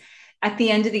was. At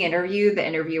the end of the interview, the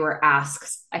interviewer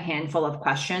asks a handful of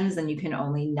questions, and you can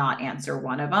only not answer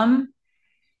one of them.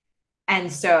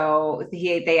 And so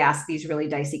they ask these really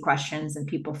dicey questions, and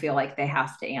people feel like they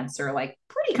have to answer like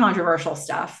pretty controversial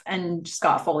stuff. And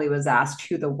Scott Foley was asked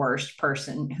who the worst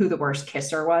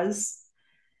kisser was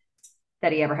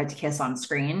that he ever had to kiss on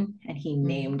screen. And he Mhm.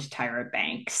 named Tyra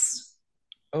Banks.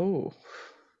 Oh.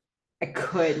 I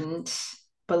couldn't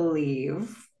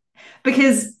believe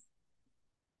because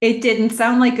it didn't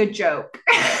sound like a joke.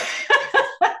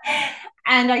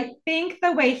 And I think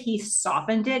the way he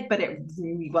softened it, but it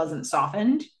really wasn't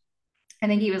softened. I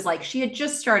think he was like, she had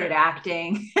just started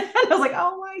acting. And I was like,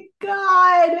 oh my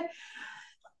God.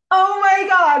 Oh my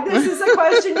God. This is a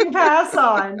question you pass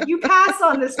on. You pass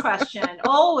on this question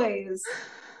always.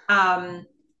 Um,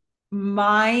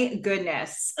 my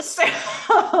goodness.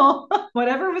 So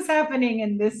whatever was happening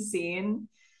in this scene,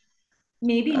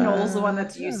 maybe Noel's the one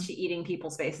that's Yeah. used to eating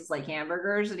people's faces like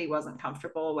hamburgers and he wasn't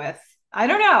comfortable with. I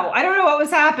don't know. I don't know what was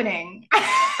happening.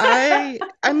 I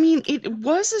mean, it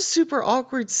was a super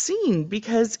awkward scene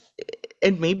because,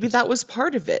 and maybe that was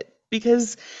part of it,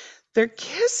 because they're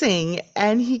kissing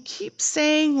and he keeps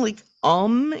saying like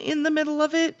in the middle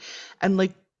of it and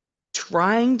like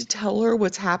trying to tell her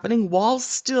what's happening while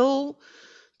still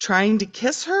trying to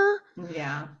kiss her.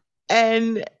 Yeah.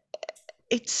 And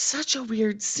it's such a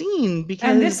weird scene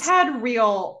And this because had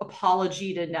real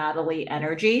apology to Natalie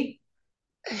energy.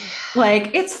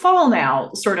 Like, it's fall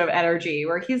now sort of energy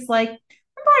where he's like, remember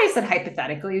I said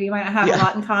hypothetically we might have a yeah,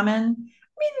 lot in common? I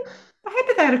mean, the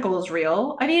hypothetical is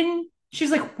real. I mean,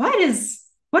 she's like, what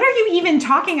are you even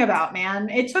talking about, man?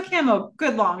 It took him a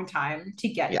good long time to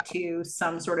yeah, get to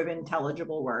some sort of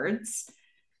intelligible words.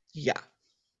 yeah.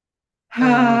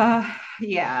 Um,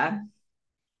 Yeah.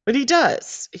 but he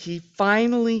does. He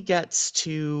finally gets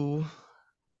to,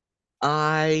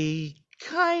 I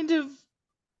kind of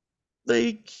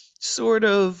like sort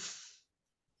of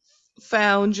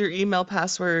found your email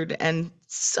password, and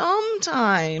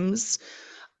sometimes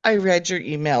I read your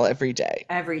email every day.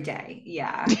 Every day.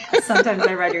 Yeah. Sometimes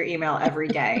I read your email every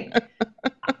day.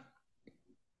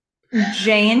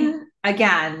 Jane,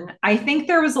 again, I think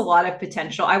there was a lot of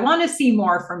potential. I want to see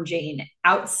more from Jane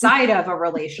outside of a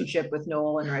relationship with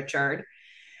Noel and Richard.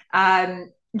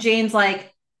 Jane's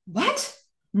like, what?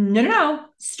 No, no, no. Yeah,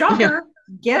 Stalker,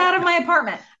 get out of my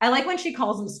apartment. I like when she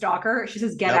calls him stalker. She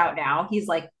says, get yep, out now. He's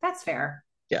like, that's fair.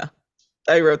 yeah.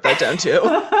 I wrote that down too.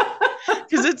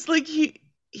 Because it's like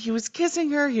he was kissing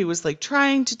her, he was like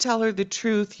trying to tell her the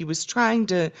truth, he was trying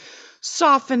to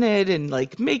soften it and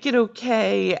like make it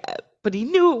okay, but he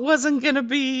knew it wasn't gonna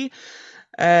be.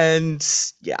 And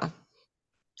yeah,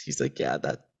 he's like, yeah,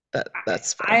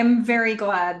 that's fair. I'm very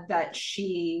glad that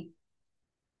she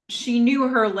knew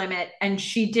her limit and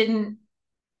she didn't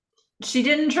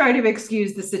try to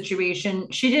excuse the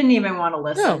situation. She didn't even want to No,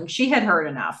 listen. She had heard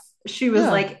enough. She was yeah,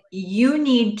 like, you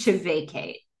need to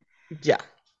vacate. yeah.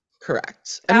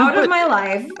 Correct. I mean, Out of but my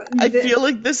life. I feel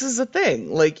like this is a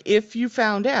thing. Like, if you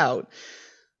found out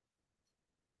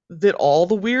that all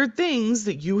the weird things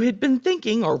that you had been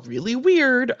thinking are really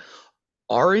weird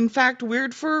are in fact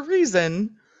weird for a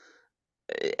reason,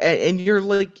 and you're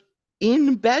like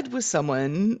in bed with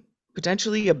someone,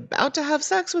 potentially about to have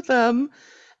sex with them,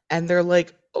 and they're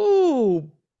like, "Oh,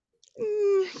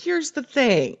 here's the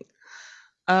thing."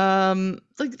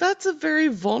 Like, that's a very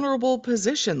vulnerable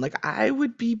position. Like, I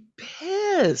would be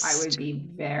I would pissed. be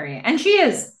very, and she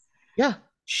is. Yeah,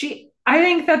 I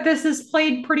think that this is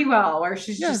played pretty well, where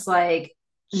she's yeah. just like,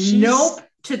 She's nope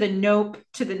to the nope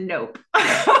to the nope.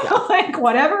 yeah, Like,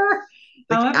 whatever,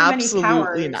 like, however many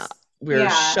absolutely not. powers. We're Yeah.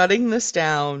 shutting this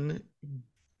down.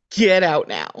 Get out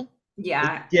now. Like,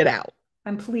 Yeah. get out.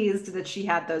 I'm pleased that she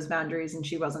had those boundaries and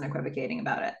she wasn't equivocating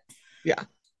about Yeah.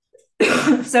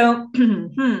 it. So,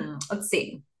 let's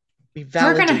see. We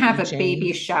We're going to validate have you, a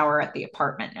baby Jane. shower at the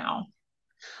apartment now.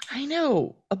 I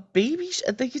know. A baby,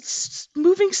 like, it's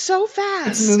moving so It's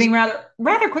fast. moving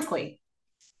rather quickly.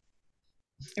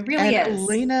 It really And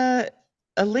is.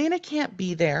 Elena can't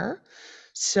be there.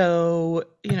 So,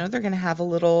 they're going to have a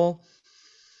little,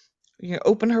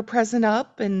 open her present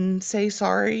up and say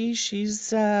sorry.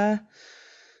 She's not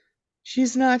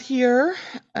here.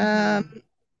 Um, Mhm.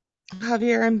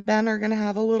 Javier and Ben are going to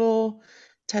have a little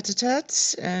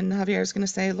tete-a-tete, and Javier's going to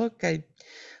say, "Look, I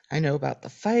know about the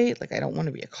fight. Like, I don't want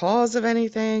to be a cause of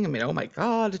anything. I mean, oh my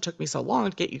God, it took me so long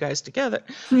to get you guys together."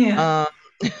 Yeah. Um,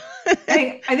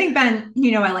 I think Ben,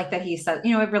 I like that he said,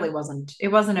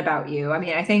 it wasn't about you. I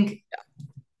mean, I think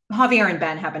Javier and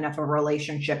Ben have enough of a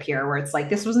relationship here where it's like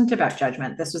this wasn't about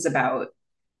judgment. This was about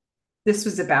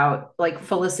like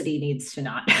Felicity needs to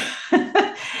not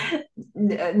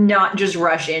not just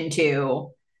rush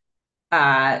into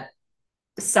uh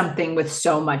something with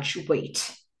so much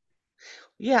weight.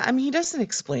 yeah, I mean, he doesn't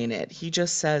explain it. He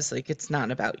just says, like, it's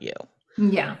not about you.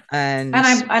 Yeah. And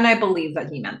And I believe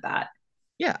that he meant that.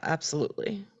 yeah,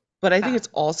 absolutely. But I think Uh, it's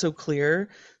also clear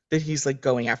that he's like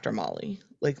going after Molly.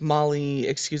 Like, Molly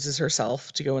excuses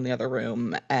herself to go in the other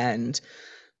room, and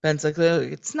Ben's like,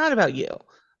 "Look, it's not about you.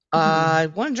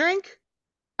 mhm, Want a drink?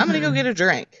 I'm gonna go get mhm. a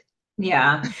drink."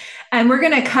 Yeah. And we're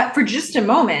going to cut for just a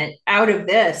moment out of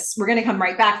this. We're going to come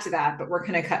right back to that, but we're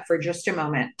going to cut for just a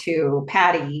moment to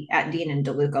Patty at Dean and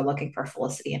DeLuca looking for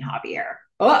Felicity and Javier.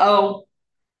 Uh-oh.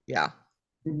 Yeah.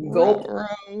 Gulp.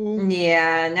 Ruh-roh.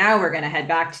 Yeah. Now we're going to head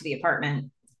back to the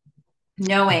apartment,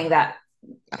 knowing that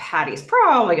Patty's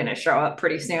probably going to show up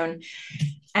pretty soon.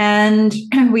 And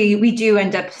we do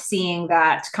end up seeing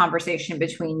that conversation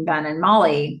between Ben and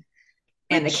Molly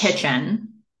in the Which kitchen.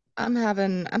 I'm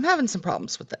having some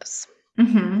problems with this.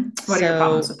 What are your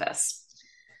problems So, with this?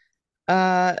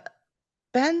 uh,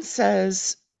 Ben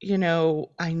says,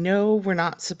 "I know we're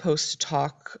not supposed to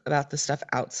talk about the stuff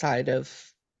outside of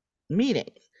meeting."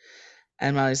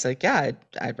 And Molly's like, "Yeah,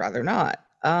 I'd rather not."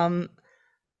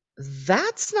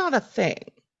 That's not a thing.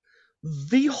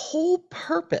 The whole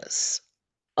purpose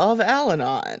of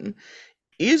Al-Anon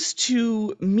is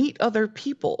to meet other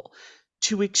people,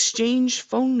 to exchange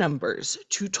phone numbers,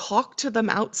 to talk to them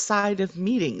outside of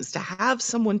meetings, to have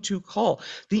someone to call.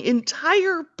 The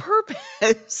entire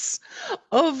purpose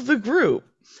of the group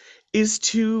is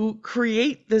to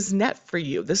create this net for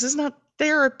you. This is not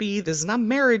therapy. This is not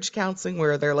marriage counseling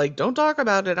where they're like, don't talk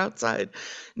about it outside.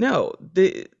 No,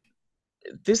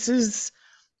 this is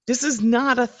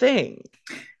not a thing.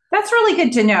 That's really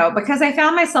good to know because I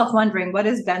found myself wondering what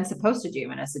is Ben supposed to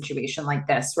do in a situation like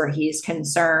this where he's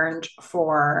concerned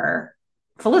for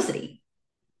Felicity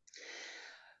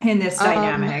in this Um,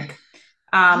 dynamic,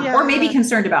 or maybe yeah,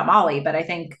 concerned about Molly. But I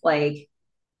think like,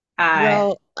 uh,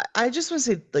 well, I just want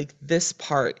to say, like, this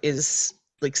part is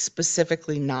like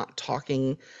specifically not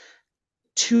talking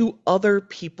to other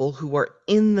people who are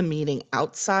in the meeting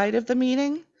outside of the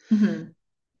meeting mhm,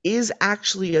 is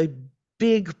actually a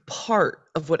big part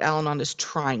of what Al-Anon is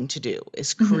trying to do,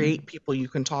 is mhm, create people you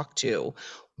can talk to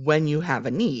when you have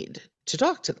a need to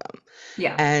talk to them.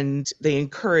 yeah, And they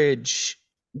encourage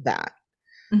that.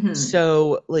 mhm,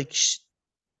 So, like,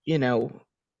 you know,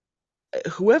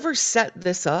 whoever set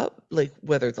this up, like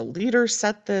whether the leader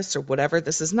set this or whatever,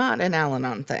 this is not an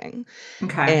Al-Anon thing.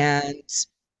 okay, And,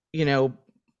 you know,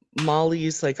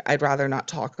 Molly's like, I'd rather not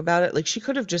talk about it. Like, she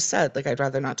could have just said, like, I'd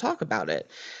rather not talk about it.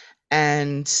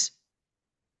 And,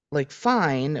 like,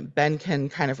 fine, Ben can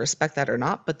kind of respect that or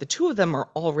not, but the two of them are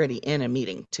already in a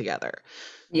meeting together.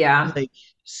 yeah, Like,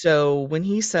 so when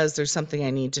he says there's something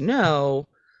I need to know,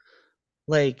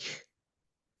 like,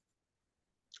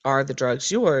 are the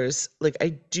drugs yours? Like, I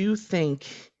do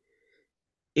think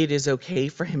it is okay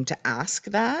for him to ask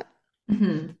that.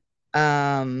 mhm,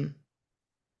 Um,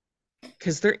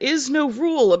 because there is no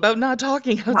rule about not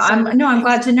talking Well, outside of I'm things.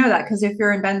 glad to know that because if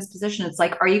you're in Ben's position, it's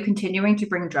like, are you continuing to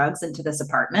bring drugs into this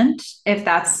apartment? If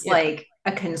that's Yeah. like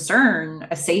a concern,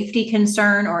 a safety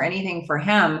concern, or anything for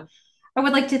him, I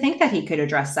would like to think that he could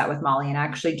address that with Molly and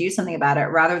actually do something about it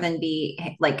rather than be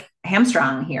like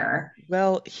hamstrung here.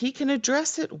 Well, he can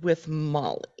address it with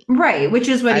Molly. Right, which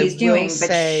is what I he's will doing, but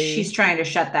say, she's trying to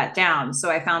shut that down. So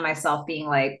I found myself being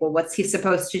like, well, what's he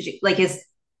supposed to do? Like,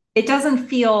 it doesn't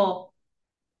feel,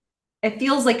 it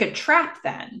feels like a trap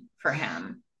then for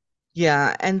him.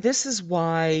 yeah, and this is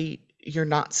why you're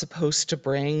not supposed to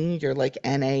bring your like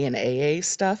NA and AA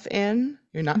stuff in.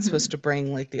 You're not supposed Mhm. to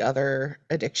bring like the other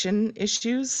addiction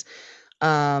issues.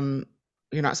 Um,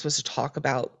 you're not supposed to talk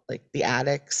about like the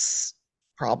addict's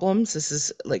problems. This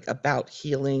is like about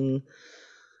healing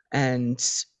and,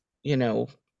 you know,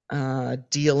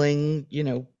 dealing,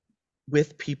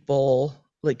 with people,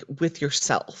 like with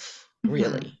yourself, Mhm.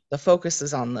 really. The focus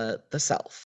is on the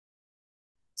self.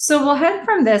 So we'll head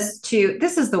from this to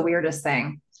this is the weirdest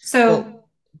thing. Well, So,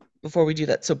 before we do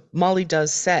that, so Molly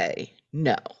does say,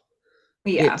 no,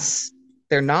 yeah, it's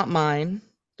they're not mine.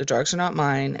 The drugs are not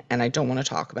mine, and I don't want to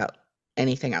talk about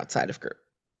anything outside of group.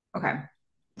 okay.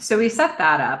 So we set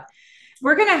that up.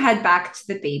 We're gonna head back to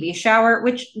the baby shower,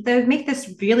 which they make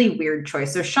this really weird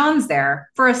choice. So Sean's there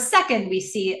for a second. We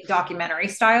see documentary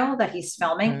style that he's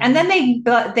filming, and then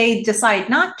Right. they decide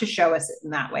not to show us it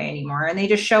in that way anymore, and they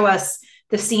just show us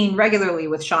the scene regularly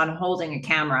with Sean holding a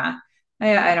camera.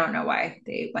 I don't know why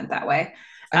they went that way.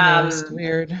 I know it's Um,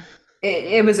 weird.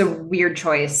 it was a weird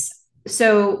choice.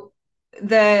 So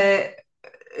the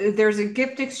there's a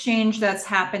gift exchange that's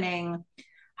happening.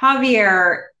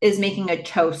 Javier is making a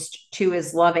toast to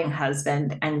his loving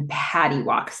husband, and Patty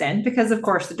walks in because, of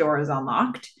course, the door is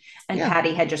unlocked. And Yeah.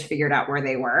 Patty had just figured out where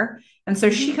they were. And so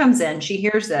she Hmm. comes in, she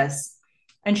hears this,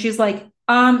 and she's like,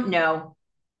 no,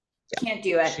 Yeah. can't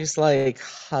do it. She's like,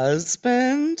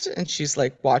 husband, and she's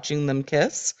like watching them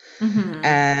kiss Mm-hmm.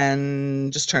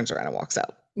 and just turns around and walks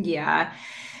out. Yeah.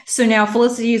 So now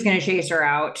Felicity is going to chase her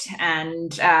out and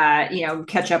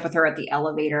catch up with her at the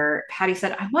elevator. Patty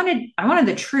said, I wanted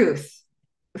the truth.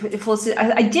 Felicity,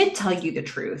 I did tell you the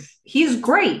truth. He's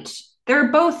great.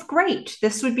 They're both great.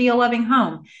 This would be a loving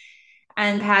home.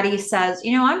 And Patty says,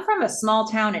 I'm from a small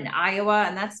town in Iowa,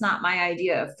 and that's not my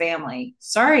idea of family.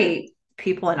 Sorry,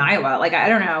 people in Iowa. Like, I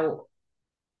don't know.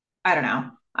 I don't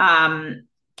know.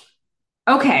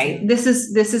 Okay, this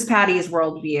is Patty's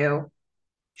worldview.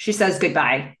 She says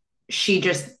goodbye. She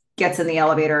just gets in the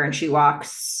elevator and she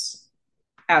walks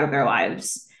out of their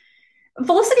lives.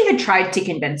 Felicity had tried to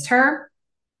convince her,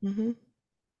 Hmm.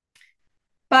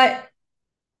 but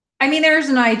I mean, there's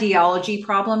an ideology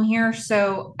problem here.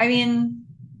 So, I mean,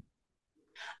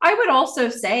 I would also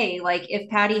say, like, if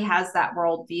Patty has that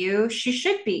worldview, she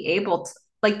should be able to,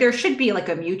 like, there should be like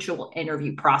a mutual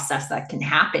interview process that can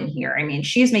happen here. I mean,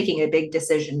 she's making a big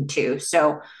decision too.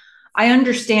 So, I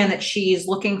understand that she's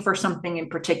looking for something in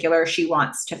particular. She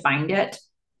wants to find it,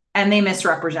 and they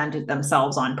misrepresented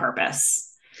themselves on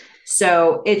purpose.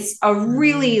 So it's a Right.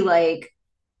 really like,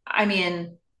 I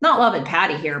mean, not loving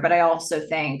Patty here, but I also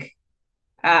think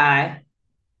I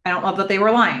don't love that they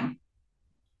were lying.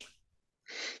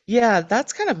 Yeah,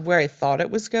 that's kind of where I thought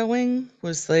it was going,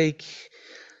 was like,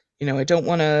 I don't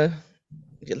want to,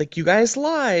 like, you guys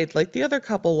lied, like the other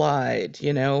couple lied,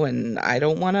 and I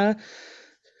don't want to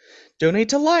donate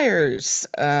to liars.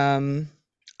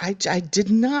 I did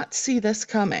not see this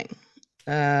coming,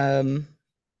 um,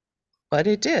 but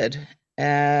it did.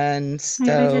 And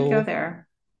Yeah, they did go so there.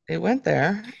 it went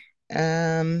there.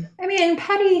 Um, I mean,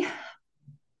 Patty,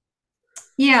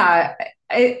 yeah,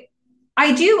 I,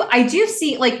 I do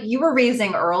see like you were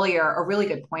raising earlier a really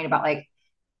good point about like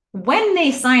when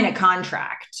they sign a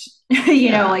contract,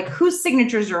 yeah, like whose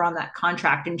signatures are on that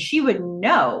contract, and she would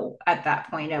know at that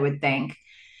point. I would think.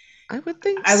 I would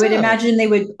think I would so. imagine they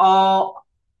would all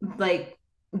like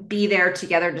be there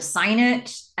together to sign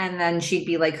it, and then she'd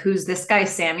be like, "Who's this guy,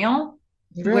 Samuel?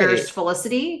 Where's Right.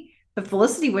 Felicity?" But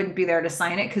Felicity wouldn't be there to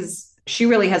sign it because she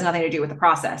really has nothing to do with the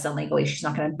process, and legally, she's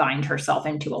not going to bind herself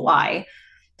into a lie.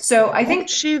 So I Won't think,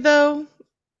 she, though?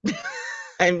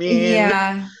 I mean,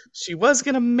 yeah, she was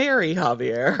gonna marry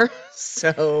Javier,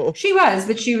 so she was,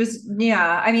 but she was,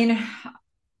 yeah. I mean,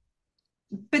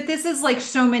 but this is like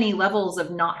so many levels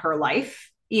of not her life.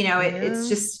 It's yeah,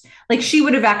 just like she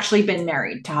would have actually been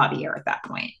married to Javier at that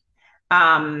point.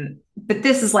 But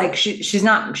this is like she's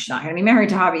not going to be married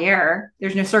to Javier.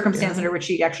 There's no circumstance yeah, under which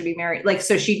she'd actually be married. Like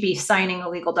so, she'd be signing a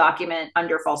legal document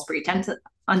under false pretense,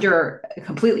 under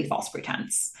completely false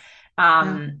pretense. yeah.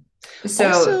 Um, So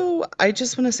Also, I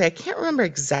just want to say I can't remember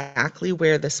exactly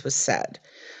where this was said,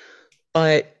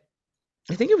 but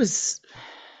I think it was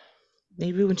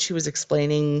maybe when she was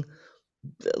explaining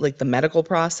like the medical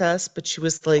process, but she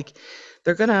was like,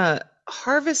 they're gonna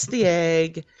harvest the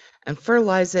egg and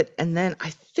fertilize it, and then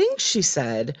I think she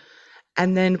said,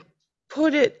 and then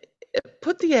put it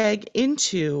put the egg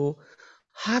into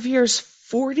Javier's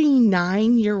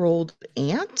 49-year-old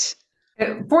aunt.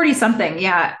 40 something.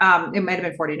 Yeah. It might have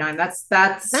been 49. That's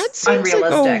That seems like a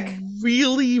unrealistic.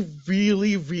 really,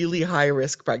 really, really high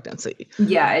risk pregnancy.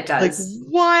 Yeah, it Like, does.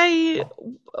 why?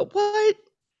 What?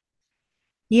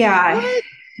 Yeah. What?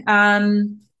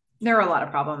 Um, there are a lot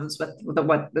of problems with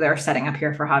what they're setting up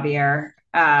here for Javier.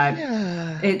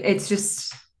 Yeah. It's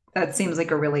just that seems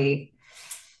like a really,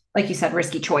 like you said,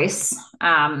 risky choice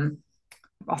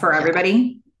for Yeah.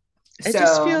 everybody. I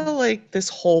just So feel like this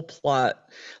whole plot,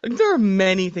 like there are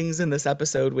many things in this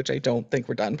episode which I don't think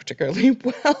were done particularly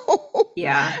well.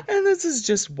 yeah, And this is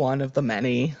just one of the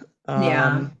many. yeah.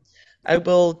 Um, I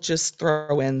will just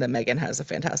throw in that Megan has a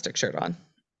fantastic shirt on.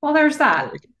 Well, there's There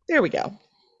that. we go. There we go.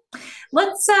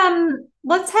 Let's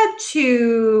head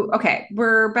to okay,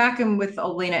 we're back in with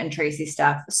Elena and Tracy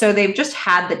stuff. So they've just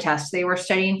had the test they were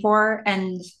studying for,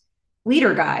 and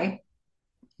leader guy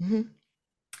Mhm.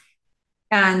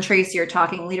 and Tracy are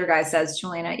talking. Leader guy says to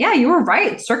Elena, yeah, you were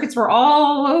right. Circuits were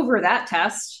all over that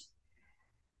test.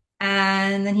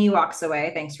 And then he walks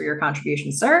away. Thanks for your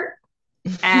contribution, sir.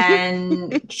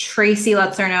 And Tracy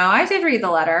lets her know, I did read the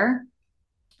letter.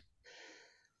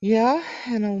 Yeah,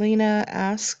 and Elena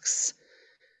asks,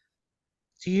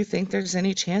 "Do you think there's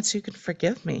any chance you can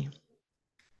forgive me?"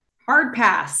 Hard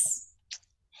pass.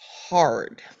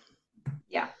 Hard.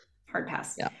 Yeah, hard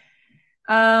pass. Yeah.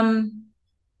 Um,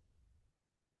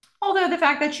 Although the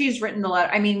fact that she's written the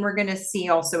letter, I mean, we're going to see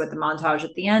also with the montage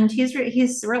at the end, he's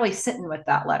really sitting with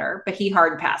that letter, but he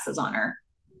hard passes on her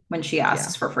when she Yeah.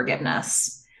 asks for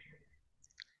forgiveness.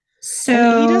 And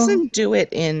he So, doesn't do it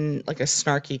in like a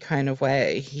snarky kind of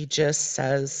way. He just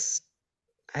says,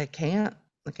 I can't,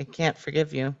 like, I can't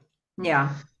forgive you.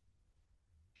 yeah.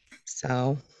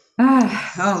 So,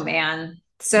 Oh man. yeah.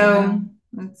 So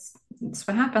that's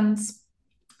what happens.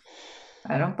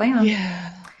 I don't blame him.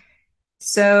 Yeah.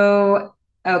 So,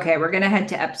 okay, we're going to head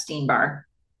to Epstein Bar.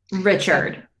 Now,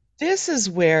 Richard. this is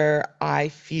where I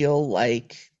feel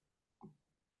like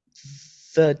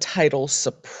the title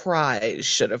surprise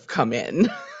should have come in.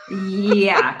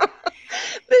 Yeah.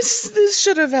 This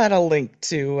should have had a link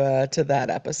to that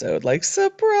episode, like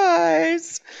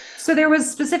surprise. So there was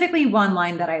specifically one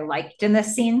line that I liked in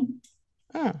this scene,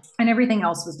 Oh. and everything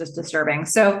else was just disturbing.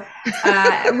 So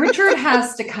Richard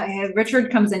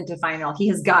comes into final. He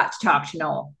has got to talk to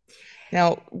Noel.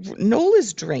 Now, Noel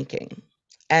is drinking,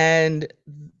 and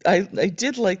I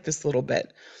did like this little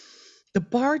bit. The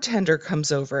bartender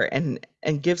comes over and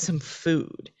gives him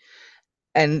food,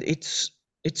 and it's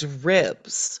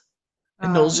ribs.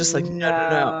 And Oh Noel's just like, no, no,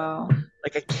 no. no.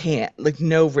 Like, I can't. Like,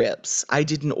 no ribs. I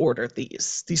didn't order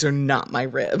these. These are not my Oh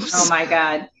ribs. my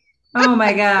God. Oh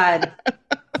my God.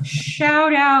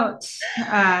 Shout out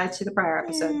to the prior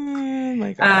episode. Oh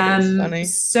my God, it was funny.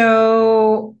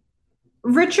 So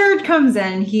Richard comes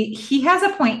in. He has a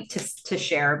point to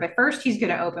share, but first he's going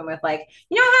to open with like,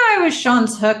 you know how I was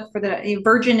Sean's hook for the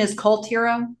Virgin is cult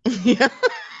hero. Yeah,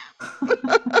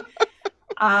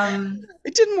 um,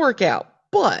 it didn't work out,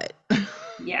 but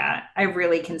yeah, I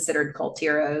really considered cult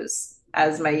heroes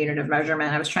as my unit of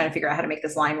measurement. I was trying to figure out how to make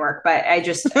this line work, but I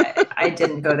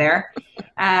didn't go there.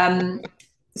 Um,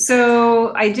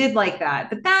 so I did like that.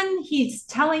 But then he's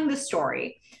telling the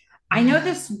story. I know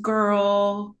this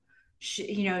girl,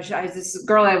 this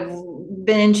girl I've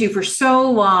been into for so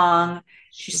long.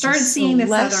 She she's a started seeing this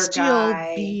other celestial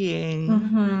guy. being.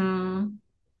 Mm-hmm.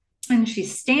 And she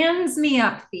stands me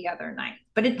up the other night.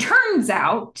 But it turns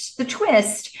out the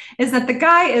twist is that the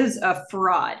guy is a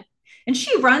fraud. And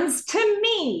she runs to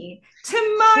me,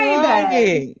 to my bed.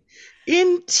 Crying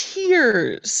in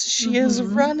tears. She is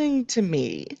Mm-hmm. running to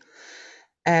me.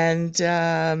 And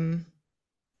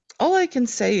all I can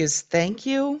say is thank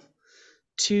you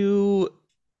to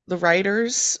the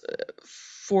writers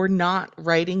for not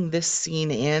writing this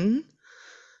scene in.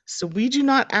 So we do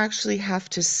not actually have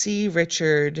to see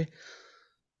Richard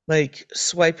like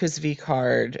swipe his V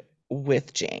card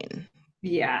with Jane.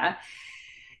 Yeah.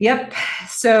 Yep.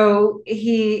 So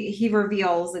he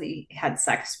reveals that he had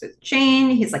sex with Jane.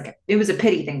 He's like, it was a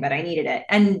pity thing, but I needed it.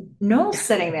 And Noel's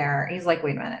sitting there. He's like,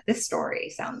 wait a minute, this story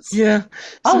sounds Yeah.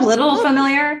 a Sounds little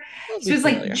familiar. So oddly it's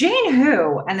like familiar. Jane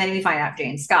who? And then we find out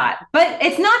Jane Scott. But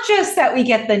it's not just that we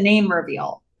get the name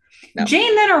reveal. No.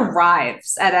 Jane then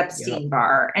arrives at Yep. Epstein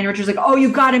Bar, and Richard's like, "Oh,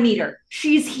 you got to meet her.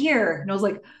 She's here." And I was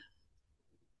like,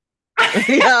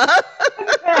 Yeah.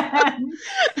 Evan,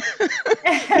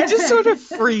 He just sort of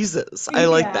Evan. freezes. I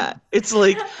like Yeah. that. It's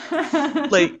like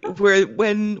where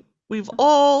when we've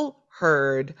all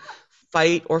heard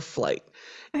fight or flight.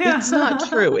 It's not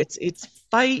true. Yeah. It's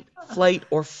fight, flight,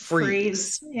 or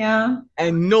Freeze. freeze. Yeah.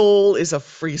 And Noel is a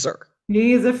freezer.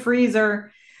 He's a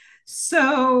freezer.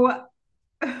 So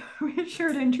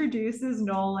Richard introduces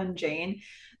Noel and Jane.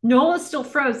 Noel is still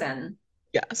frozen.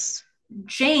 Yes.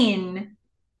 Jane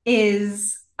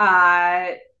is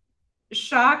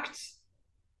shocked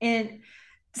and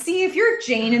see if you're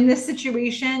Jane in this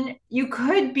situation, you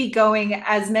could be going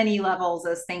as many levels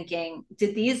as thinking,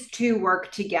 did these two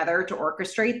work together to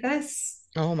orchestrate this?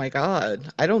 Oh my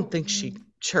God. I don't think she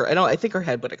sure. I think her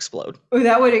head would explode. Oh,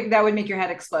 that would make your head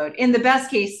explode. In the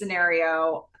best case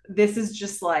scenario, this is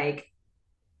just like,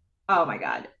 oh my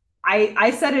God.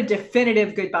 I said a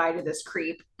definitive goodbye to this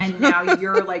creep, and now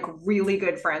you're like really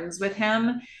good friends with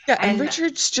him. Yeah, and And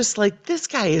Richard's just like, this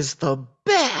guy is the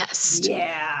best.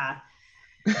 yeah.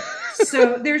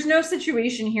 So there's no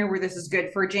situation here where this is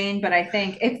good for Jane, but I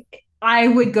think if I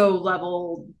would go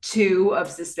level 2 of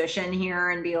suspicion here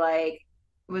and be like,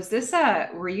 was this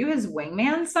were you his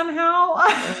wingman somehow?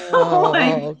 Like,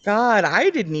 Oh God, I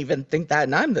didn't even think that,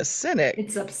 and I'm the cynic.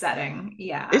 it's upsetting.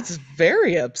 Yeah. It's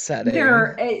very upsetting.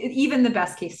 There, even the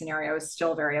best case scenario is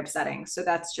still very upsetting. So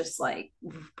that's just like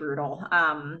brutal.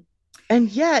 And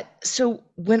yet, so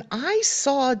when I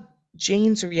saw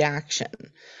Jane's reaction,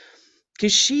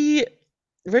 because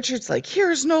Richard's like,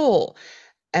 here's Noel.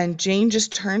 And Jane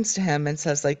just turns to him and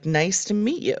says, like, nice to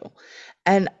meet you.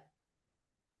 And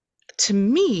to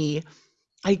me,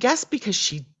 I guess because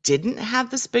she didn't have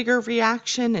this bigger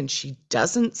reaction and she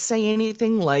doesn't say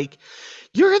anything like,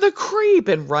 you're the creep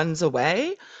and runs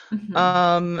away. Mhm.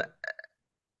 Um,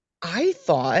 I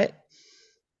thought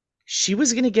she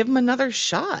was going to give him another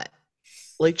shot.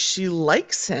 Like she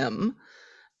likes him.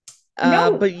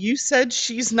 No, But you said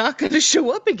she's not going to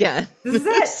show up again. this is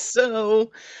it.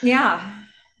 So Yeah.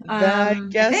 that, I I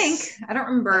think guess I don't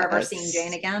remember ever seeing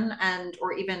Jane that's again, and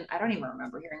or even I don't even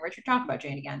remember hearing Richard talk about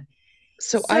Jane again.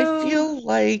 so I So feel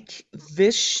like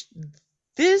this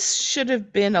should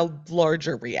have been a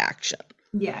larger reaction.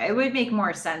 yeah, it would make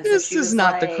more sense if This she is was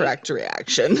not the like, correct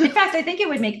reaction. in fact, I think it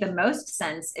would make the most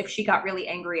sense if she got really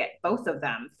angry at both of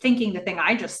them, thinking the thing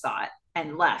I just thought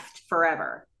and left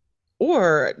forever.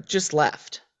 Or just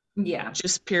left. Yeah.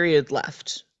 Just period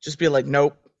left. Just be like,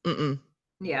 nope. Mm-mm.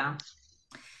 Yeah.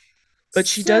 But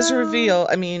she does So reveal,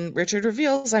 I mean, Richard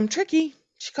reveals I'm tricky.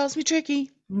 She calls me tricky.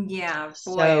 yeah, boy,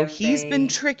 So have he's been they.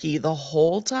 tricky the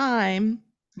whole time.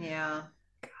 Yeah.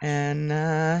 And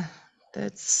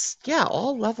that's, yeah,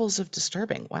 all levels of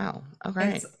disturbing. Wow.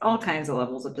 Okay. It's all kinds of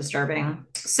levels of disturbing.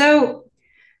 So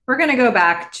we're going to go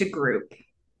back to group.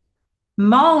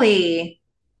 Molly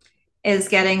is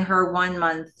getting her 1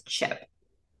 month chip,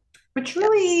 which Yes.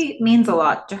 really means a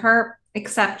lot to her,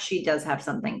 except she does have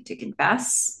something to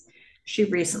confess. She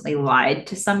recently lied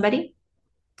to somebody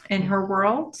in her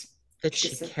world. That She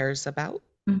she said, cares about.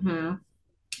 mm-hmm,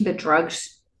 the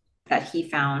drugs that he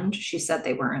found, she said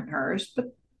they weren't hers,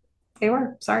 but they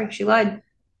were. Sorry, she lied.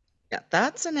 Yeah,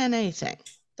 that's an NA thing.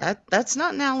 That's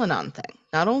not an Al-Anon thing.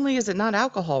 Not only is it not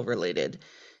alcohol related,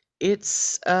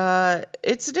 it's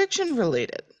addiction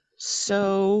related.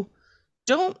 So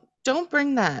don't don't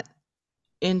bring that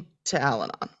into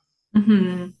Al-Anon.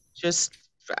 Mm-hmm. Just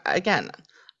again, I'm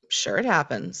sure it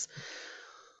happens.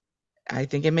 I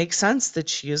think it makes sense that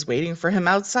she is waiting for him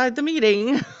outside the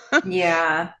meeting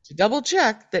Yeah. to double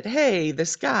check that, hey,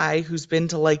 this guy who's been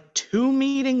to like 2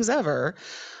 meetings ever,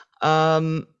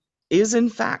 um, is in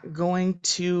fact going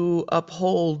to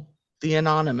uphold the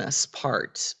anonymous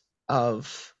part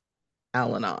of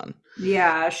Al-Anon.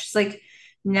 Yeah. She's like,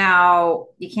 now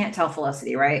you can't tell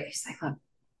Felicity, right? He's like, look,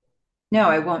 no,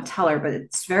 I won't tell her, but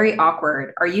it's very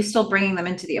awkward. Are you still bringing them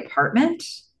into the apartment?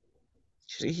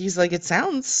 He's like, it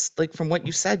sounds like from what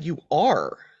you said, you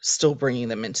are still bringing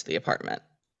them into the apartment.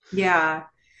 Yeah.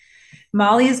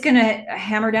 Molly is going to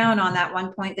hammer down on that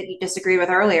one point that you disagreed with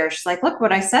earlier. She's like, look,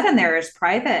 what I said in there is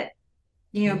private.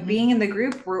 Hmm. Being in the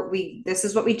group where this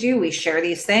is what we do. We share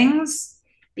these things.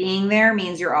 Being there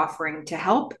means you're offering to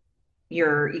help.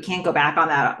 You can't go back on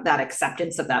that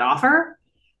acceptance of that offer.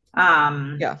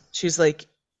 Um, Yeah, she's like,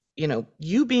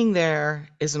 you being there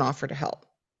is an offer to help.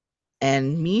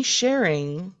 And me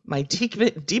sharing my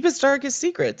deepest, darkest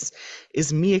secrets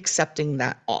is me accepting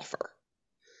that offer.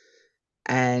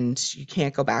 and you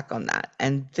can't go back on that.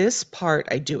 And this part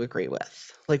I do agree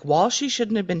with. Like, while she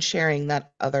shouldn't have been sharing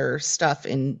that other stuff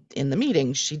in the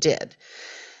meeting, she did.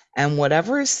 And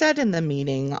whatever is said in the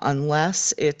meeting,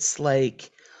 unless it's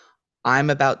like, I'm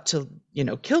about to,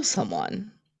 kill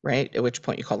someone, right? At which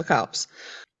point you call the cops.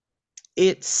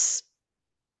 It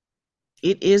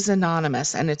is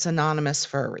anonymous, and it's anonymous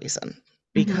for a reason,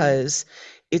 because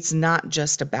it's not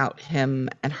just about him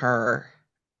and her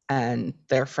and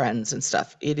their friends and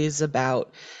stuff. It is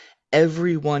about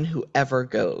everyone who ever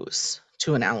goes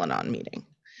to an Al-Anon meeting.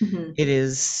 It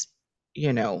is,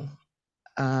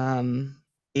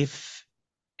 if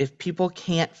people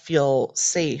can't feel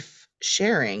safe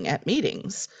sharing at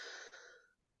meetings,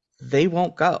 they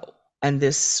won't go, and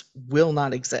this will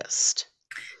not exist.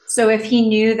 So if he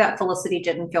knew that Felicity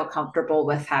didn't feel comfortable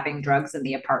with having drugs in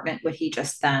the apartment, would he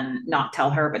just then not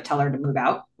tell her, but tell her to move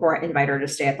out or invite her to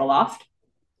stay at the loft?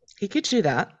 He could do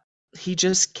that. He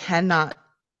just cannot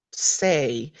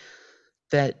say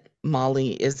that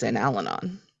Molly is in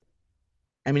Al-Anon.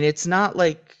 I mean, it's not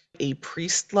like a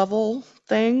priest level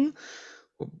thing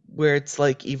where it's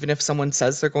like, even if someone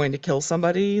says they're going to kill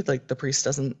somebody, like, the priest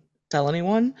doesn't tell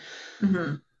anyone.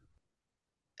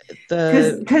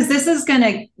 Because this is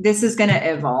gonna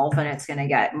evolve, and it's gonna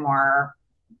get more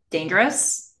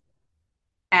dangerous,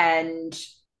 and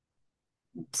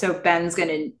so Ben's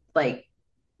gonna like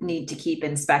need to keep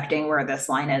inspecting where this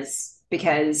line is,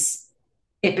 because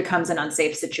it becomes an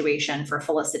unsafe situation for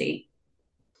Felicity.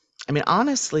 I mean,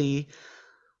 honestly,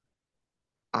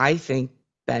 I think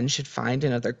Ben should find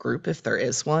another group if there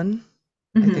is one.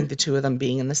 I think the two of them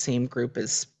being in the same group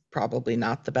is probably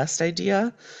not the best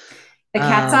idea. The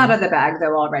cat's out of the bag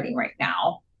though already right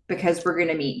now, because we're going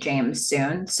to meet James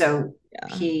soon. So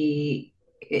yeah.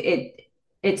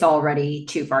 it's already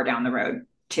too far down the road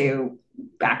to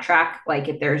backtrack. Like,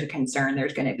 if there's a concern,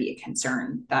 there's going to be a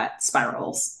concern that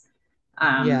spirals.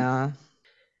 Yeah.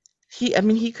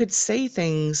 He could say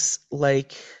things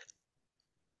like,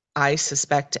 I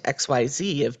suspect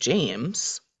XYZ of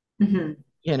James, and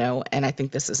I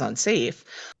think this is unsafe.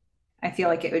 I feel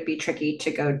like it would be tricky to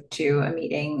go to a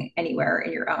meeting anywhere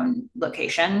in your own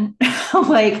location.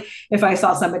 Like, if I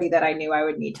saw somebody that I knew, I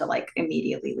would need to like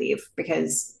immediately leave,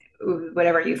 because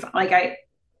whatever you like,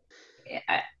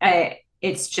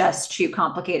 it's just too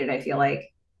complicated, I feel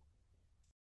like.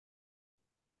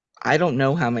 I don't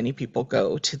know how many people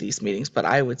go to these meetings, but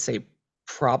I would say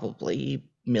probably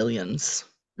millions.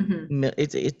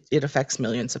 It affects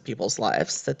millions of people's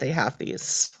lives that they have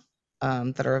these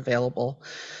that are available.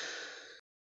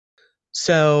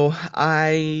 So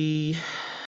I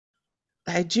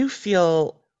do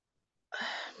feel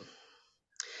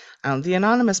the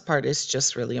anonymous part is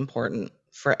just really important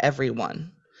for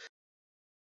everyone.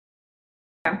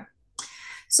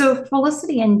 So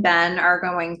Felicity and Ben are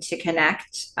going to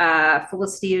connect.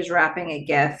 Felicity is wrapping a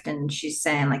gift, and she's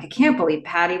saying, like, I can't believe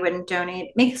Patty wouldn't donate.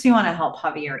 It makes me want to help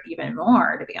Javier even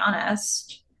more, to be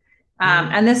honest.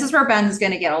 And this is where Ben's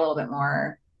going to get a little bit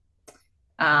more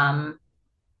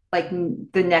like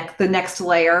the next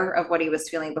layer of what he was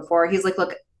feeling before. He's like,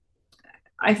 look,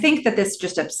 I think that this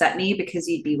just upset me because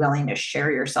you'd be willing to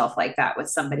share yourself like that with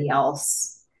somebody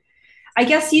else. I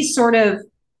guess he's sort of,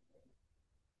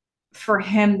 for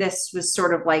him, this was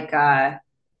sort of like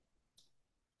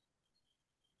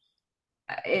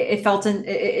it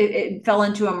fell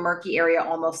into a murky area,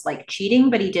 almost like cheating,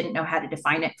 but he didn't know how to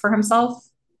define it for himself.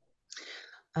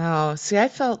 Oh, see, I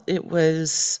felt it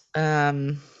was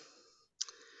not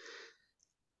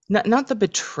the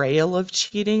betrayal of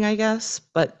cheating, I guess,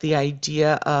 but the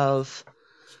idea of,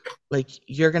 like,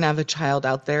 you're gonna have a child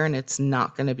out there and it's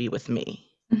not gonna be with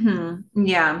me.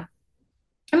 Yeah.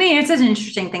 I mean, it's an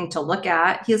interesting thing to look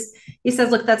at. He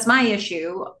says, look, that's my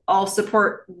issue. I'll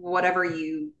support whatever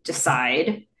you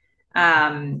decide.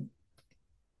 And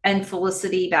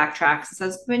Felicity backtracks and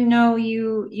says, but no,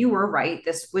 you were right.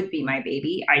 This would be my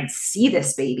baby. I'd see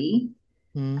this baby.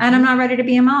 And I'm not ready to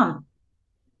be a mom.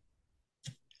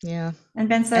 Yeah. And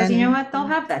Ben says, you know what? They'll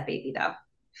have that baby though.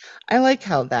 I like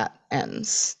how that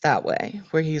ends that way,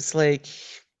 where he's like,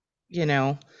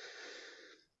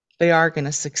 they are going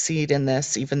to succeed in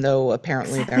this, even though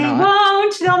apparently they're not. They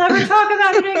won't. They'll never talk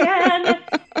about it again.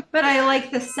 But I like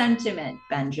the sentiment,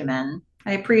 Benjamin.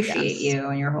 I appreciate you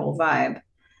and your whole vibe.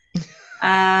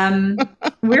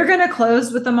 We're going to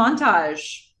close with the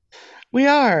montage. We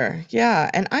are, yeah.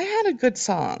 And I had a good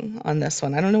song on this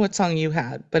one. I don't know what song you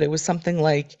had, but it was something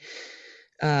like,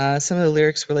 some of the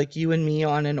lyrics were like, you and me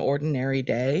on an ordinary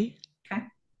day. Okay.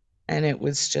 And it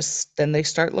was just, then they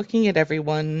start looking at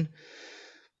everyone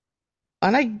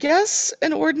on, I guess,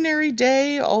 an ordinary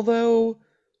day, although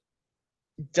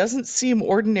Doesn't seem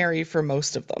ordinary for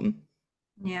most of them.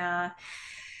 Yeah.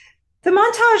 The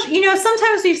montage,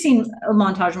 sometimes we've seen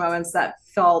montage moments that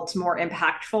felt more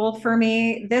impactful for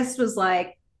me. This was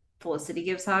like Felicity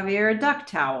gives Javier a duck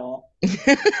towel.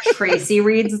 Tracy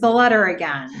reads the letter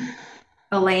again.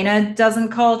 Elena doesn't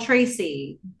call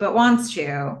Tracy, but wants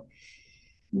to.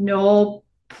 Noel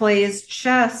plays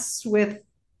chess with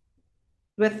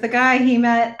the guy he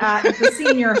met at the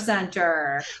senior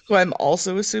center. Who I'm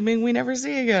also assuming we never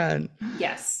see again.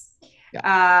 Yes.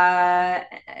 Yeah.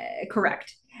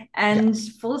 Correct. Yeah. And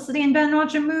Felicity and Ben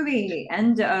watch a movie.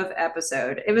 End of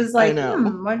episode. It was I like, know.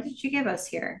 what did you give us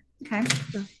here? Okay.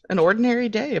 An ordinary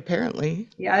day, apparently.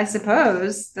 Yeah, I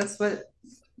suppose that's what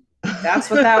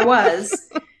that was.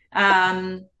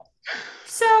 Um,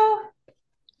 so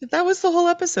That was the whole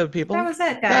episode, that people. was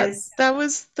it, That guys. that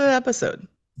was the episode.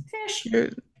 Fish.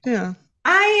 Yeah.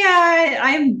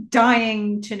 I'm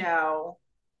dying to know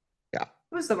Yeah.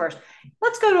 who's the worst.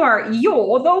 Let's go to our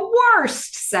 "You're the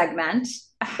Worst" segment.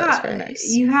 That's very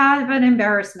nice. You have an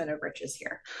embarrassment of riches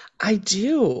here. I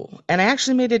do. And I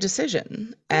actually made a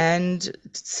decision and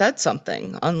said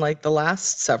something, unlike the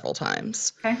last several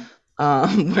times. Okay.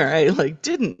 Where I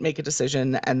didn't make a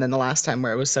decision, and then the last time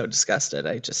where I was so disgusted,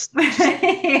 I just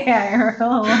Yeah, you're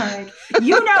like,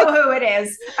 you know who it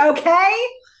is, okay?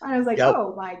 And I was like, yep,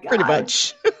 oh my God. pretty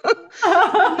much.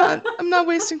 I'm not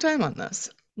wasting time on this.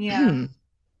 Yeah.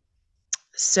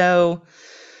 So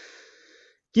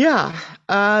yeah,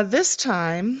 this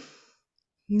time,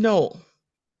 Noel,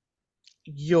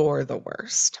 you're the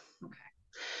worst. Okay.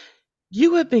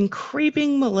 You have been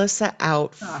creeping Melissa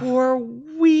out for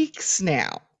weeks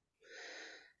now.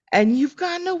 And you've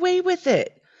gotten away with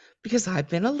it because I've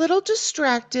been a little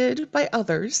distracted by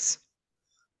others,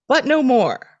 but no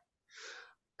more.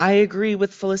 I agree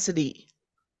with Felicity.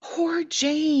 Poor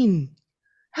Jane.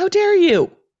 How dare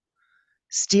you?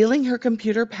 Stealing her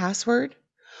computer password,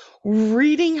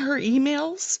 reading her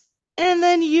emails, and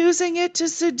then using it to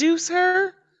seduce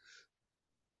her?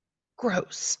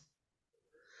 Gross.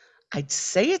 I'd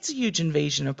say it's a huge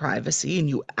invasion of privacy, and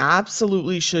you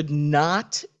absolutely should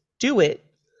not do it.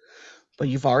 But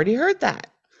you've already heard that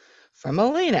from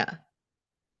Elena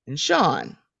and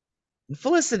Sean and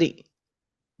Felicity,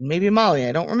 maybe Molly,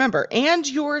 I don't remember, and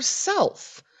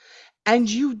yourself. And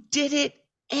you did it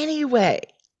anyway.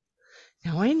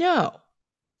 Now I know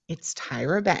it's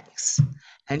Tyra Banks,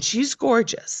 and she's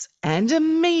gorgeous and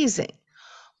amazing.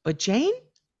 But Jane's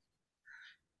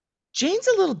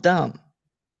a little dumb.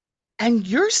 And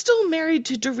you're still married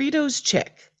to Doritos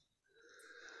Chick.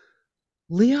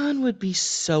 Leon would be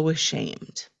so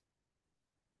ashamed.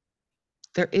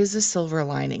 There is a silver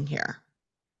lining here.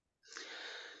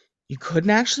 You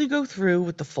couldn't actually go through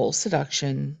with the full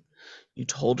seduction. You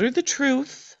told her the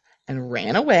truth and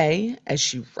ran away as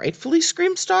she rightfully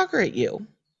screamed stalker at you.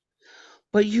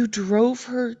 But you drove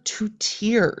her to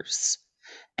tears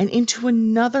and into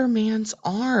another man's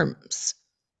arms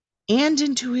and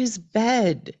into his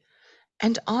bed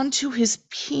and onto his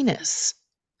penis.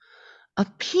 A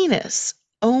penis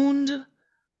owned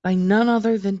by none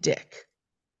other than Dick.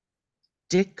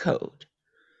 Dick Code.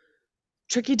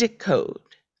 Tricky Dick Code.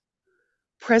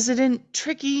 President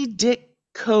Tricky Dick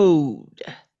Code.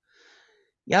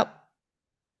 Yep.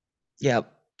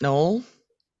 Noel,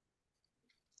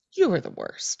 you were the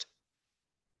worst.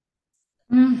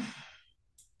 Mm.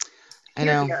 I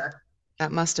know. Here.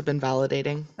 That must have been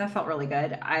validating. That felt really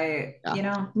good.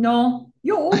 No,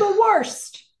 you're the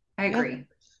worst. I agree.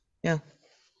 Yeah.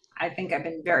 I think I've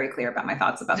been very clear about my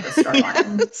thoughts about this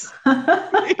storyline.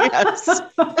 Yes.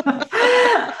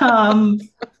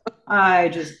 I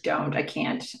just don't. I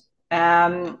can't.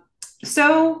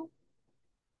 So,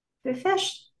 the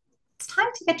fish, it's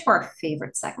time to get to our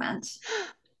favorite segment.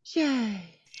 Yay.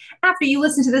 After you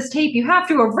listen to this tape, you have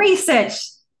to erase it.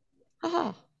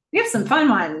 Oh. We have some fun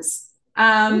ones.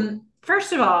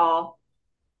 First of all,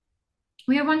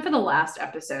 we have one for the last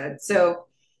episode. So,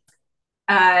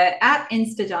 at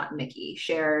insta.mickey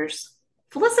shares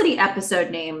Felicity episode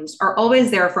names are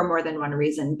always there for more than one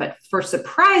reason, but for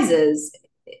surprises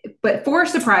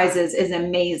is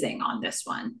amazing on this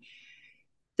one.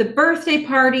 The birthday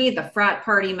party, the frat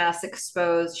party mess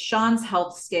exposed, Sean's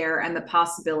health scare, and the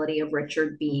possibility of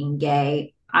Richard being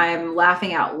gay. I'm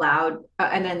laughing out loud.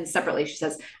 And then separately, she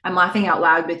says, I'm laughing out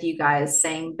loud with you guys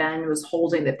saying Ben was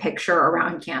holding the picture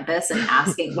around campus and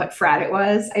asking what frat it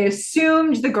was. I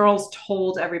assumed the girls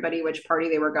told everybody which party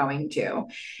they were going to.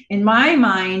 In my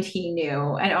mind, he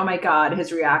knew. And oh my God,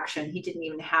 his reaction, he didn't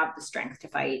even have the strength to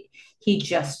fight. He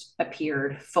just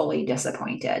appeared fully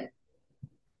disappointed.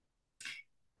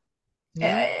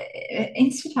 Yeah.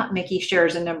 Institute Mickey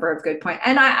shares a number of good points.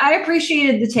 And I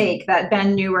appreciated the take that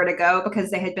Ben knew where to go because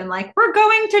they had been like, we're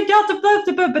going to Delta, blah,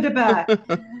 blah, blah, blah,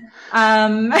 blah.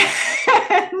 Um,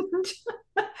 and,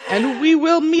 And we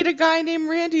will meet a guy named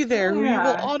Randy there who you will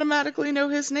yeah, automatically know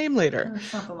his name later. or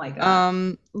something like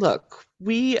that. Look,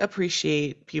 we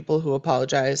appreciate people who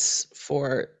apologize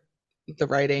for the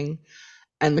writing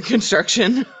and the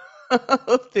construction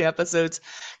of the episodes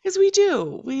because we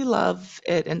do. We love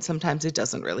it, and sometimes it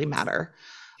doesn't really matter.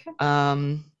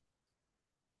 Um,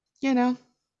 you know,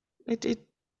 it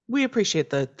we appreciate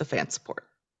the fan support.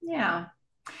 Yeah.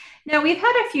 Now, we've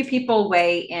had a few people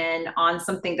weigh in on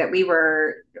something that we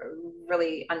were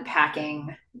really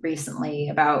unpacking recently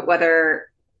about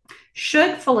whether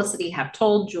should Felicity have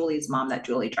told Julie's mom that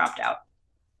Julie dropped out.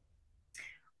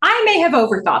 I may have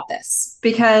overthought this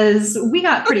because we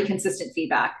got pretty consistent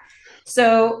feedback.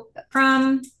 So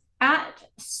from at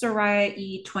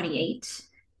Soraya E28,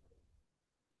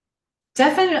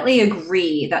 definitely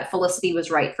agree that Felicity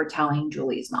was right for telling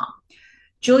Julie's mom.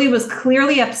 Julie was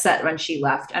clearly upset when she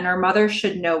left, and her mother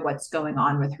should know what's going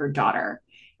on with her daughter.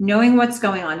 Knowing what's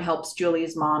going on helps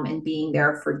Julie's mom in being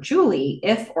there for Julie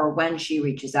if or when she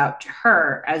reaches out to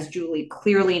her, as Julie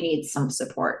clearly needs some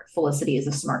support. Felicity is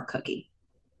a smart cookie.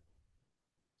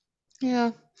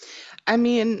 Yeah. I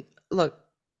mean, look,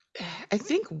 I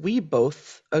think we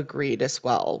both agreed as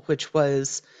well, which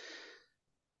was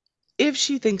if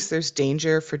she thinks there's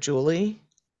danger for Julie,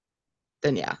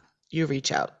 then yeah, you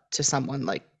reach out to someone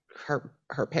like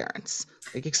her parents,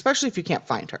 like especially if you can't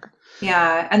find her.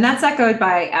 Yeah, and that's echoed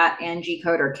by at Angie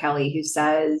Coder Kelly, who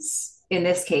says, in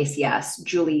this case, yes,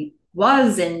 Julie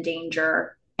was in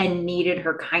danger and needed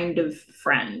her kind of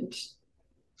friend.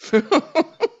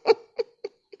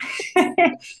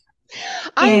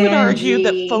 I would argue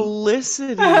that Angie.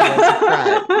 Felicity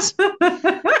was a friend.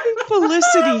 I think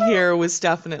Felicity here was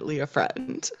definitely a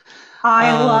friend.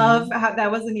 I love Um, how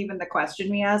that wasn't even the question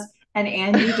we asked. And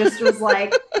Angie just was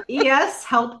like, yes,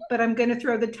 help, but I'm going to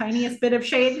throw the tiniest bit of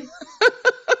shade.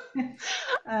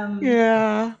 um,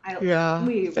 yeah, I yeah, we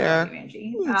love you, fair.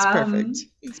 Angie. It's perfect.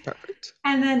 It's perfect.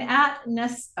 And then at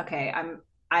Ness, okay,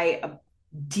 I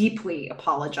deeply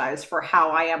apologize for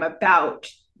how I am about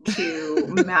to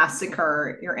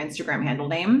massacre your Instagram handle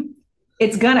name.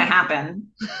 It's gonna happen,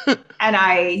 and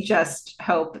I just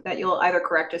hope that you'll either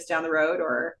correct us down the road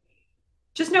or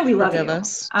just know we love Forgive you.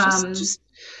 us. Just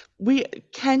we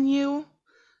can you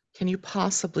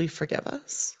possibly forgive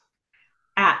us?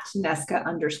 At Nesca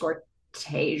underscore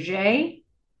TJ.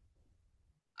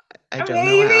 I don't know.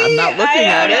 Maybe, I'm not looking I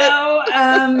at don't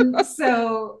it. know.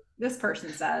 So this person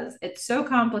says it's so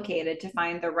complicated to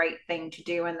find the right thing to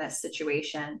do in this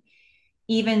situation,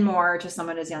 even more to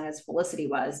someone as young as Felicity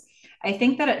was. I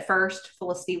think that at first,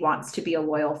 Felicity wants to be a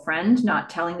loyal friend, not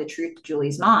telling the truth to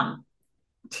Julie's mom.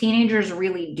 Teenagers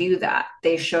really do that.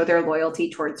 They show their loyalty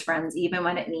towards friends, even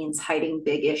when it means hiding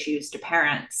big issues to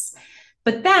parents.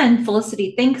 But then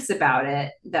Felicity thinks about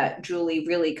it that Julie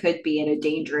really could be in a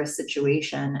dangerous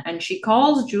situation. And she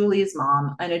calls Julie's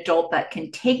mom an adult that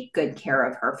can take good care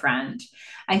of her friend.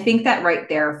 I think that right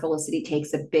there, Felicity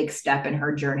takes a big step in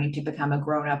her journey to become a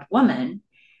grown up woman.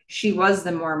 She was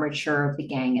the more mature of the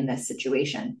gang in this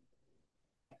situation.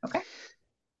 Okay.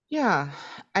 Yeah.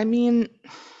 I mean,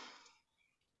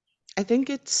 I think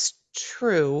it's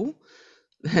true.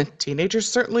 Teenagers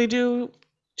certainly do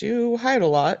hide a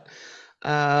lot.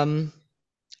 Um,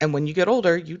 and when you get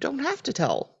older, you don't have to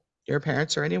tell your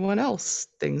parents or anyone else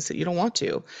things that you don't want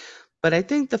to. But I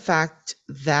think the fact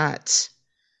that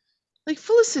like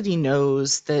Felicity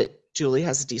knows that Julie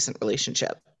has a decent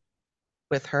relationship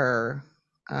with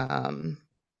um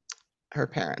her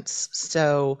parents.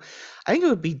 So I think it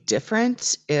would be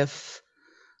different if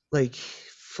like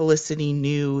Felicity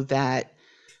knew that,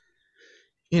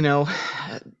 you know,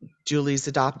 Julie's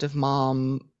adoptive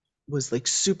mom was like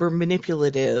super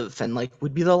manipulative and like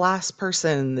would be the last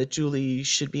person that Julie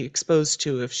should be exposed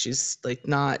to if she's like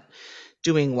not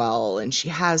doing well, and she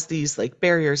has these like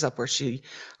barriers up where she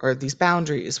or these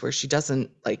boundaries where she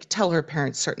doesn't like tell her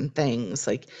parents certain things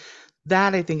like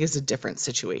that. I think is a different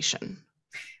situation.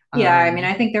 Yeah, I mean,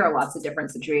 um I think there are lots of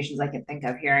different situations I can think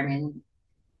of here. I mean,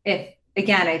 if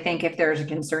again, I think if there's a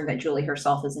concern that Julie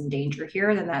herself is in danger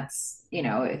here, then that's,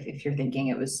 if you're thinking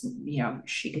it was,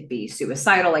 she could be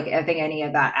suicidal, like I think any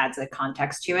of that adds a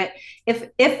context to it.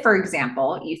 If for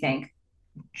example, you think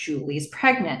Julie's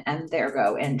pregnant and there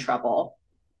go in trouble,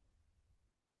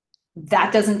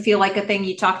 that doesn't feel like a thing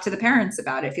you talk to the parents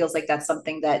about. It feels like that's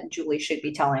something that Julie should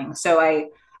be telling. So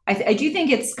I do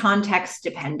think it's context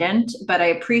dependent, but I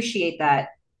appreciate that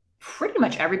pretty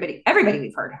much everybody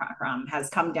we've heard from has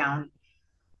come down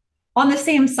on the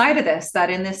same side of this, that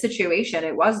in this situation,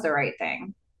 it was the right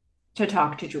thing to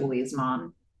talk to Julie's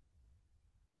mom.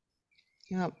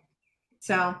 Yep.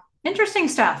 So interesting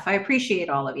stuff. I appreciate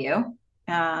all of you.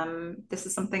 This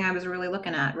is something I was really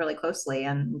looking at really closely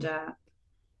and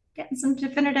getting some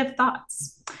definitive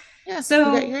thoughts. Yeah, you got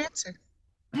So your answer.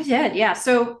 I did, yeah.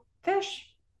 So Fish,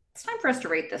 it's time for us to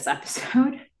rate this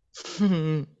episode.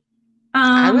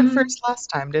 I went Um, first last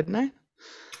time, didn't I?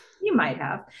 you might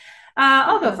have.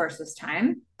 I'll go Yeah. first this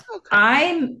time. Okay.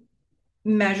 I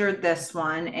measured this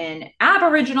one in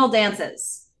Aboriginal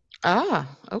dances. Ah,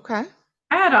 okay.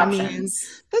 I had I mean,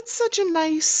 options. that's such a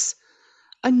nice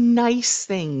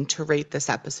thing to rate this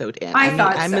episode in. I I mean,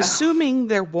 thought I'm so. assuming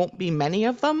there won't be many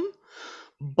of them,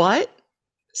 but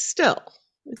still,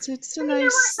 it's a I mean, there were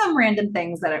nice. some random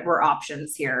things that were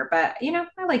options here, but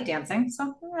I like dancing,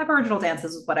 so Aboriginal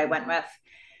dances is what I went with.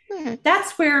 eh,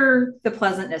 That's where the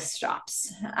pleasantness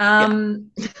stops. yeah.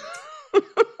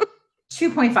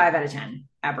 2.5 out of 10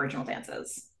 Aboriginal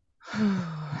dances.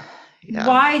 Yeah.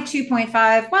 Why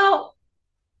 2.5? Well,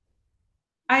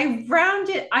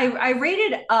 I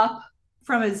rated up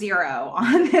from a 0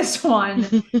 on this one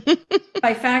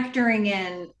by factoring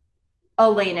in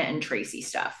Elena and Tracy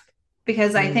stuff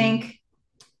because I Mm, think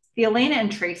the Elena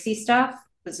and Tracy stuff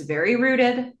was very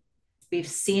rooted. We've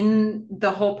seen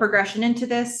the whole progression into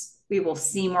this. We will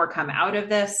see more come out of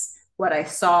this. What I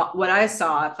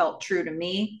saw felt true to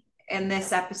me in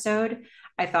this episode.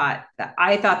 I thought that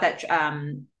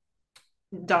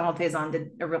Donald Faison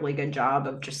did a really good job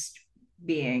of just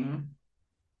being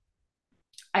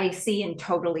icy and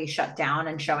totally shut down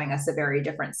and showing us a very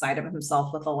different side of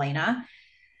himself with Elena.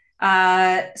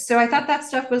 So I thought that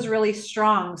stuff was really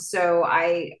strong. So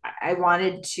I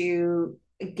wanted to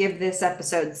give this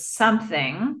episode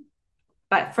something,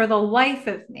 but for the life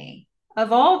of me,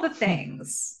 of all the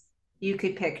things you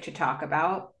could pick to talk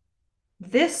about,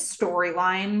 this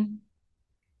storyline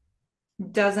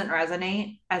doesn't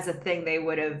resonate as a thing they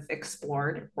would have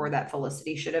explored or that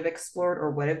Felicity should have explored or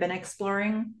would have been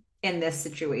exploring in this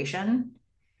situation,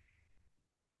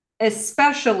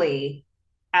 especially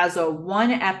as a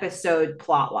one episode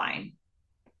plot line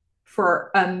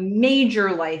for a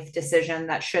major life decision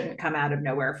that shouldn't come out of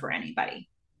nowhere for anybody.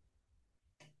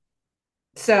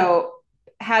 So,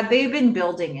 had they been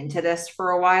building into this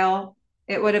for a while,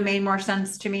 it would have made more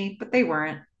sense to me, but they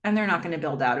weren't, and they're not going to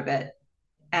build out of it.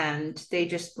 And they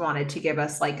just wanted to give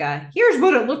us like a here's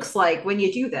what it looks like when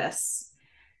you do this.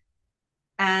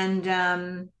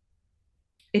 And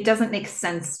it doesn't make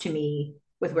sense to me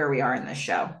with where we are in this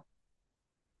show.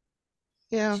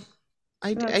 yeah. So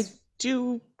I that's,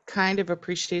 do kind of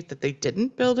appreciate that they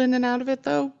didn't build in and out of it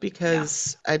though, yeah.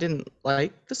 because I didn't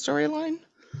like the storyline.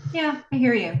 Yeah, I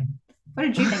hear you. What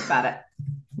did you think about it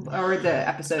or the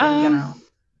episode in Um, general?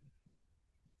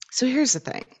 so here's the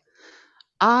thing.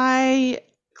 I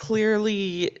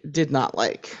clearly did not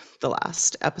like the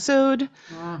last episode.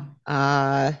 Mm,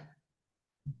 Uh,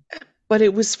 but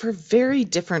it was for very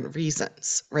different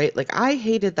reasons, right? Like I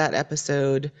hated that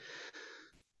episode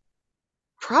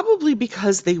probably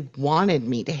because they wanted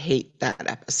me to hate that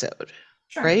episode,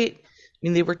 sure. right? I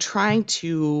mean, they were trying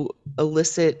to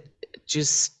elicit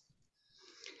just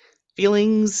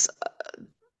feelings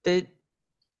that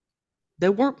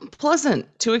weren't pleasant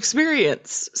to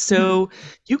experience. Mm-hmm. So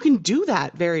you can do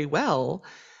that very well.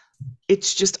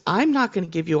 It's just I'm not going to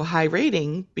give you a high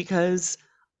rating because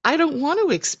I don't want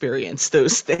to experience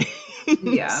those Yeah.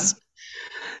 things.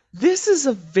 This is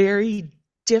a very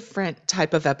different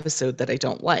type of episode that I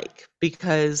don't like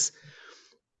because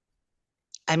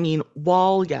I mean,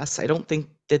 while yes, I don't think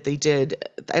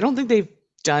they've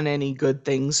done any good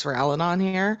things for Al-Anon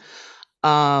here.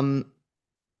 Um,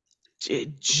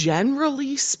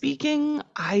 Generally speaking,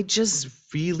 I just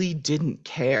really didn't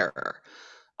care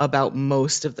about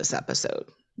most of this episode.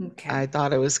 Okay. I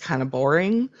thought it was kind of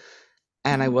boring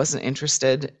and I Yeah. wasn't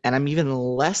interested. And I'm even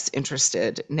less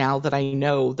interested now that I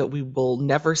know that we will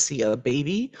never see a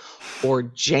baby or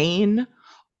Jane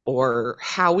or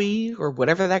Howie or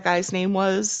whatever that guy's name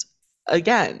was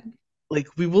again. Like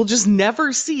we will just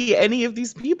never see any of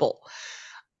these people.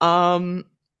 Um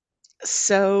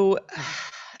so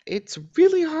it's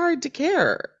really hard to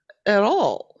care at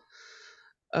all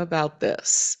about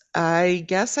this. I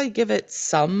guess I give it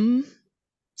some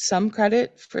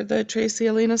credit for the Tracy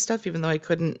Elena stuff, even though I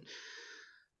couldn't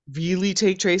really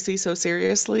take Tracy so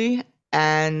seriously.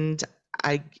 And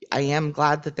I I am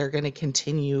glad that they're going to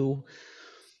continue,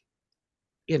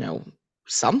 you know,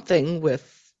 something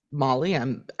with Molly.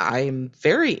 I'm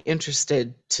very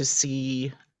interested to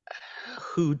see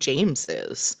who James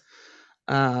is.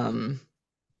 Um,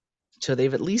 so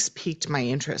they've at least piqued my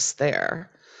interest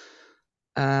there.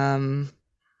 Um,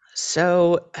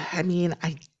 so I mean,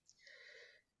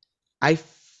 I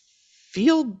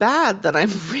feel bad that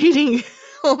I'm rating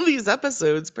all these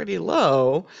episodes pretty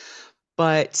low,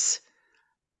 but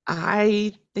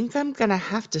I think I'm gonna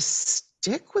have to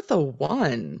stick with a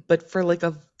 1, but for like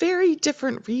a very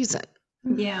different reason.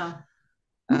 Yeah.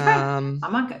 Okay. Um,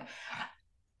 I'm not good.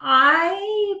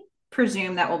 I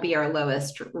presume that will be our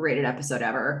lowest rated episode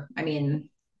ever. I mean,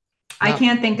 I not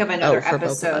can't think of oh, another for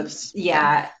both of episode, us.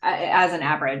 Yeah. yeah, as an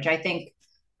average. I think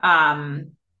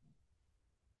um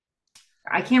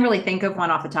I can't really think of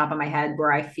one off the top of my head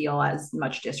where I feel as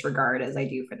much disregard as I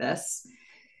do for this.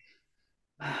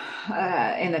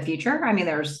 In the future, I mean,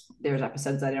 there's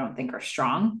episodes that I don't think are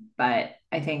strong, but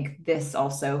I think this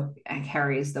also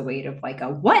carries the weight of like a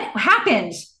what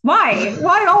happened? Why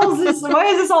all is this? Why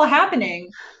is this all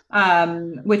happening?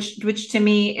 Which to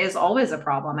me is always a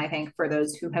problem. I think for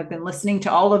those who have been listening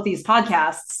to all of these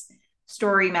podcasts,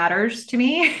 story matters to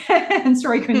me, and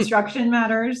story construction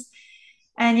matters.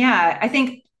 And yeah, I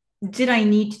think, did I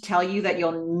need to tell you that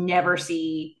you'll never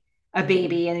see a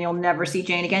baby and you'll never see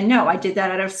Jane again? No, I did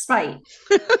that out of spite.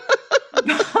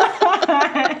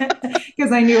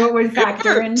 Because I knew it would It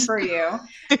factor in worked. for you.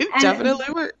 It And definitely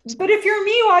worked. but if you're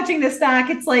me watching this back,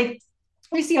 it's like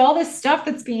we see all this stuff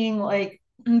that's being like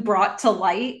brought to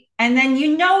light, and then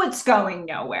you know it's going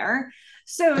nowhere.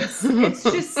 So it's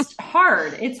just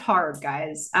hard. It's hard,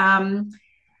 guys.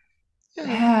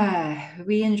 Yeah.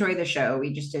 We enjoy the show.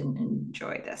 We just didn't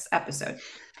enjoy this episode.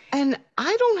 And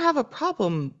I don't have a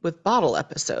problem with bottle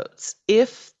episodes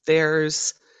if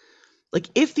there's like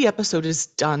if the episode is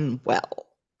done well.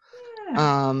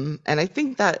 Yeah. And I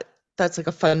think that that's like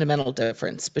a fundamental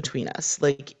difference between us.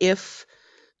 Like if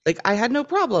like I had no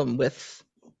problem with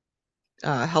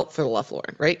Help for the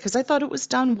Lovelorn, right? Because I thought it was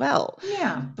done well.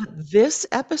 Yeah. But this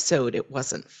episode, it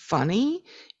wasn't funny,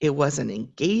 it wasn't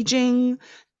engaging,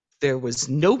 there was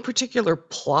no particular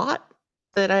plot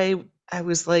that I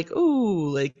was like, "Ooh,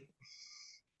 like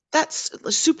that's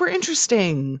super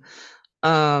interesting."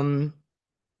 Um,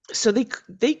 so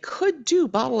they could do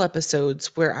bottle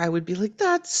episodes where I would be like,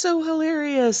 "That's so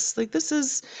hilarious. Like this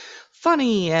is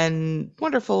funny and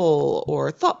wonderful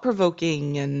or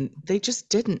thought-provoking," and they just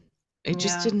didn't. It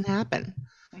just Yeah. didn't happen.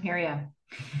 I hear you.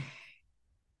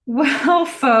 Well,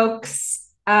 folks,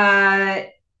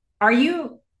 are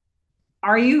you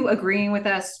agreeing with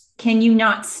us? Can you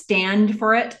not stand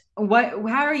for it?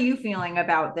 How are you feeling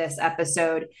about this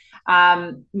episode?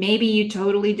 Maybe you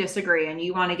totally disagree and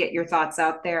you want to get your thoughts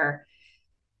out there.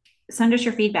 Send us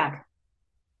your feedback.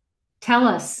 Tell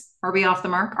us, are we off the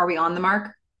mark? Are we on the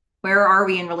mark? Where are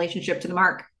we in relationship to the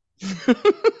mark?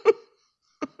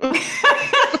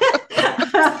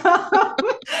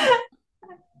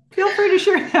 Feel free to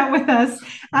share that with us.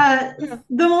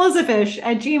 The Melissa Fish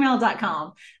at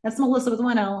gmail.com. That's Melissa with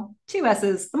one L, two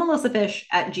S's, the Melissa Fish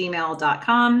at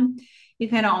gmail.com. You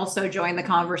can also join the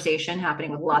conversation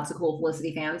happening with lots of cool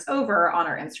Felicity fans over on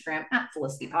our Instagram at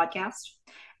Felicity Podcast.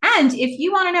 And if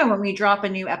you want to know when we drop a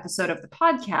new episode of the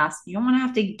podcast, you don't want to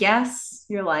have to guess.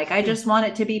 You're like, I just want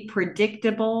it to be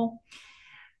predictable,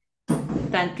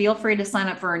 then feel free to sign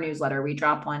up for our newsletter. We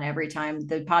drop one every time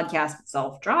the podcast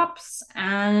itself drops.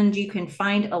 And you can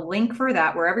find a link for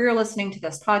that wherever you're listening to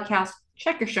this podcast.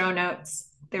 Check your show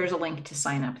notes. There's a link to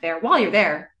sign up there. While you're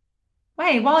there,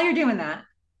 hey, while you're doing that,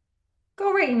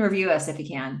 go rate and review us if you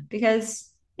can, because,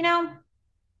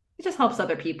 it just helps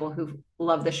other people who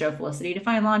love the show Felicity to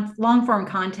find long form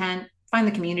content, find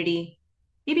the community,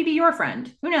 maybe be your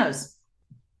friend. Who knows?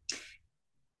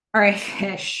 All right,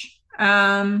 Fish.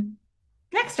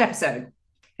 Next episode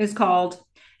is called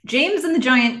James and the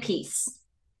Giant Peace.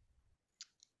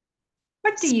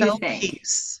 What do you Spell think?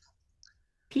 peace.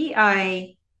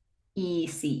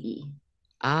 Piece.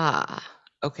 Ah,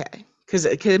 okay. Because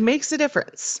it makes a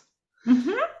difference.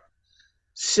 Mm-hmm.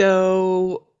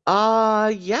 So,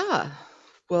 yeah.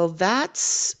 Well,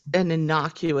 that's an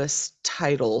innocuous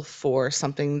title for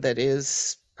something that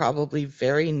is probably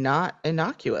very not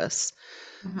innocuous.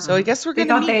 So I Mm-hmm. guess we're They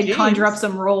going to thought meet they'd conjure up James.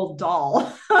 some Roald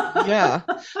doll. Yeah.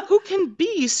 Who can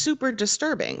be super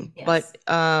disturbing, Yes.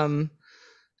 but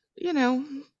you know,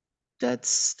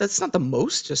 that's not the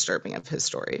most disturbing of his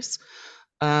stories.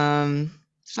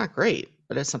 It's not great,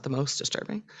 but it's not the most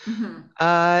disturbing. Mm-hmm.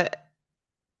 Uh,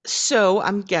 so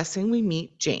I'm guessing we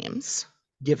meet James,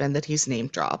 given that he's name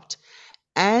dropped,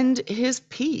 and his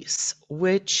piece,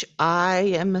 which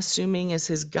I am assuming is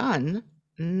his gun,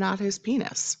 not his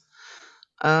penis.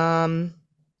 So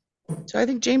I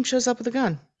think James shows up with a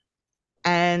gun.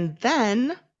 And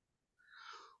then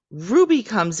Ruby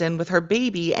comes in with her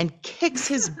baby and kicks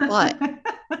his butt.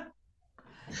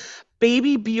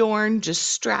 baby Bjorn just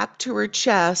strapped to her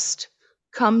chest,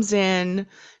 comes in,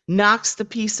 knocks the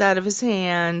piece out of his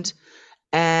hand,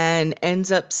 and ends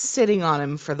up sitting on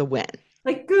him for the win.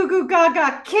 Like goo goo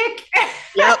gaga kick.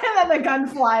 Yep. And then the gun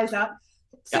flies out.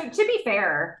 So Yep. to be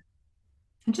fair,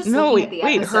 just No, looking at the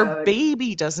wait, episode, her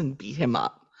baby doesn't beat him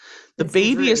up. The this is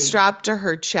baby is Ruby. strapped to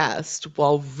her chest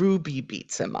while Ruby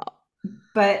beats him up.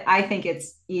 But I think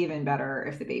it's even better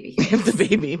if the baby If the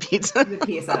baby beats him. the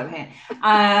piece out of hand.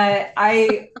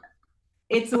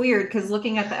 It's weird because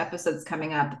looking at the episodes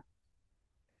coming up,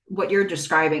 what you're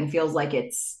describing feels like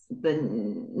it's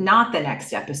not the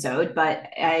next episode, but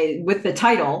with the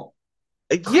title,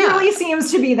 clearly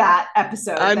seems to be that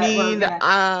episode. I mean,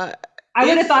 I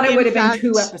would have thought it would have been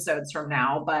 2 episodes from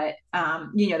now, but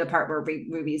the part where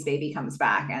Ruby's baby comes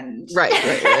back and right.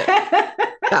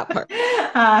 That part.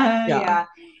 Yeah.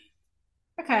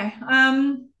 Okay.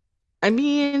 I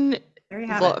mean,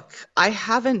 look, it. I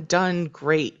haven't done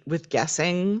great with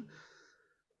guessing,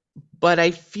 but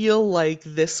I feel like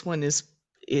this one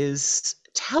is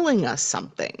telling us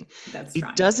something.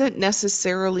 It doesn't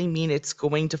necessarily mean it's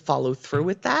going to follow through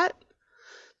with that,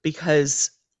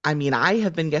 because I mean, I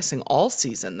have been guessing all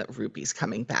season that Ruby's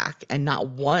coming back, and not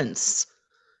once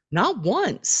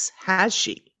has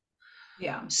she.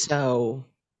 Yeah. So,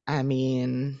 I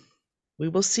mean, we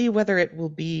will see whether it will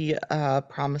be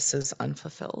promises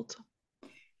unfulfilled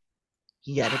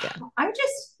yet again.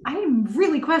 I'm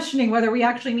really questioning whether we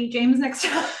actually meet James next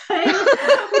time,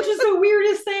 which is the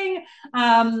weirdest thing.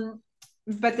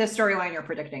 But the storyline you're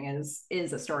predicting is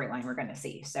a storyline we're going to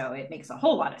see. So it makes a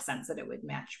whole lot of sense that it would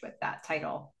match with that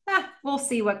title. We'll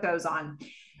see what goes on.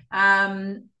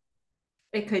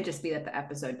 It could just be that the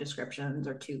episode descriptions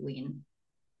are too lean,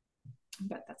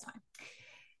 but that's fine.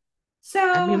 So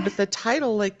I mean, with the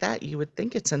title like that, you would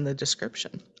think it's in the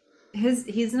description.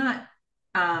 He's not.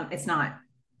 It's not.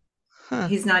 Huh.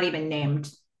 He's not even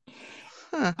named.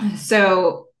 Huh.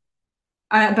 So,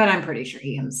 but I'm pretty sure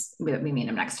we meet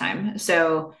him next time.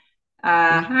 So, all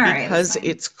right. Because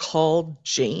it's called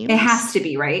James. It has to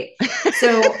be, right?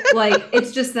 So,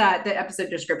 it's just that the episode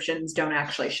descriptions don't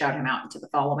actually shout him out into the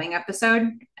following episode,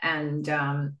 and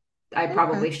I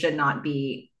probably should not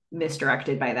be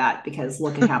misdirected by that, because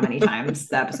look at how many times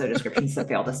the episode descriptions have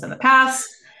failed us in the past.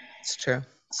 It's true.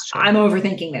 I'm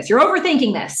overthinking this. You're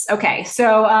overthinking this. Okay.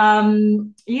 So,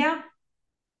 yeah.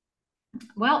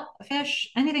 Well, Fish,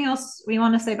 anything else we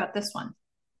want to say about this one?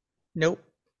 Nope.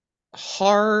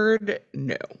 Hard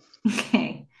no.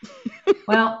 Okay.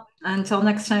 Well, until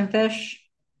next time, Fish,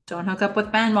 don't hook up with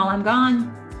Ben while I'm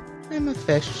gone. I'm a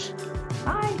fish.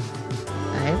 Bye.